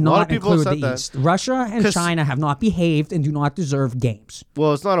 Let's Yeah. just A lot of not people include said the that. East. Russia and 'Cause- China have not behaved and do not deserve games.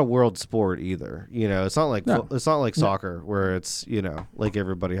 Well, it's not a world sport either. It's not like No. it's not like soccer where it's like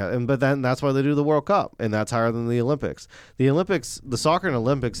everybody has. But then that's why they do the World Cup, and that's higher than the Olympics. The Olympics, the soccer and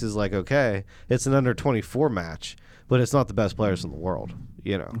Olympics is like okay, it's an under 24 match, but it's not the best players in the world.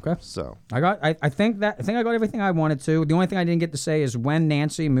 Okay. So I think I got everything I wanted to. The only thing I didn't get to say is when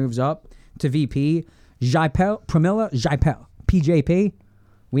Nancy moves up to VP, Pramila Jayapal, PJP.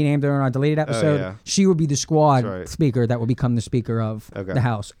 We named her in our deleted episode. yeah. She would be the squad That's right. speaker that will become the speaker of Okay. the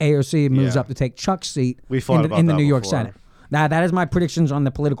House. AOC moves Yeah. up to take Chuck's seat We fought in about the that New York before. Senate. That is my predictions on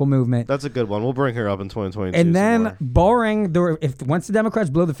the political movement. that's a good one. We'll bring her up in 2022. And some then, more. barring once the Democrats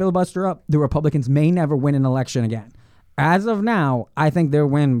blow the filibuster up, the Republicans may never win an election again. As of now, I think they'll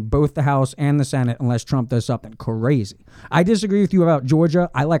win both the House and the Senate unless Trump does something crazy. I disagree with you about Georgia.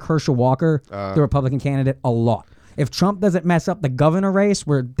 I like Herschel Walker, the Republican candidate, a lot. if Trump doesn't mess up the governor race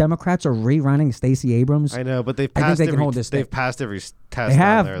where Democrats are rerunning Stacey Abrams, I know, but they've I think passed. they can hold this They've state. passed every test. they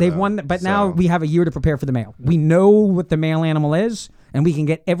have. down there, They've though. won, but now So- we have a year to prepare for the mail. We know what the mail animal is, and we can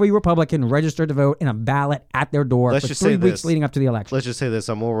get every Republican registered to vote in a ballot at their door Let's for just 3 say weeks this. leading up to the election. Let's just say this: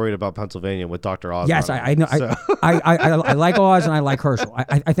 I'm more worried about Pennsylvania with Dr. Oz. Yes, running. I know. So- I like Oz and I like Herschel.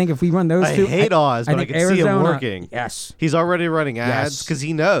 I think if we run those I two, hate Oz, but I think can see him Arizona- working. Yes, He's already running ads Yes. because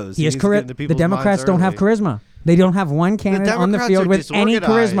he knows he is needs to get correct. into The people's Democrats minds don't have early. charisma. They don't have one candidate on the Democrats field are with any charisma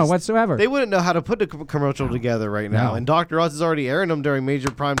disorganized. whatsoever. They wouldn't know how to put a commercial together right now. No. And Dr. Oz is already airing them during major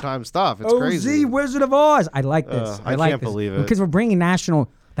primetime stuff. It's OZ crazy. Wizard of Oz. I like this. I like can't this. believe it. Because we're bringing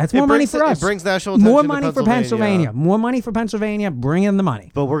national. That's more It money brings- for it us. brings national more attention to money for Pennsylvania. Pennsylvania. More money for Pennsylvania. Bring in the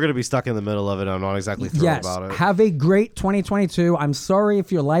money. But we're going to be stuck in the middle of it. I'm not exactly thrilled Yes. about it. Have a great 2022. I'm sorry if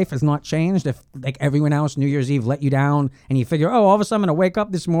your life has not changed. If like everyone else, New Year's Eve let you down, and you figure, oh, all of a sudden I'm gonna wake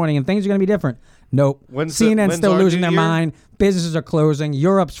up this morning and things are gonna be different. Nope. When's CNN's still our losing New their Year? mind. Businesses are closing.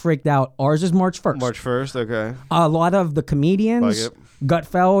 Europe's freaked out. Ours is March 1st. March 1st, okay. A lot of the comedians, Like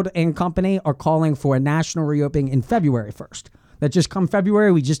Gutfeld and company, are calling for a national reopening in February 1st. That just come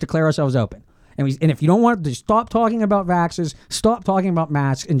February, we just declare ourselves open. And if you don't want to, stop talking about vaxxers, stop talking about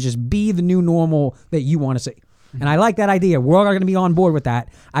masks, and just be the new normal that you want to see. And I like that idea. We're all going to be on board with that.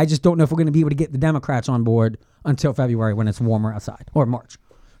 I just don't know if we're going to be able to get the Democrats on board until February when it's warmer outside, or March.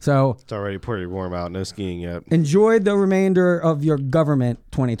 So It's already pretty warm out. No skiing yet. enjoy the remainder of your government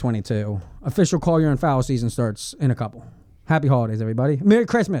 2022. Official Call Your Own Foul season starts in a couple. Happy holidays, everybody. Merry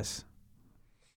Christmas.